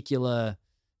particular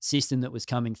system that was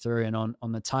coming through, and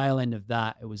on the tail end of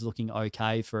that, it was looking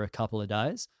okay for a couple of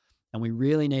days, and we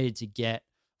really needed to get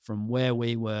from where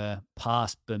we were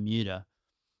past Bermuda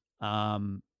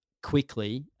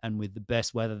quickly and with the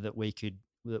best weather that we could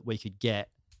get,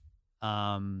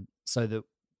 so that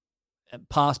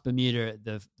past Bermuda,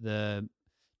 the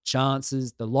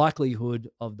chances, the likelihood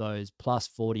of those plus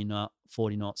 40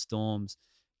 knot storms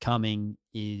coming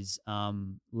is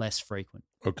less frequent.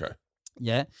 Okay.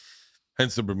 Yeah.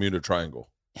 Hence the Bermuda Triangle.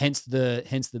 Hence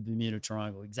the Bermuda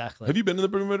Triangle. Exactly. Have you been to the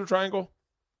Bermuda Triangle?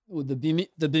 Well, the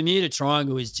Bermuda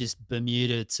Triangle is just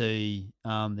Bermuda to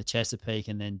the Chesapeake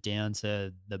and then down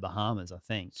to the Bahamas, I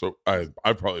think. So I've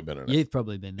probably been in it. You've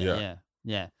probably been there.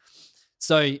 Yeah.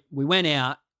 So we went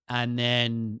out, and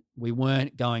then we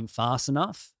weren't going fast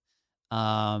enough.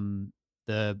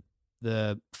 The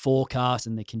forecast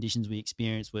and the conditions we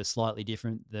experienced were slightly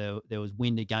different. There was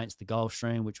wind against the Gulf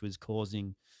Stream, which was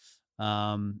causing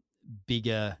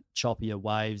bigger, choppier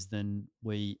waves than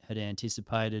we had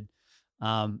anticipated.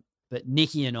 But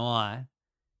Nikki and I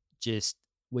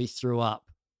we threw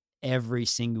up every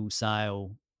single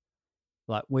sail.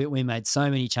 Like we made so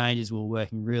many changes. We were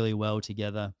working really well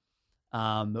together.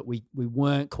 But we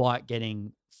weren't quite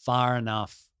getting far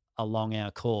enough along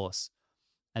our course.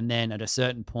 And then at a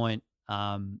certain point,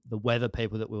 the weather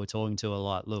people that we were talking to are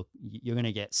like, look, you're going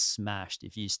to get smashed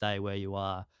if you stay where you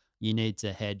are. You need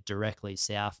to head directly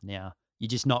south now. You're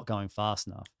just not going fast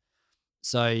enough.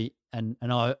 So, and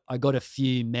I got a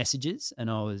few messages,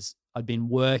 and I'd been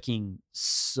working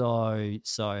so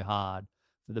hard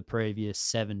for the previous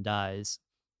 7 days,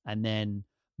 and then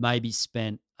maybe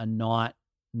spent a night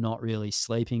not really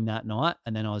sleeping that night.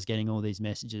 And then I was getting all these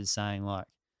messages saying like,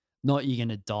 not you're going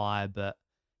to die, but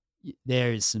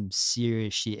there is some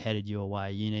serious shit headed your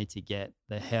way. You need to get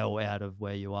the hell out of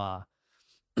where you are.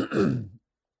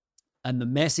 And the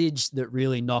message that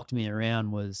really knocked me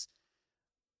around was,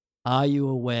 are you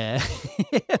aware?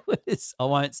 I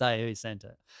won't say who sent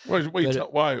it. Why?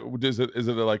 Is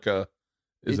it like a?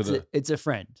 It's a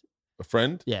friend. A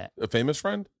friend? Yeah. A famous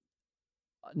friend?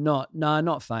 Not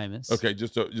famous. Okay,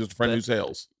 just a friend who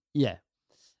sails. Yeah.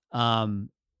 And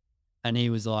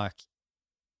he was like,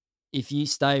 if you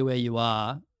stay where you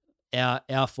are,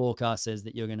 our forecast says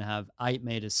that you're going to have 8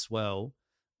 meters swell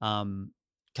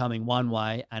coming one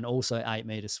way, and also 8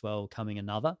 meters swell coming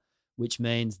another, which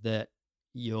means that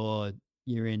you're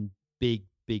in big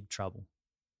trouble,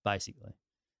 basically.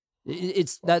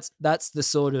 That's the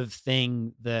sort of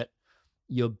thing that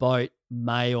your boat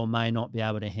may or may not be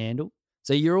able to handle.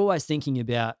 So you're always thinking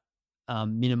about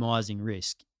minimizing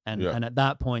risk, and at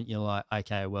that point you're like,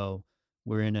 okay, well,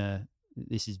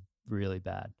 this is really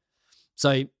bad.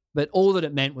 So, but all that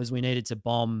it meant was we needed to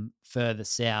bomb further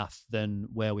south than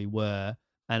where we were,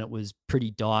 and it was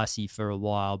pretty dicey for a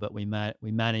while, but we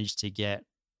managed to get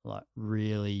like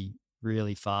really,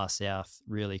 really far south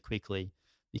really quickly,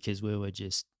 because we were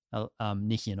just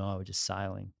Nikki and I were just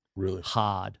sailing really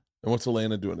hard. And what's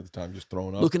Alana doing at the time? Just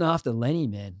throwing up? Looking after Lenny,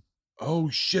 man. Oh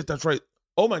shit, that's right.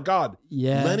 Oh my God.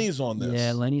 Yeah. Lenny's on this.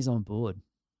 Yeah, Lenny's on board.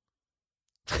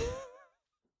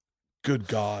 Good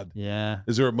God. Yeah.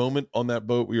 Is there a moment on that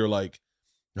boat where you're like,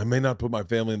 I may not put my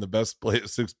family in the best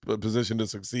position to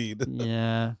succeed?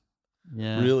 Yeah.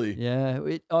 Really? Yeah.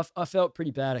 I felt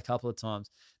pretty bad a couple of times.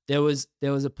 There was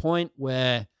a point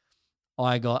where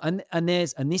I got, and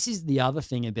this is the other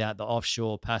thing about the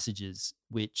offshore passages,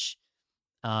 which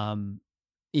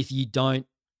if you don't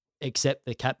accept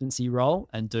the captaincy role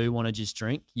and do want to just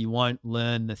drink, you won't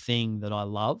learn the thing that I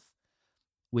love,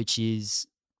 which is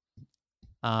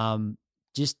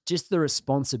just the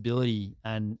responsibility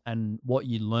and what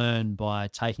you learn by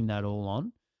taking that all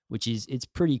on, which is, it's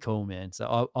pretty cool, man.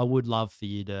 So I would love for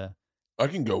you to. By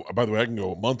the way, I can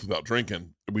go a month without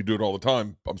drinking. We do it all the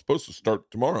time. I'm supposed to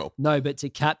start tomorrow. No, but to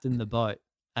captain the boat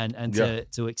and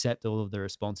to accept all of the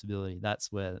responsibility.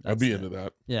 I'd be into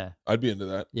that. Yeah. I'd be into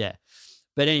that. Yeah.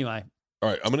 But anyway. All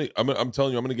right. I'm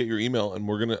telling you, I'm gonna get your email, and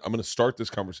I'm gonna start this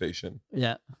conversation.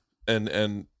 Yeah.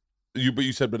 And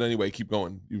you said, but anyway, keep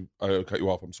going. I cut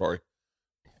you off. I'm sorry.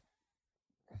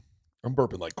 I'm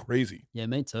burping like crazy. Yeah,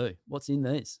 me too. What's in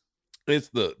these? It's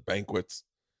the banquets.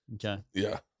 Okay.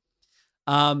 Yeah.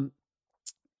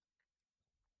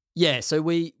 Yeah, so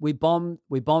we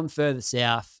bombed further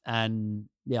south, and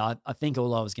I think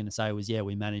all I was going to say was,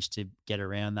 we managed to get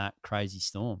around that crazy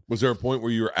storm. Was there a point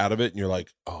where you were out of it and you're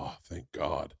like, oh, thank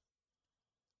God?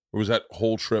 Or was that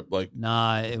whole trip like?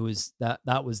 No, it was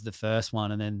that was the first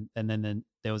one, and then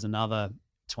there was another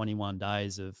 21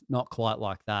 days of not quite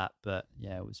like that, but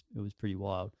yeah, it was pretty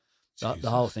wild. The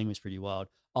whole thing was pretty wild.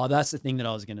 Oh, that's the thing that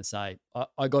I was going to say.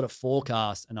 I got a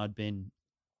forecast, and I'd been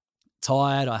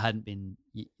tired. I hadn't been,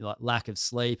 like, lack of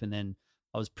sleep, and then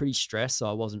I was pretty stressed, so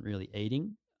I wasn't really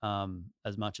eating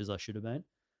as much as I should have been.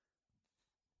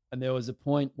 And there was a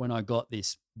point when I got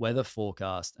this weather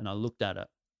forecast, and I looked at it,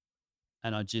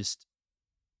 and I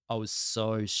was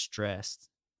so stressed,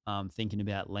 thinking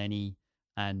about Lenny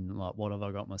and like what have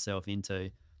I got myself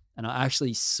into, and I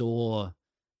actually saw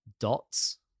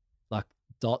dots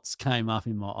came up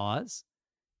in my eyes,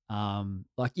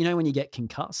 like, when you get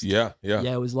concussed. Yeah.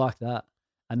 It was like that,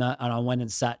 and I went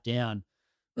and sat down,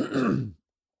 and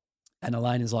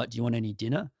Elena's like, "Do you want any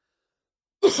dinner?"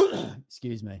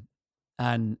 Excuse me.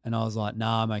 And I was like,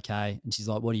 "Nah, I'm okay." And she's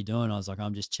like, "What are you doing?" I was like,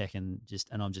 "I'm just checking,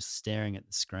 and I'm just staring at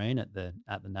the screen at the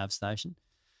nav station."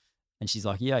 And she's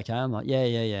like, "You okay?" I'm like,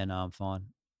 yeah, no, I'm fine.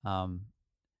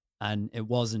 And it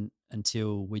wasn't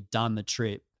until we'd done the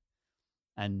trip,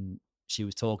 and she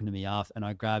was talking to me after, and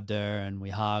I grabbed her and we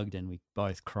hugged and we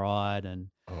both cried, and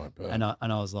I bet. and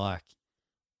I was like,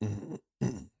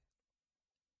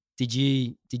 Did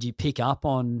you pick up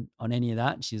on any of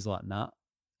that? And she's like, "Nah."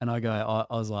 And I go,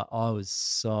 I was like, I was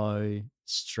so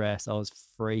stressed. I was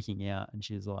freaking out. And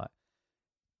she was like,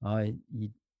 I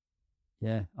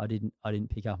didn't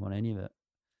pick up on any of it.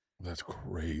 That's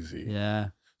crazy. Yeah.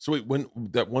 So wait, when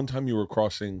that one time you were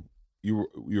crossing, you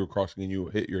were crossing and you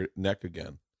hit your neck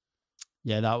again.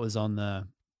 Yeah, that was an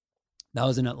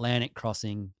Atlantic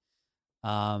crossing.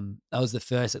 That was the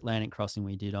first Atlantic crossing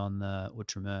we did on the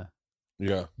Outre-mer.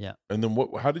 Yeah. Yeah. And then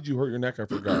how did you hurt your neck? I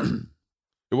forgot.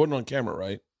 It wasn't on camera,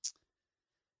 right?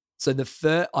 So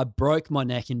I broke my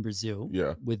neck in Brazil.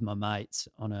 Yeah. With my mates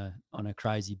on a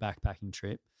crazy backpacking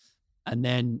trip. And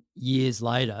then years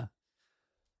later,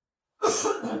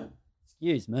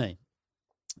 excuse me,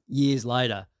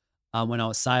 when I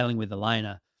was sailing with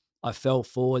Elena, I fell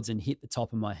forwards and hit the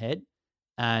top of my head.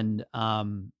 And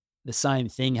the same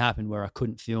thing happened where I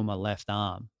couldn't feel my left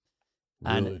arm.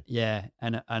 Really?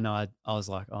 And I was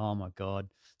like, oh my God.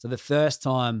 So the first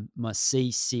time my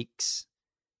C6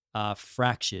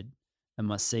 fractured and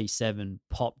my C7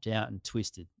 popped out and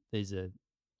twisted. These are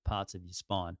parts of your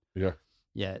spine. Yeah.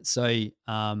 Yeah. So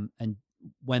and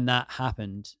when that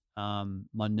happened,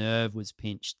 my nerve was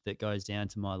pinched that goes down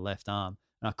to my left arm,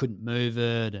 and I couldn't move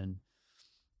it, and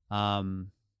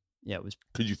it was.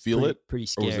 Could you feel it? Pretty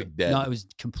scary. Or was it dead? No, it was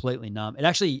completely numb. It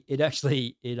actually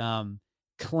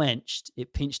clenched.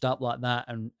 It pinched up like that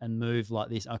and moved like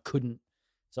this. I couldn't.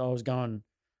 So I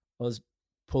was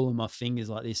pulling my fingers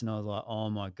like this, and I was like, oh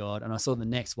my God. And I saw the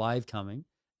next wave coming,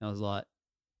 and I was like,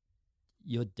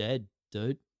 you're dead,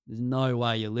 dude. There's no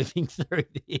way you're living through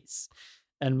this.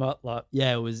 And it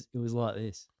was like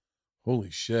this. Holy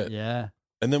shit. Yeah.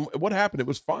 And then what happened? It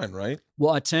was fine, right?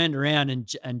 Well, I turned around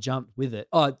and jumped with it.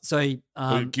 Oh, so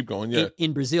keep going. Yeah.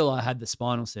 In Brazil, I had the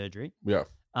spinal surgery. Yeah.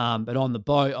 But on the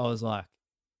boat, I was like,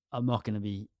 I'm not going to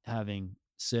be having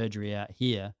surgery out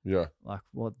here. Yeah. Like,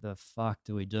 what the fuck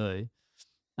do we do?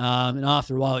 And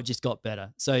after a while, it just got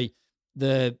better. So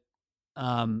the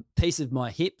piece of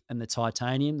my hip and the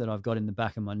titanium that I've got in the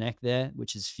back of my neck there,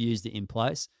 which has fused it in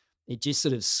place, it just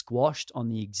sort of squashed on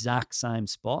the exact same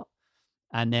spot.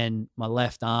 And then my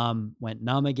left arm went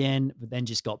numb again, but then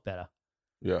just got better.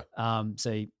 Yeah.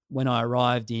 So when I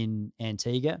arrived in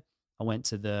Antigua, I went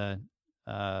to the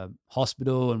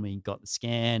hospital and we got the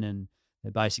scan, and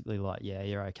they're basically like, yeah,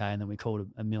 you're okay. And then we called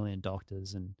a million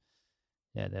doctors, and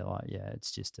yeah, they're like, yeah,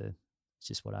 it's just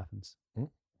what happens.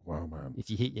 Wow, man. If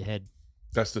you hit your head.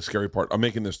 That's the scary part. I'm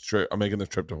making this trip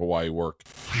to Hawaii work.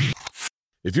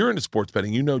 If you're into sports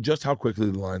betting, you know just how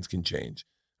quickly the lines can change.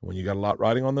 When you got a lot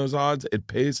riding on those odds, it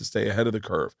pays to stay ahead of the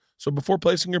curve. So before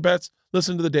placing your bets,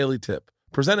 listen to the Daily Tip,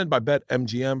 presented by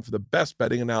BetMGM for the best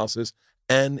betting analysis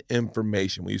and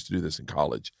information. We used to do this in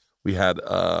college. We had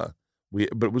but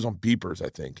it was on beepers, I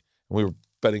think. And we were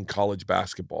betting college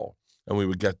basketball, and we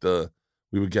would get the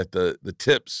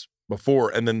tips before,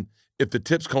 and then if the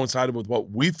tips coincided with what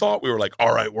we thought, we were like,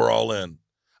 all right, we're all in.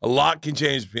 A lot can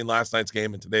change between last night's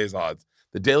game and today's odds.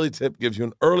 The Daily Tip gives you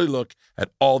an early look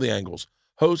at all the angles.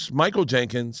 Hosts Michael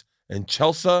Jenkins and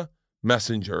Chelsea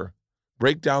Messenger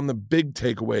break down the big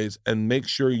takeaways and make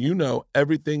sure you know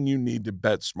everything you need to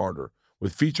bet smarter.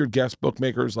 With featured guest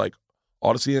bookmakers like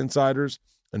Odyssey Insiders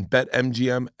and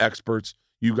BetMGM experts,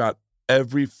 you got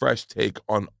every fresh take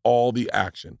on all the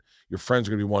action. your friends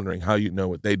are going to be wondering how you know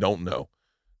what they don't know.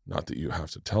 Not that you have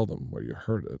to tell them where you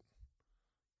heard it.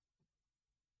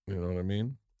 You know what I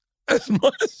mean? As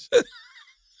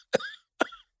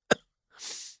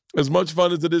much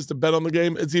fun as it is to bet on the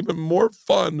game, it's even more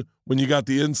fun when you got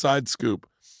the inside scoop.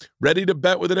 Ready to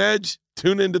bet with an edge?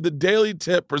 Tune into the Daily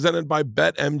Tip presented by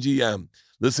BetMGM.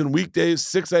 Listen weekdays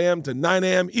 6 a.m. to 9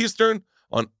 a.m. Eastern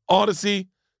on Odyssey,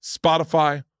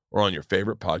 Spotify, or on your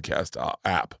favorite podcast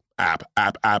app.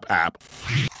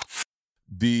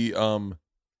 The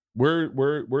where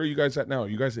are you guys at now? Are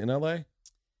you guys in LA?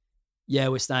 Yeah,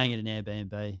 we're staying at an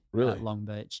Airbnb. Really? At Long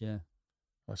Beach, yeah.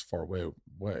 That's far away.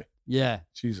 Yeah.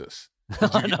 Jesus.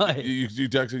 I know. You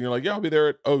text and you're like, yeah, I'll be there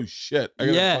at, oh shit. I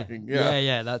gotta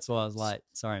Yeah. That's why I was late.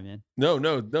 Sorry, man.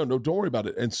 No, don't worry about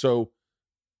it. And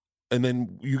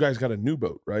then you guys got a new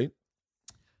boat, right?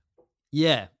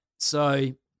 Yeah.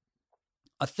 So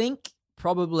I think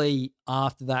probably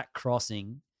after that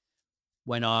crossing,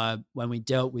 when we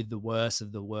dealt with the worst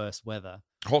of the worst weather.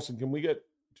 Halston, can we get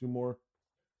 2 more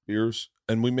beers?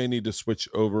 And we may need to switch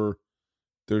over.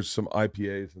 There's some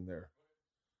IPAs in there.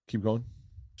 Keep going.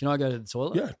 Can I go to the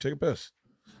toilet? Yeah, take a piss.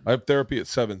 I have therapy at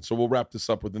 7, so we'll wrap this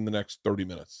up within the next 30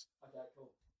 minutes. Okay,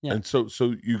 cool. Yeah. And so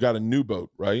you got a new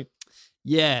boat, right?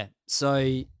 Yeah.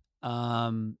 So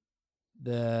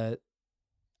the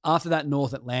after that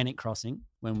North Atlantic crossing,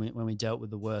 when we dealt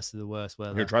with the worst of the worst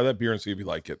weather. Here, try that beer and see if you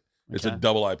like it. It's a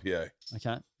double IPA.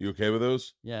 Okay. You okay with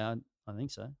those? Yeah, I think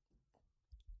so.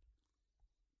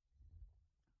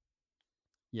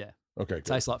 Yeah. Okay, good.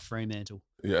 Tastes like Fremantle.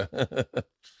 Yeah.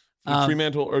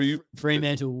 Fremantle, are you?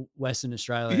 Fremantle, Western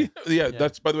Australia. Yeah,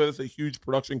 that's, by the way, that's a huge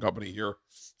production company here.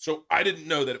 So I didn't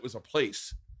know that it was a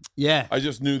place. Yeah. I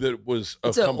just knew that it was a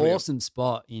it's company. An awesome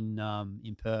spot in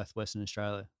Perth, Western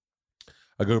Australia.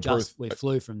 I go to Perth. We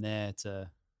flew from there to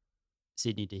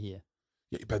Sydney to here.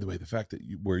 Yeah, by the way, the fact that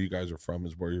where you guys are from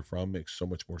is where you're from makes so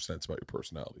much more sense about your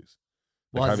personalities.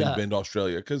 Like having been to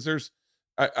Australia, because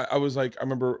I was like,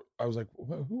 who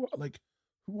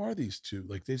are these two?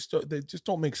 Like they just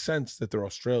don't make sense that they're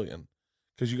Australian,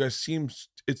 because you guys seem,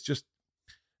 it's just,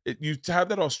 you have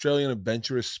that Australian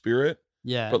adventurous spirit.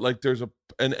 Yeah. But like there's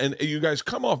and you guys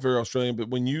come off very Australian, but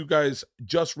when you guys,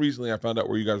 just recently I found out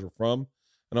where you guys were from,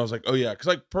 and I was like, oh yeah, because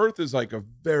like Perth is like a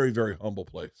very, very humble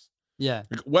place. Yeah.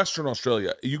 Like Western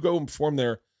Australia, you go and perform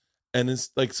there, and it's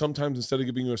like sometimes instead of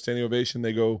giving you a standing ovation,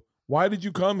 they go, why did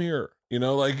you come here? You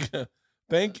know, like,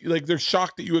 thank you. Like they're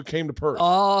shocked that you came to Perth.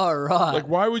 Oh, right. Like,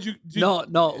 why would you?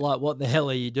 Not like, what the hell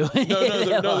are you doing?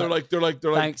 No, they're like,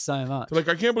 thanks so much. They're like,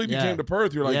 I can't believe you came to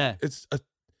Perth. You're like, it's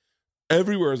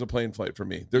everywhere is a plane flight for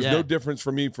me. There's no difference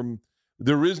for me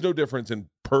there is no difference in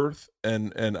Perth,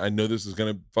 and I know this is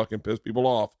gonna fucking piss people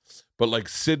off, but like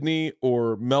Sydney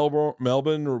or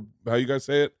Melbourne or how you guys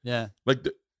say it. Yeah. Like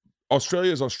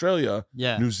Australia is Australia.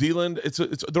 Yeah. New Zealand, it's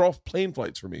they're all plane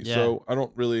flights for me. Yeah. So I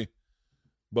don't really,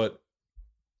 but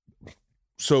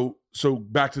so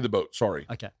back to the boat. Sorry.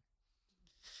 Okay.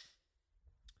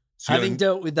 So having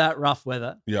dealt with that rough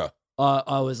weather. Yeah.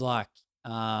 I was like,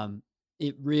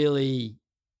 it really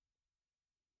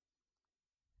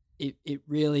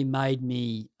made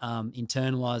me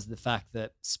internalize the fact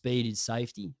that speed is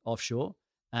safety offshore,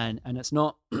 and it's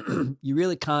not you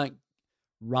really can't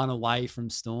run away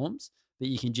from storms, but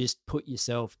you can just put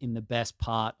yourself in the best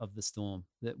part of the storm,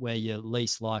 that where you're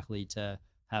least likely to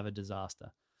have a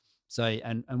disaster. So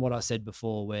and what I said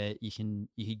before, where you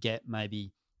could get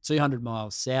maybe 200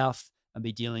 miles south and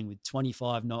be dealing with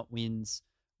 25 knot winds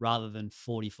rather than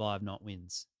 45 knot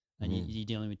winds. And you're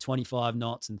dealing with 25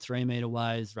 knots and 3 meter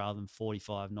waves rather than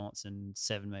 45 knots and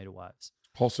 7 meter waves.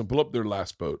 Paulson, pull up their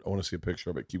last boat. I want to see a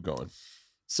picture of it. Keep going.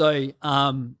 So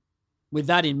with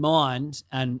that in mind,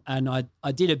 and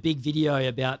I did a big video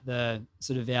about the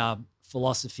sort of our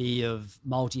philosophy of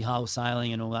multi-hull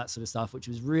sailing and all that sort of stuff, which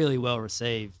was really well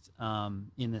received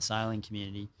in the sailing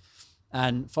community.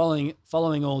 And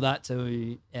following all that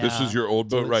to this is your old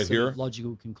boat right here?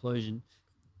 Logical conclusion.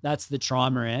 That's the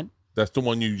trimaran. That's the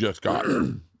one you just got.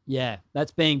 Yeah,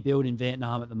 that's being built in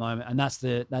Vietnam at the moment, and that's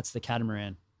the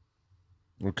catamaran.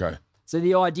 Okay. So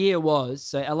the idea was,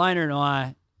 so Elena and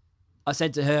I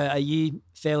said to her, "Are you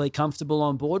fairly comfortable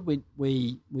on board?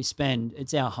 We spend,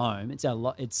 it's our home, it's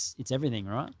our it's everything,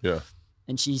 right?" Yeah.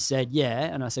 And she said,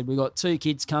 "Yeah." And I said, "We got 2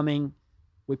 kids coming.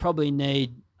 We probably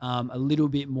need a little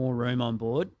bit more room on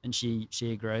board." And she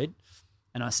agreed.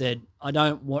 And I said, "I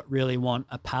don't really want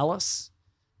a palace.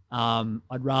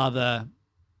 I'd rather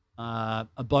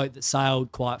a boat that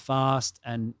sailed quite fast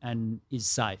and is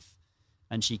safe."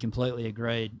 And she completely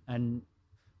agreed. And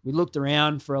we looked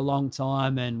around for a long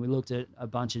time, and we looked at a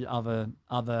bunch of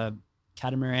other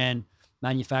catamaran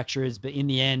manufacturers, but in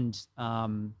the end,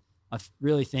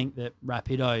 really think that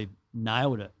Rapido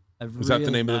nailed it. Is that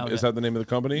the name of the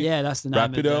company? Yeah, that's the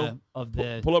name Rapido? of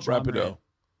the Pull up drum Rapido.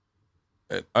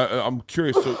 rig. I'm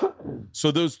curious.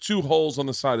 So those 2 holes on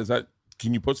the side,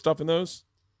 can you put stuff in those?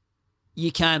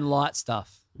 You can light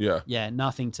stuff. Yeah. Yeah,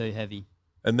 nothing too heavy.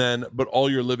 And then, but all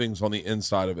your living's on the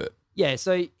inside of it. Yeah,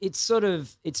 so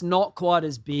it's not quite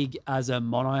as big as a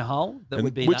mono hull.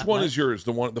 Would be which one is yours?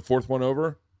 The 4th one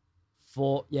over?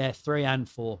 4, 3 and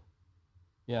 4.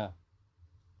 Yeah.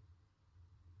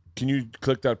 Can you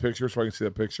click that picture so I can see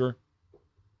that picture?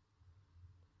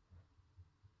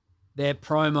 Their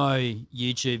promo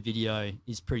YouTube video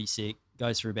is pretty sick.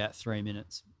 Goes for about 3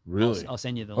 minutes. Really? I'll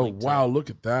send you the Oh, link. wow. Look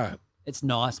at that. It's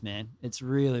nice, man. It's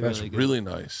really, That's really good. really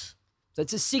nice. So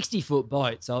it's a 60-foot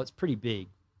boat, so it's pretty big.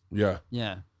 Yeah.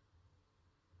 Yeah.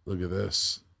 Look at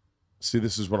this. See,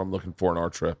 this is what I'm looking for in our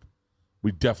trip.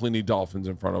 We definitely need dolphins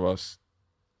in front of us.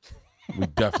 We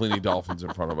definitely need dolphins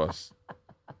in front of us.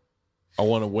 I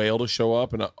want a whale to show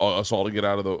up and us all to get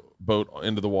out of the boat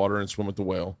into the water and swim with the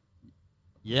whale.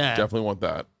 Yeah. Definitely want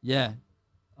that. Yeah.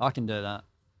 I can do that.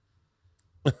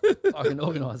 I can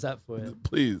organise that for you.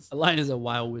 Please. Elena's a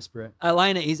whale whisperer.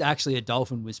 Elena is actually a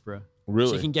dolphin whisperer.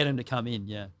 Really? She can get him to come in,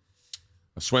 yeah.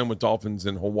 I swam with dolphins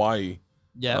in Hawaii.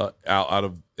 Yeah.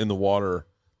 In the water.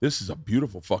 This is a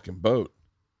beautiful fucking boat.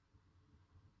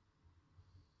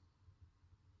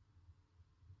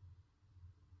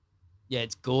 Yeah,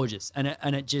 it's gorgeous. And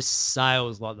it just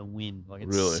sails like the wind. Like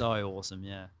it's Really? so awesome,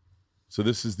 yeah. So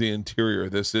this is the interior.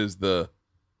 This is the...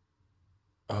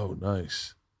 Oh,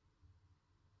 nice.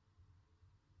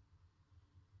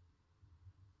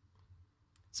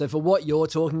 So for what you're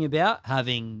talking about,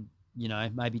 having,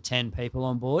 maybe 10 people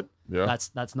on board, Yeah.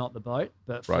 that's not the boat.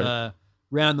 But for Right.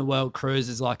 round the world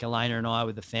cruises like Elena and I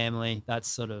with the family, that's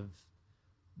sort of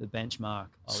the benchmark.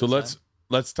 So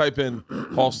let's type in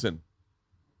Halston.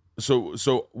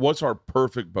 So what's our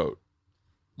perfect boat?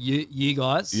 You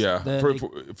guys, Yeah.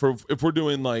 For if we're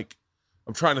doing like,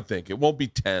 I'm trying to think. It won't be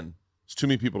 10. It's too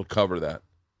many people to cover that.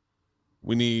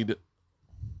 We need.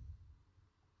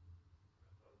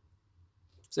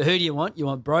 So who do you want? You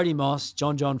want Brody Moss,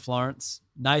 John Florence,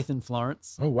 Nathan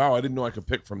Florence. Oh wow! I didn't know I could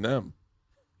pick from them.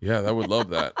 Yeah, I would love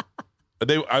that.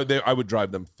 I would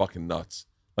drive them fucking nuts.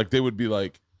 Like they would be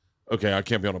like, okay, I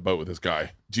can't be on a boat with this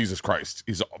guy. Jesus Christ,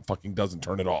 he's fucking doesn't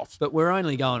turn it off. But we're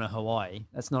only going to Hawaii.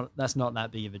 That's not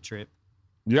that big of a trip.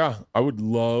 Yeah, I would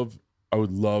love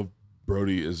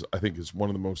Brody. I think is one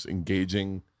of the most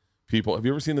engaging people. Have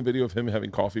you ever seen the video of him having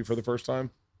coffee for the first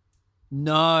time?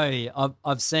 No,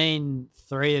 I've seen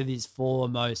 3 of his 4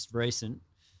 most recent.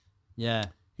 Yeah.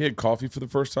 He had coffee for the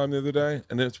first time the other day,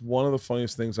 and it's one of the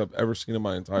funniest things I've ever seen in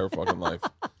my entire fucking life.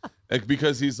 Like,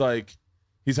 because he's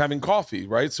having coffee,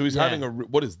 right? So he's having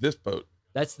what is this boat?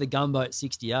 That's the Gunboat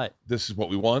 68. This is what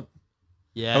we want?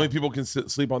 Yeah. How many people can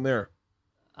sleep on there?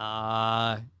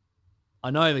 I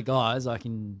know the guys. I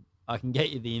can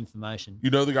get you the information. You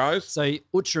know the guys? So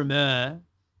Outremer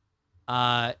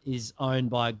is owned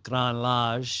by Grand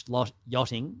Large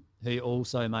Yachting, who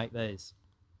also make these.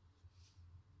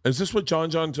 Is this what John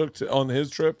took on his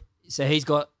trip? So he's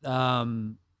got a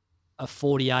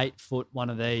 48-foot one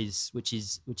of these, which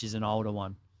is an older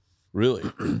one. Really?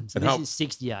 So And this is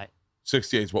 68.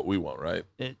 68 is what we want, right?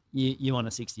 You want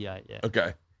a 68, yeah.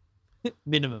 Okay.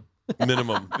 Minimum.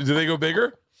 Do they go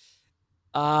bigger?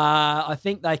 I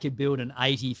think they could build an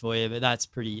 80 for you, but that's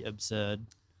pretty absurd.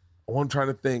 I'm trying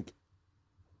to think.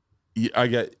 Here are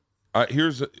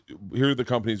the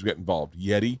companies we get involved.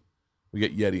 Yeti. We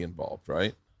get Yeti involved,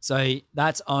 right? So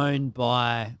that's owned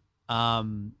by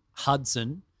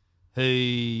Hudson,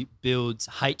 who builds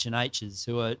H&H's,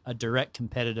 who are a direct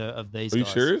competitor of these guys. Are you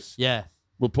serious? Yeah.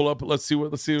 We'll pull up. Let's see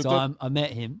what. So I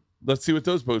met him. Let's see what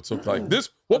those boats look like.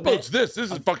 What boat's this?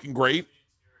 This is fucking great.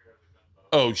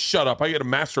 Oh, shut up! I get a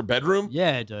master bedroom.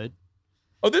 Yeah, dude.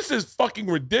 Oh, this is fucking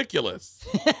ridiculous.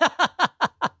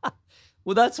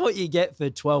 Well, that's what you get for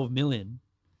 $12 million.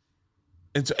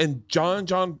 And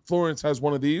John Florence has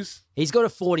one of these. He's got a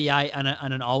 48 and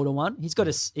an older one. He's got a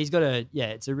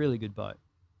it's a really good boat.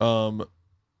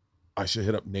 I should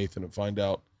hit up Nathan and find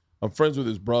out. I'm friends with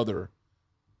his brother.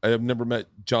 I have never met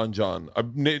John.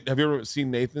 Have you ever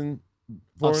seen Nathan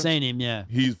Florence? I've seen him, yeah.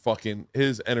 He's fucking,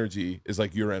 his energy is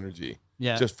like your energy.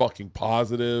 Yeah. Just fucking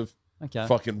positive. Okay.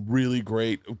 Fucking really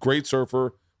great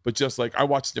surfer. But just like, I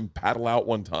watched him paddle out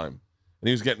one time and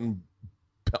he was getting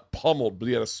pummeled, but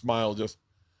he had a smile just.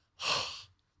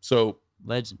 So.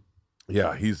 Legend.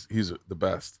 Yeah, he's the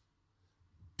best.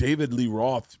 David Lee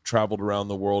Roth traveled around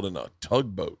the world in a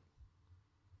tugboat.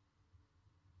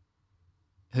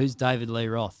 Who's David Lee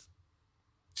Roth?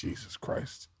 Jesus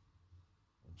Christ.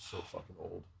 I'm so fucking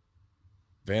old.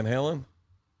 Van Halen?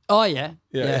 Oh yeah,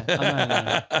 Yeah. I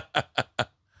know.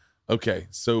 Okay,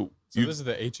 so So this is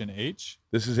the H&H?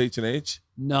 this is H&H?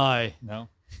 No. No.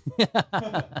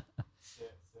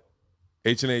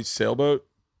 H&H sailboat?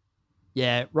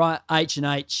 Yeah, right.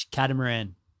 H&H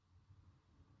catamaran.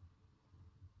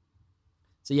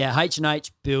 So yeah,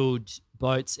 H&H build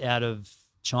boats out of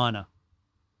China.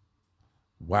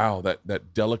 Wow,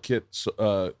 that delicate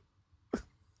I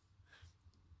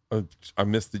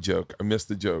missed the joke.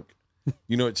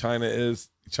 You know what China is?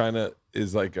 China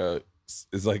is like a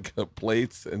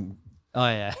plates and Oh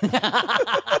yeah.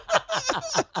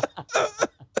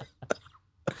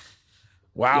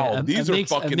 wow, Yeah, these are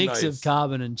fucking a mix nice. of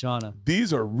carbon and China.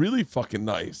 These are really fucking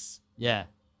nice. Yeah.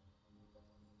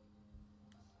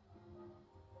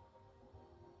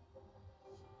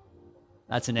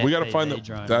 That's an We got to FPV find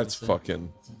drone. that's obviously.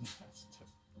 fucking.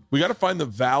 We got to find the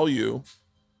value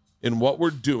in what we're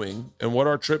doing and what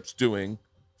our trip's doing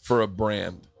for a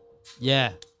brand.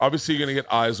 Yeah. Obviously, you're gonna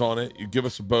get eyes on it. You give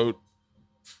us a boat.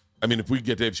 I mean, if we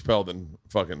get Dave Chappelle, then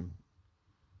fucking,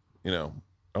 I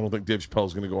don't think Dave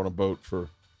Chappelle's gonna go on a boat for.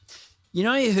 You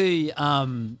know who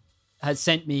has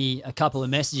sent me a couple of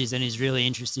messages and is really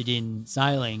interested in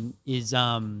sailing is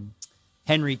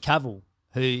Henry Cavill,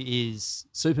 who is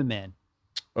Superman,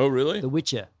 Oh, really? The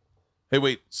Witcher. Hey,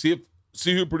 wait. See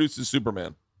who produces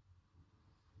Superman.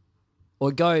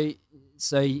 Or go.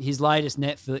 So his latest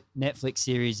Netflix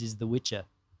series is The Witcher.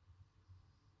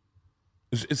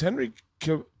 Is Henry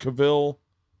Cavill?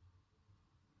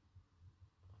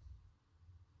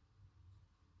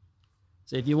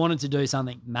 So if you wanted to do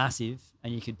something massive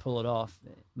and you could pull it off,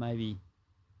 maybe.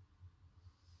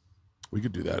 We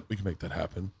could do that. We can make that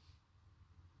happen.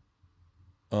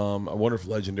 I wonder if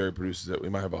Legendary produces it. We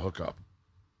might have a hookup.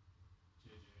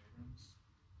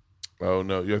 Oh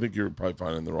no, I think you're probably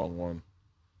finding the wrong one.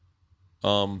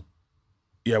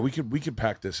 Yeah, we could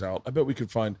pack this out. I bet we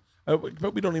could find.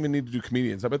 But we don't even need to do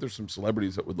comedians. I bet there's some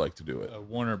celebrities that would like to do it.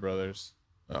 Warner Brothers.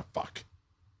 Oh fuck.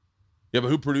 Yeah, but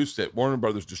who produced it? Warner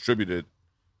Brothers distributed.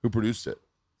 Who produced it?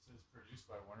 It's produced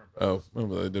by Warner Brothers. Oh,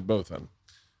 well, they did both then.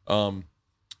 All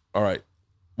right.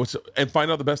 And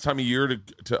find out the best time of year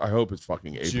to I hope it's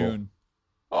fucking April. June.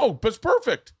 Oh, that's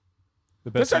perfect. The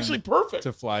best That's actually perfect.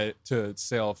 to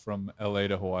sail from LA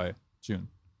to Hawaii. June.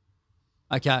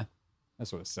 Okay.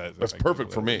 That's what it says. That's If I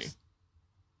perfect Google for it. me.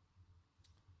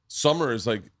 Summer is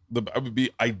like it would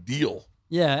be ideal.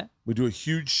 Yeah. We do a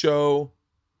huge show.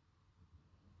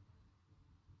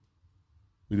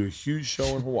 We do a huge show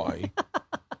in Hawaii,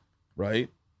 right?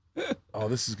 Oh,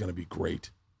 this is gonna be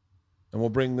great. And we'll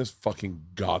bring this fucking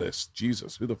goddess.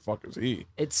 Jesus, who the fuck is he?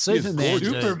 It's He is Superman. gorgeous.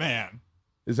 dude. Superman.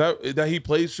 Is that he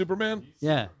plays Superman?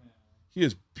 Yeah. He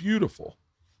is beautiful.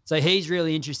 So he's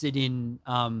really interested in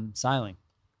sailing.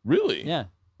 Really? Yeah.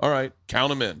 All right,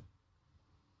 count him in.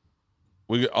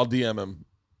 I'll DM him.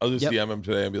 I'll just Yep. DM him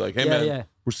today and be like, "Hey Yeah, man, yeah.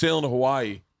 we're sailing to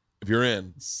Hawaii. If you're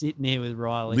in, Sitting here with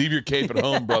Riley. leave your cape at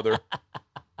home, brother."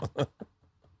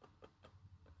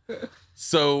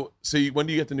 So when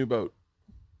do you get the new boat?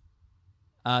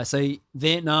 So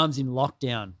Vietnam's in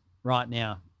lockdown right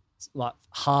now. It's like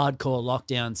hardcore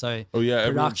lockdown. So Oh yeah,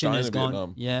 everyone's production dying has in gone.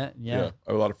 Vietnam. Yeah. I have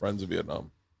a lot of friends in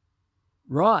Vietnam.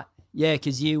 Right. Yeah,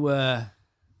 because you were.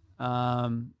 I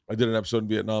did an episode in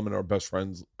Vietnam, and our best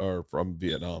friends are from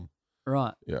Vietnam.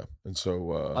 Right. Yeah, and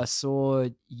so I saw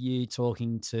you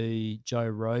talking to Joe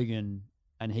Rogan,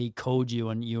 and he called you,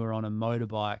 and you were on a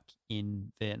motorbike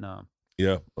in Vietnam.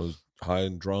 yeah, I was high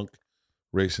and drunk,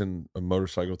 racing a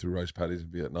motorcycle through rice paddies in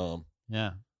Vietnam,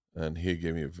 Yeah. and he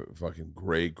gave me a fucking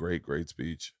great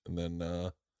speech. And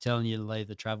then, Telling you to leave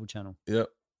the Travel Channel. yep.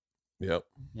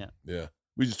 Yeah.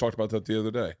 We just talked about that the other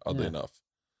day. Oddly Yeah. enough,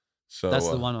 so That's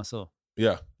the one I saw.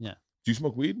 Yeah, Yeah. Do you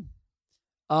smoke weed?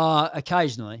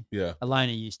 Occasionally. Yeah.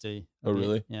 Elena used to. a Oh, bit.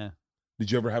 really? Yeah.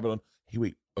 Did you ever have it on? Hey,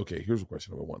 wait. Okay, here's a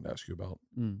question I wanted to ask you about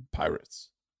pirates.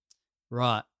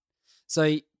 Right.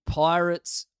 So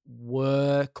pirates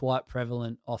were quite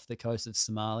prevalent off the coast of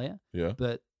Somalia, Yeah.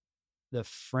 but the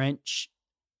French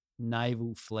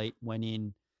naval fleet went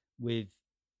in with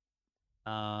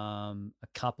a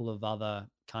couple of other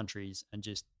countries and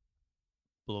just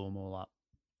blew them all up.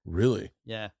 Really?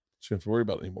 Yeah. So you don't have to worry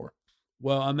about it anymore.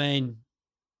 Well, I mean,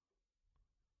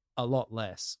 a lot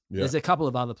less. Yeah. There's a couple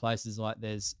of other places like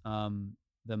there's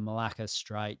the Malacca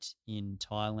Strait in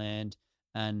Thailand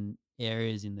and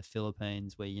areas in the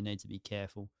Philippines where you need to be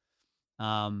careful.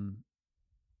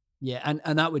 Yeah,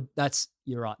 and that's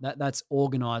you're right. That's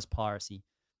organized piracy.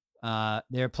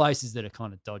 There are places that are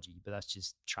kind of dodgy, but that's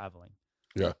just traveling.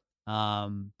 Yeah.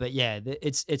 But yeah,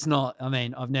 it's not. I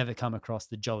mean, I've never come across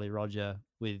the Jolly Roger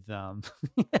with.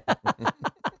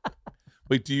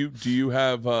 Wait, do you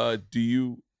have do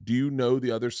you know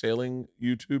the other sailing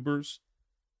YouTubers?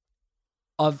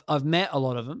 I've met a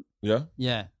lot of them. Yeah,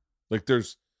 Yeah, like I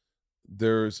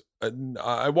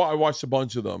watched a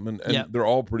bunch of them, and Yep. they're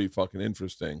all pretty fucking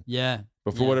interesting. yeah.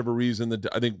 But for Yeah. whatever reason,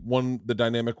 I think the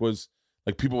dynamic was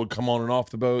like people would come on and off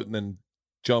the boat and then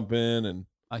jump in, and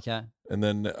Okay.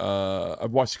 then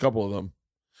I've watched a couple of them.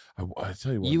 I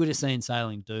tell you what, You would have seen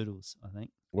Sailing Doodles, I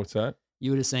think. what's that?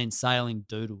 You would have seen Sailing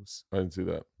Doodles. I didn't see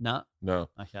that. No? No,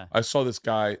 Okay. I saw this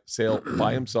guy sail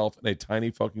by himself in a tiny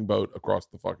fucking boat across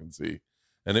the fucking sea,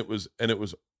 and it was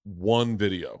one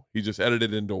video. He just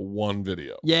edited into one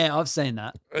video, Yeah, I've seen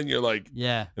that. and you're like,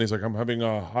 Yeah. and he's like, I'm having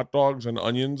hot dogs and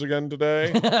onions again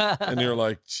today, and you're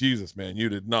like, Jesus, man, you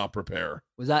did not prepare.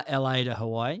 Was that LA to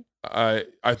Hawaii? I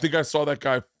think I saw that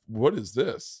guy. What is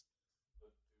this?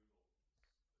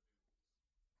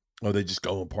 Oh, they just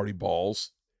go and party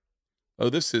balls. Oh,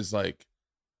 this is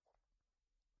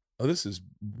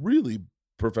really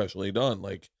professionally done.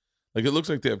 Like it looks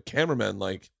like they have cameramen.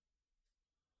 Like,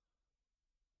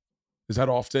 is that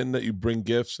often that you bring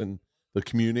gifts and the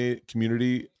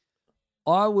community?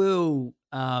 I will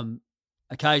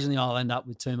occasionally I'll end up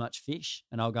with too much fish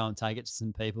and I'll go and take it to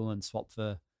some people and swap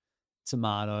for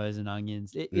tomatoes and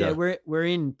onions. Yeah. We're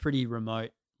in pretty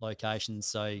remote locations,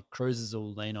 so cruisers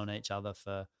will lean on each other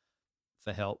for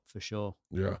help for sure.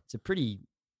 Yeah. It's a pretty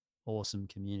awesome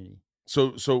community.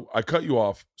 So I cut you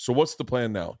off. So what's the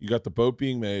plan now? You got the boat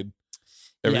being made.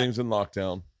 Everything's in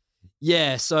lockdown.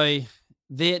 Yeah, so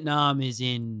Vietnam is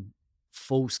in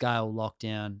full scale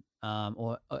lockdown,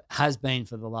 or has been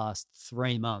for the last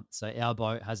 3 months. So our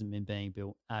boat hasn't been being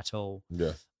built at all.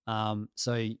 Yeah.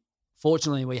 So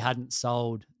fortunately, we hadn't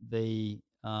sold the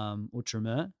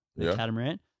Outremer, the Yeah.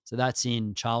 catamaran. So that's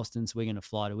in Charleston. So we're going to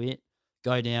fly to it,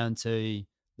 go down to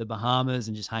the Bahamas,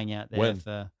 and just hang out there When?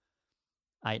 for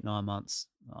 8-9 months.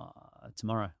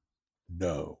 Tomorrow.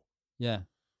 No. Yeah.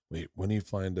 Wait, when are you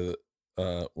flying to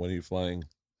when are you flying?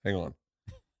 Hang on.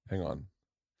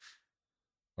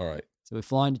 All right. So we're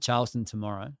flying to Charleston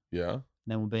tomorrow. Yeah. And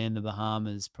then we'll be in the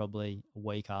Bahamas probably a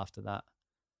week after that.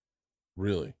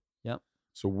 Really? Yep.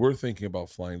 So we're thinking about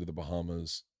flying to the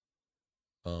Bahamas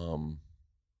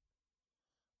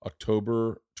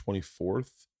October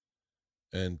 24th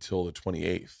until the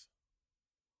 28th.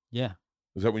 Yeah.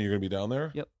 Is that when you're going to be down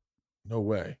there? Yep. No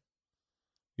way.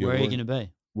 Yeah, Where are you we're- going to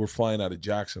be? We're flying out of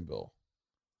Jacksonville.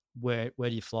 Where do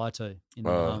you fly to in the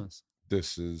Uh, Bahamas?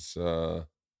 This is So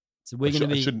we're going to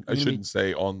be. I shouldn't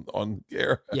say on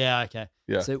air. Yeah. Okay.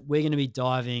 Yeah. So we're going to be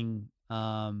diving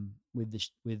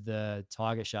with the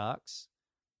tiger sharks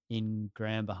in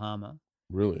Grand Bahama,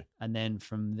 Really? and then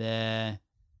from there,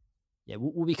 yeah,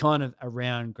 we'll be kind of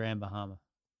around Grand Bahama.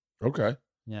 Okay.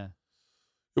 Yeah.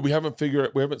 But we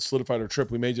haven't solidified our trip.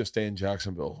 We may just stay in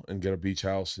Jacksonville and get a beach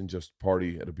house and just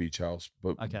party at a beach house.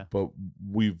 But Okay. but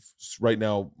right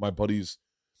now my buddies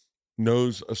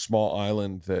knows a small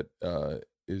island that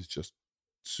is just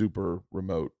super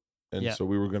remote, and Yeah. so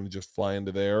we were going to just fly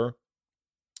into there,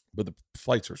 but the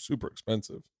flights are super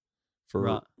expensive.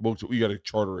 Right. Well, we got to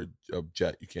charter a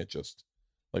jet. You can't just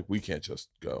we can't just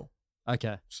go.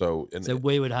 Okay. So So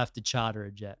we would have to charter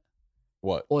a jet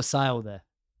what? or sail there.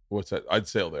 What's that? I'd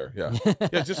sail there. Yeah.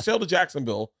 Yeah, just sail to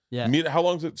Jacksonville. Yeah. How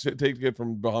long does it take to get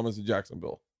from Bahamas to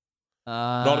Jacksonville?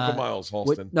 Nautical miles,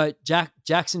 Halston. No,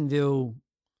 Jacksonville.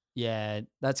 Yeah,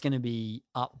 that's going to be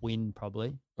upwind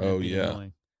probably. Oh, That'd be yeah.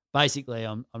 annoying. Basically,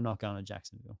 I'm not going to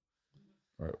Jacksonville.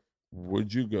 All right.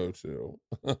 Would you go to?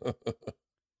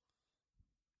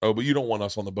 Oh, but you don't want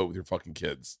us on the boat with your fucking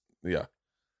kids. Yeah.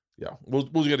 Yeah. We'll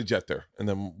get a jet there, and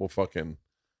then we'll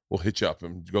hit you up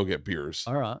and go get beers.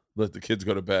 All right. Let the kids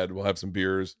go to bed. We'll have some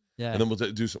beers, Yeah. and then we'll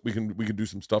do some. We can do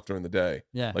some stuff during the day,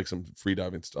 Yeah. like some free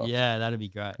diving stuff. Yeah, that'd be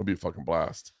great. It'll be a fucking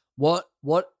blast. What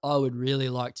I would really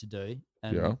like to do,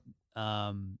 and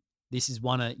Yeah. this is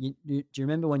one of do you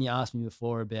remember when you asked me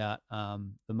before about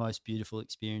the most beautiful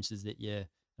experiences that you,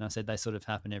 and I said they sort of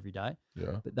happen every day.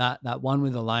 Yeah. But that one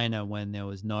with Elena when there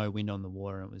was no wind on the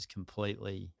water and it was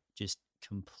completely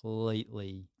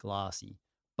glassy,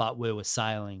 but we were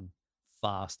sailing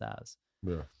fast as.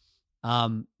 Yeah.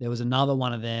 There was another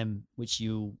one of them which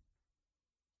you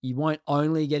won't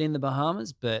only get in the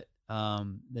Bahamas, but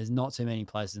there's not too many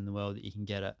places in the world that you can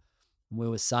get it. And we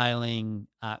were sailing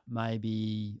at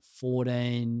maybe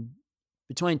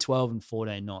between 12 and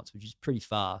 14 knots, which is pretty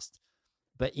fast,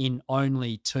 but in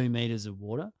only 2 meters of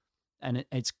water, and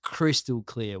it's crystal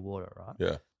clear water, right?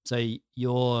 Yeah. So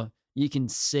you can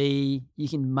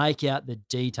make out the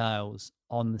details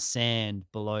on the sand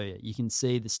below you. You can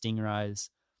see the stingrays,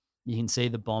 you can see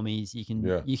the bombies,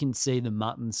 you can see the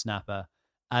mutton snapper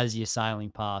as you're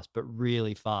sailing past, but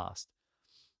really fast.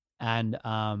 And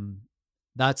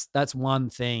that's one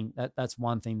thing that's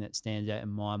one thing that stands out in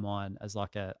my mind as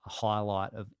like a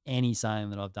highlight of any sailing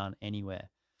that I've done anywhere.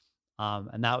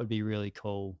 And that would be really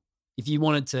cool. If you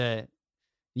wanted to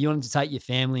take your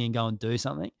family and go and do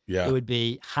something, it would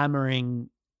be hammering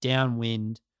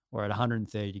downwind or at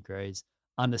 130 degrees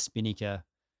under Spinnaker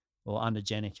or under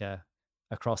Jenica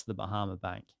across the Bahama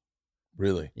Bank.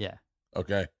 Really? Yeah.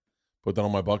 Okay. Put that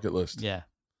on my bucket list. Yeah.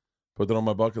 Put that on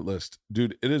my bucket list.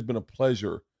 Dude, it has been a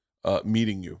pleasure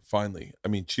meeting you finally. I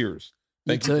mean, cheers.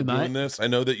 Thank you for doing this. I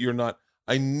know that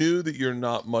I knew that you're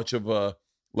not much of a,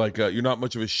 you're not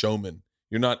much of a showman.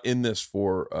 You're not in this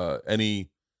for any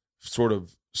sort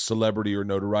of celebrity or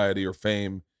notoriety or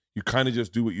fame. You kind of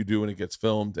just do what you do and it gets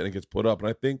filmed and it gets put up. And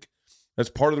I think that's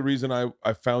part of the reason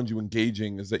I found you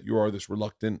engaging is that you are this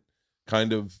reluctant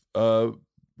kind of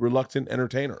reluctant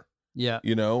entertainer. Yeah.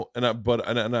 You know, and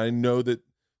I know that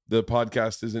the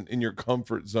podcast isn't in your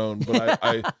comfort zone, but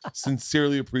I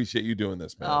sincerely appreciate you doing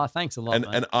this, man. Oh, thanks a lot, mate.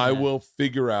 And I will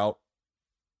figure out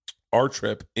our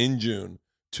trip in June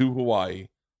to Hawaii.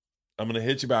 I'm going to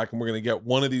hit you back and we're going to get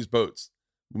one of these boats.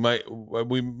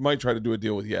 We might try to do a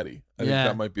deal with Yeti. I think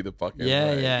that might be the fucking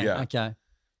yeah. Okay.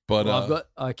 But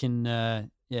I can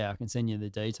send you the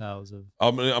details of.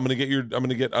 I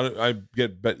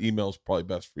get bet emails probably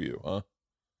best for you, huh?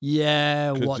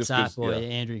 Yeah, WhatsApp or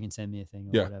Andrew can send me a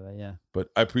thing or whatever. Yeah. But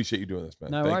I appreciate you doing this,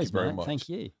 man. No Thank worries, you very mate. much. Thank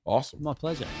you. Awesome. My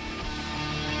pleasure.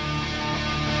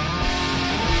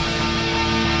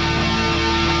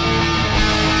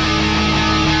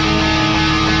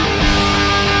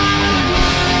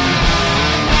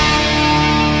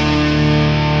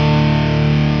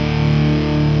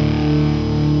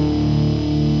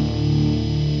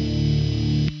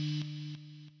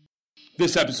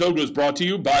 This episode was brought to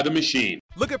you by The Machine.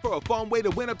 Looking for a fun way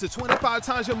to win up to 25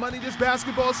 times your money this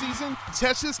basketball season?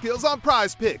 Test your skills on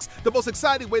Prize Picks, the most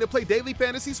exciting way to play daily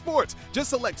fantasy sports. Just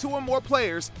select 2 or more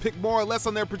players, pick more or less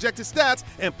on their projected stats,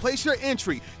 and place your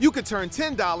entry. You can turn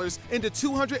 $10 into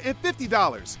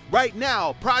 $250. Right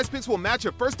now, Prize Picks will match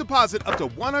your first deposit up to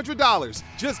 $100.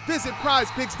 Just visit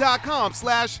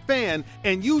prizepicks.com/fan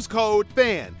and use code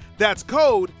FAN. That's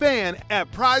code FAN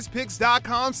at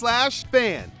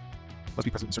prizepicks.com/fan. Must be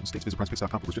present in certain states. Visit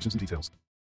prizepicks.com for restrictions and details.